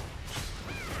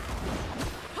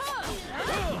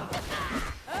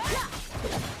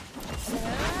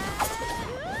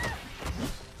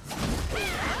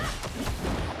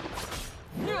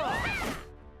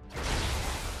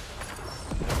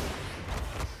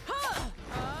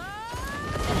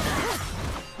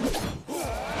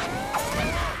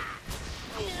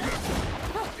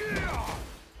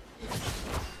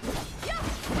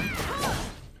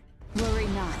 Worry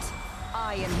not.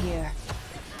 I am here.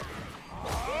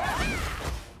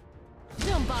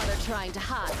 Don't bother trying to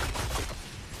hide.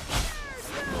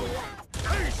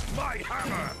 Taste my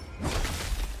hammer!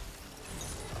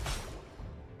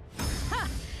 Ha!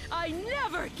 I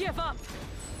never give up!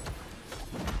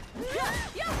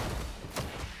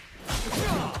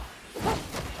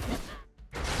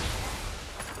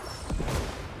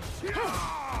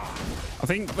 I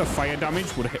think the fire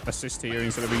damage would assist here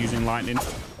instead of using lightning.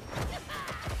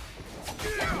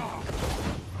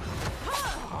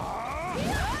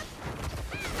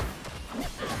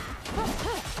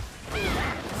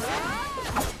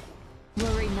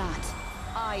 Worry not.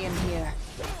 I am here.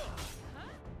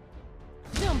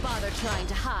 Don't bother trying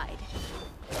to hide.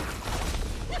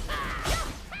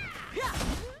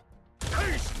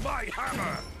 Taste my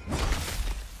hammer!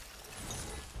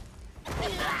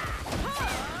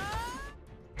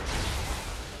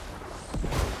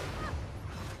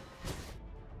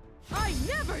 I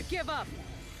never give up!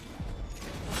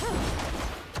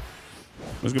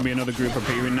 There's gonna be another group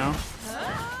appearing now.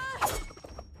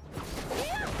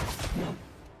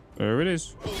 There it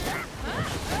is.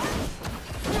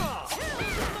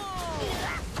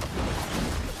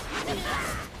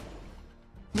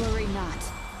 Worry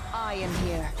not. I am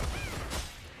here.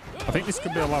 I think this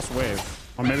could be the last wave.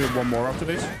 Or maybe one more after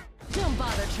this. Don't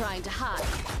bother trying to hide.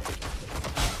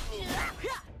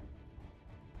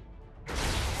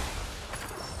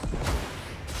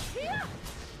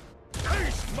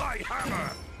 Taste my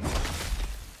hammer!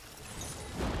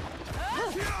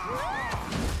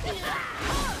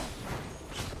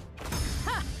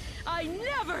 Ha! I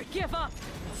never never give up.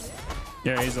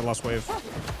 Yeah, here's the last wave.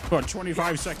 Got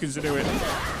 25 seconds to do it.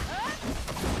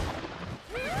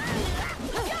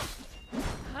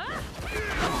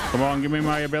 Come on, give me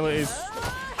my abilities.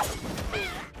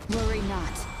 Worry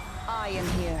not. I am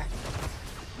here.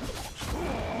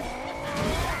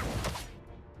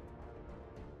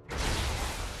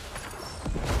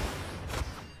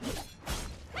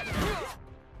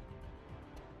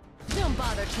 Don't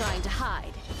bother trying to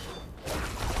hide.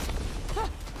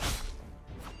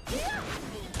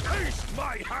 Taste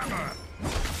my hammer!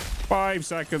 5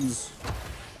 seconds.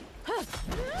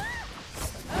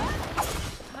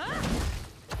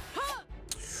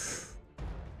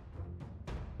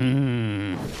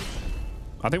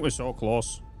 I think we're so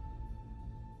close.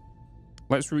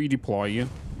 Let's redeploy you.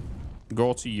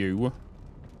 Go to you.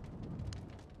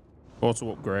 Go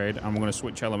to upgrade. And we're going to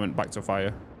switch element back to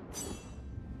fire.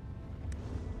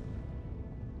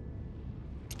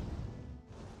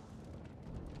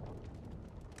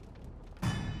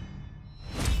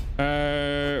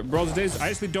 Bros, it is. I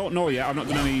actually don't know yet. I've not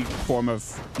done any form of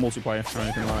multiplayer or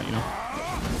anything like that, you know.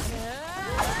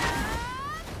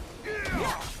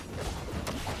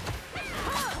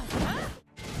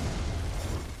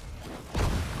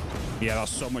 Yeah,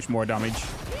 that's so much more damage.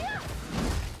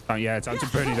 Oh, yeah, time to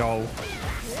burn it all.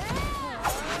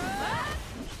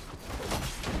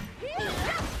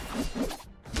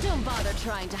 Don't bother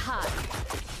trying to hide.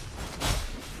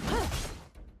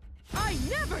 I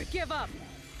never give up.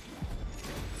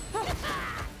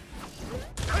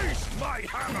 Taste my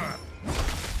hammer!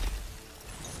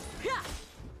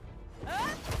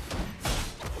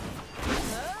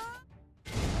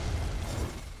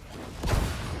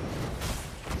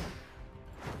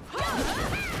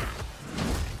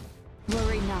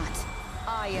 Worry not.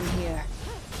 I am here.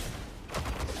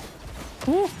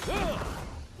 Woo.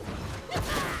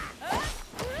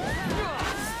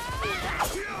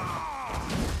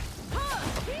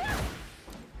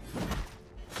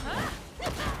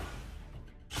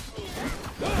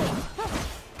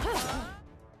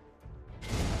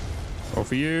 Go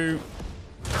for you.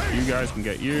 You guys can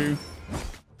get you.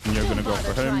 And you're gonna go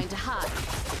for him.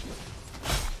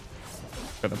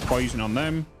 Got the poison on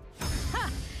them.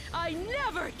 I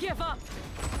never give up.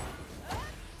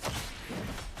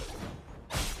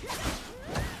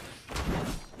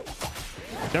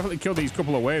 Definitely killed these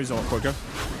couple of waves a lot quicker.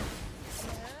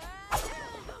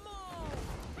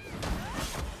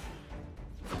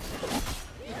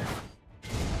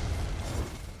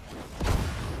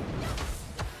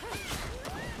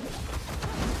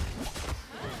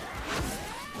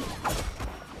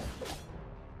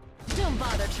 Don't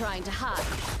bother trying to hide.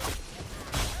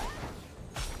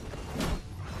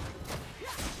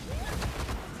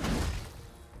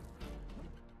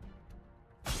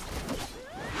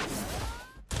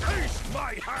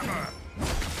 My hammer!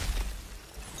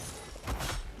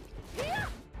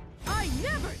 I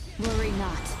never worry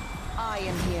not. I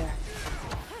am here.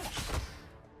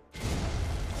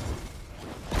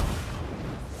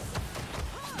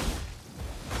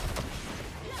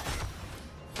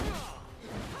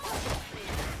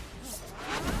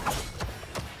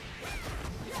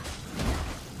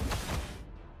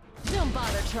 Don't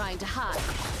bother trying to hide.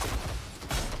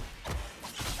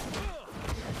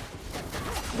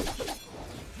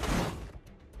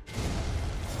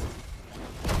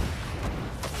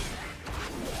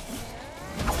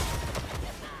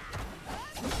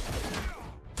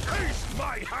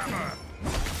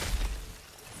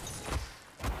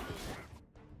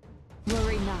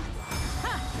 Worry not.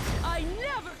 I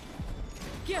never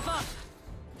give up.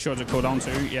 Sure to go down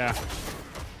to, yeah.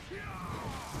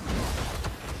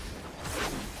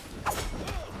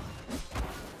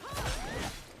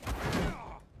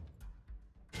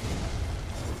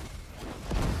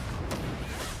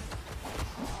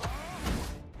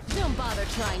 Don't bother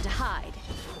trying to hide.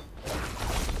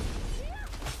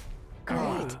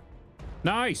 Great.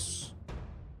 Nice.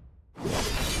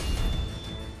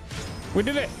 We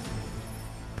did it.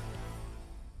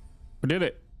 We did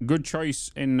it. Good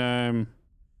choice in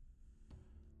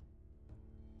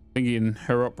thinking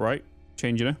her up, right?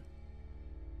 Changing her.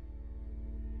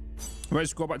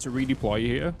 Let's go back to redeploy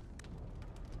here.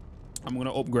 I'm going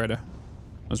to upgrade her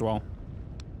as well.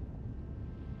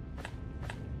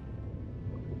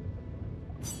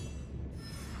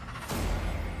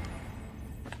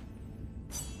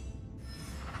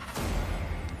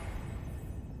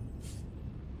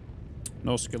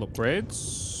 No skill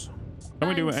upgrades. Can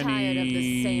we do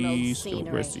any skill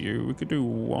upgrades to you? We could do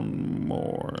one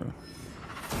more.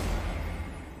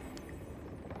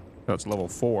 That's level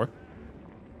 4.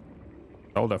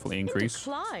 That'll definitely increase.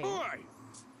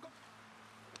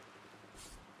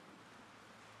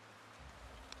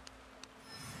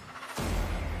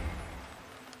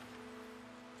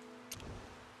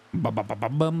 that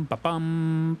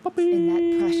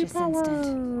precious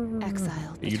instant,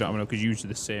 exiled. You don't have enough because yours are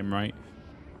the same, right?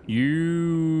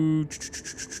 You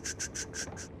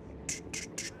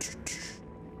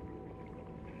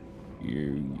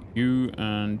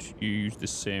and you use the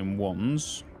same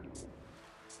ones.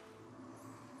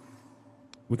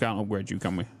 We can't upgrade you,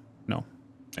 can we? No,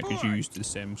 because you used the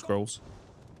same scrolls.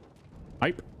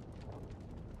 Hype.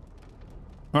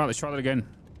 All right, let's try that again.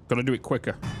 Gotta do it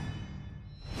quicker.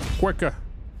 Quicker.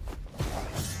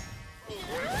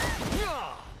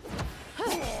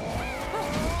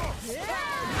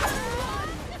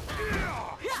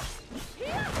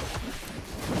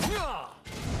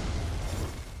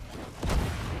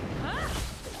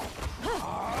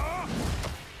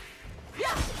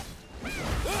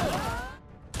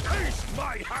 Taste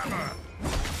my hammer!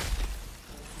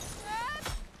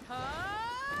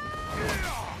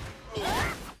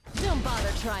 Don't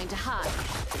bother trying to hide.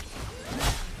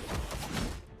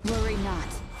 Worry not.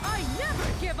 I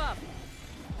never give up!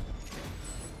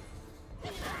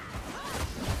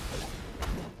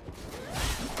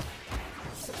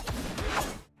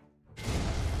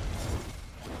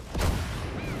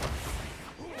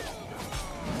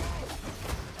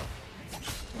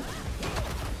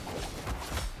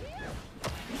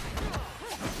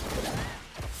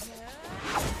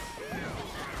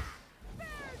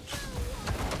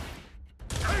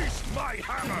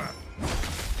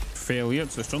 Failure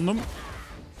to stun them.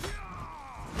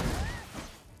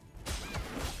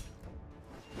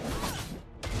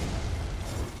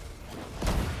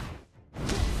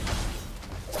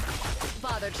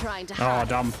 Bother trying to Oh, hide.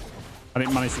 damn. I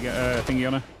didn't manage to get a thingy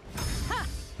on her.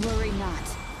 Worry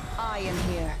not. I am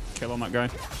here. Kill on that guy.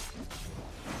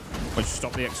 Let's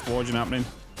stop the explosion happening.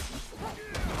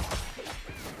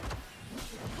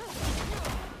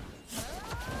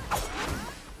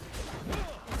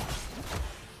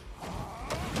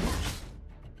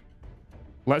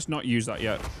 Let's not use that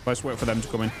yet. Let's wait for them to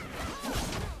come in.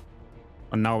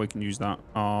 And now we can use that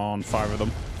on 5 of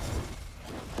them.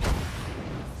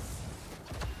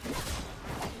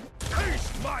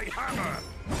 Taste my hammer!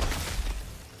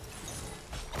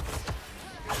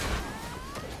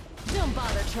 Don't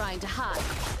bother trying to hide.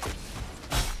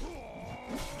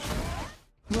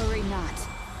 Worry not.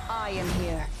 I am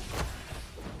here.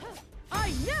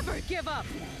 I never give up!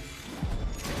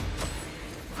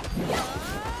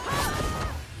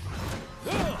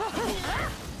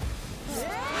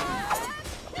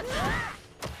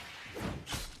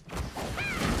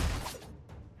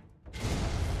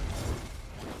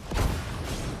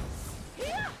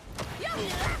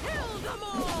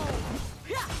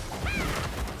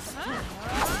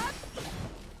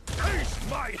 Taste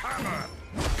my hammer!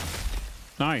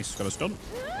 Nice, got a stun.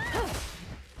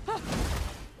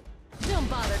 Don't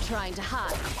bother trying to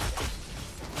hide.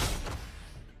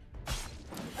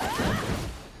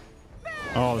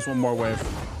 Oh, there's one more wave.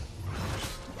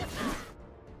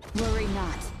 Worry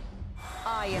not.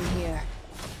 I am here.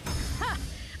 Ha!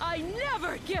 I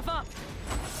never give up!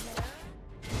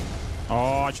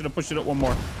 Oh, I should have pushed it up one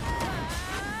more.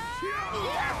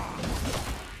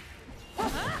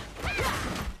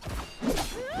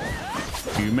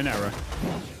 Human error.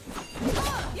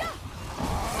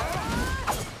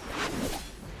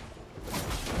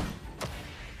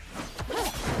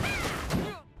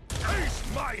 Taste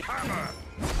my hammer!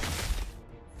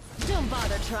 Don't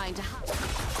bother trying to hide.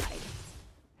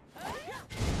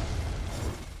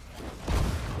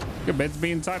 Your bed's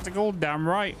being tactical, damn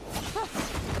right.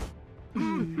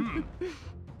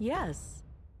 Yes.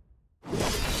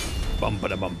 Bum ba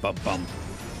da bum bum bum.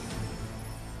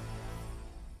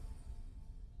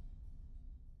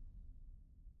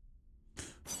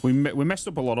 We messed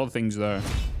up a lot of things though,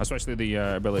 especially the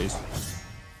abilities.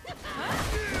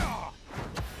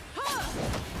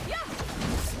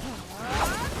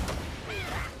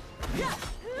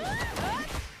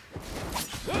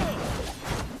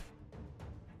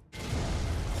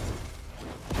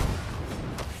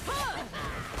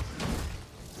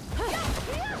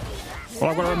 Well,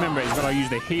 I've got to remember, he's got to use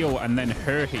the heal and then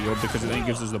her heal because then it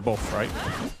gives us the buff, right?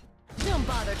 Don't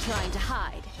bother trying to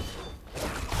hide.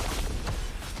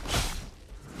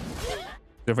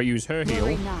 So if I use her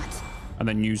heal and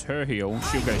then use her heal,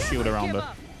 she'll get a shield around her.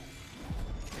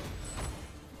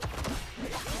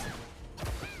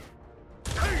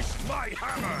 Taste my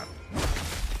hammer!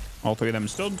 All 3 of them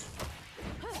stunned.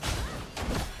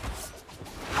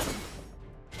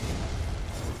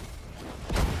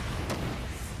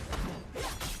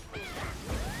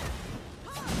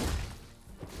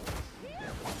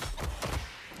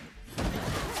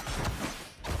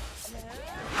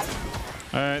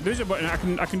 There's a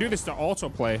button. I can do this to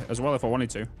autoplay as well if I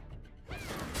wanted to.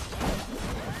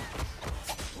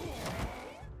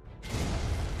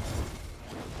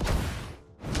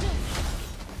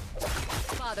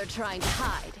 bother trying to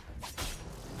hide.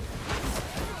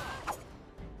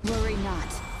 Worry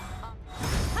not.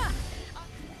 Ha!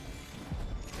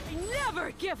 I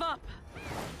never give up!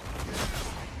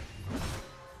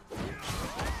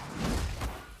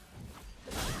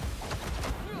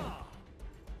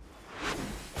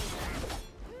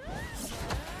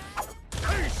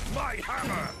 Taste my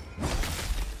hammer!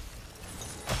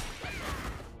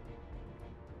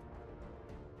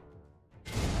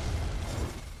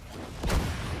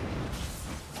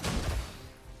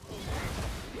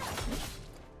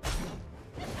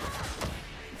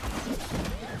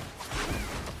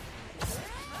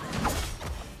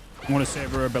 I want to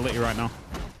save her ability right now.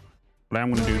 But I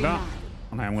am going to do that.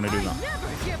 And I am going to do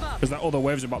that. Because that other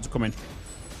wave's about to come in.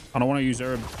 And I want to use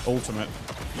her ultimate.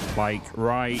 Like,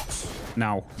 right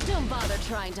now. Don't bother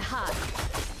trying to hide.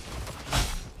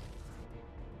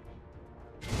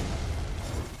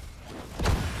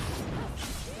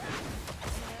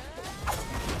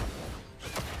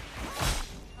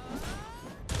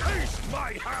 Taste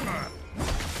my hammer!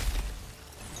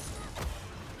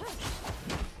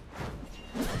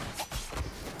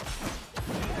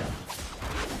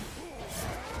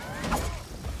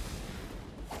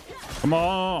 Come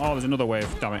on. Oh, there's another wave.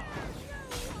 Damn it.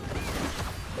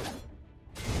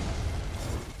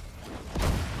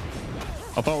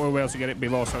 I thought we were able to get it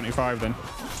below 75 then.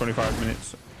 25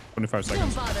 minutes. 25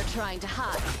 seconds. Don't bother trying to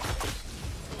hide.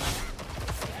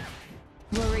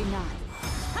 Worry not.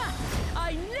 Ha!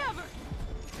 I never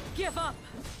give up!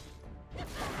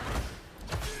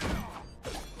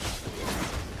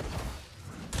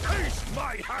 Taste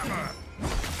my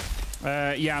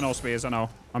hammer! Yeah, no spears. I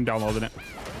know. I'm downloading it.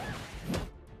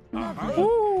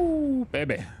 Woo,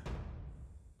 baby.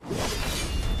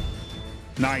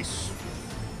 Nice.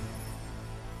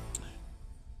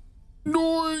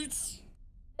 Nice.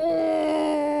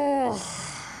 Oh,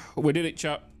 we did it,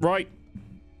 chat. Right.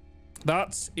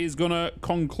 That is gonna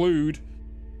conclude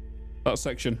that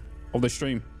section of the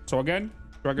stream. So again,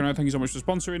 DragonHeir, thank you so much for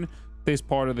sponsoring this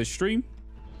part of the stream.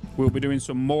 We'll be doing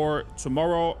some more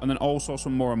tomorrow, and then also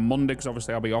some more on Monday, because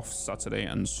obviously I'll be off Saturday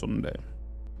and Sunday.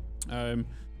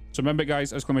 So remember,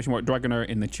 guys, exclamation mark DragonHeir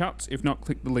in the chat. If not,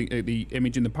 click the link, the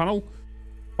image in the panel,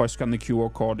 or scan the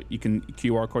QR code. You can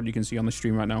see on the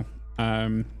stream right now.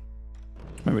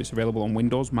 Remember, it's available on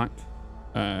Windows, Mac,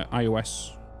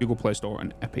 iOS, Google Play Store,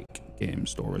 and Epic Game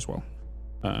Store as well.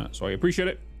 So I appreciate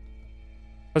it.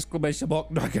 Exclamation mark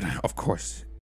DragonHeir, of course,